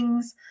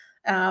recordings.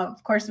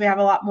 Of course, we have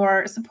a lot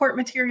more support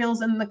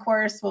materials in the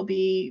course. We'll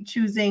be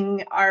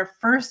choosing our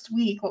first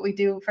week. What we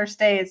do first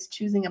day is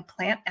choosing a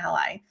plant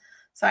ally.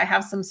 So I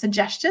have some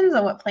suggestions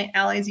on what plant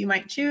allies you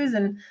might choose.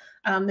 And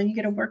then you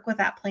get to work with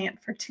that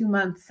plant for 2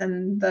 months.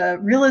 And the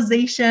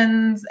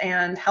realizations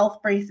and health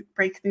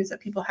breakthroughs that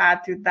people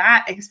had through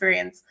that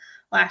experience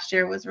last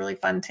year was really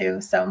fun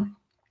too. So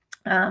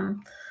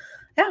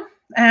yeah.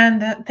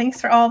 And thanks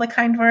for all the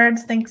kind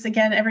words. Thanks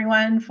again,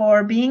 everyone,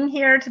 for being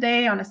here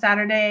today on a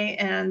Saturday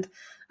and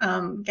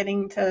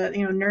getting to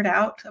nerd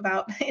out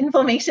about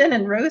inflammation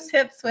and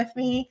Rosehips with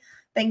me.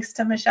 Thanks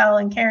to Michelle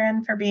and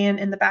Karen for being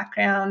in the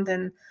background,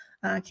 and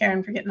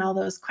Karen for getting all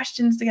those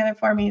questions together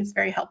for me. It's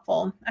very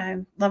helpful.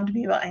 I'd love to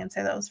be able to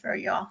answer those for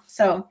you all.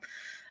 So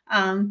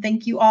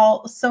thank you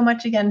all so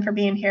much again for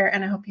being here,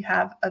 and I hope you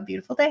have a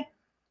beautiful day.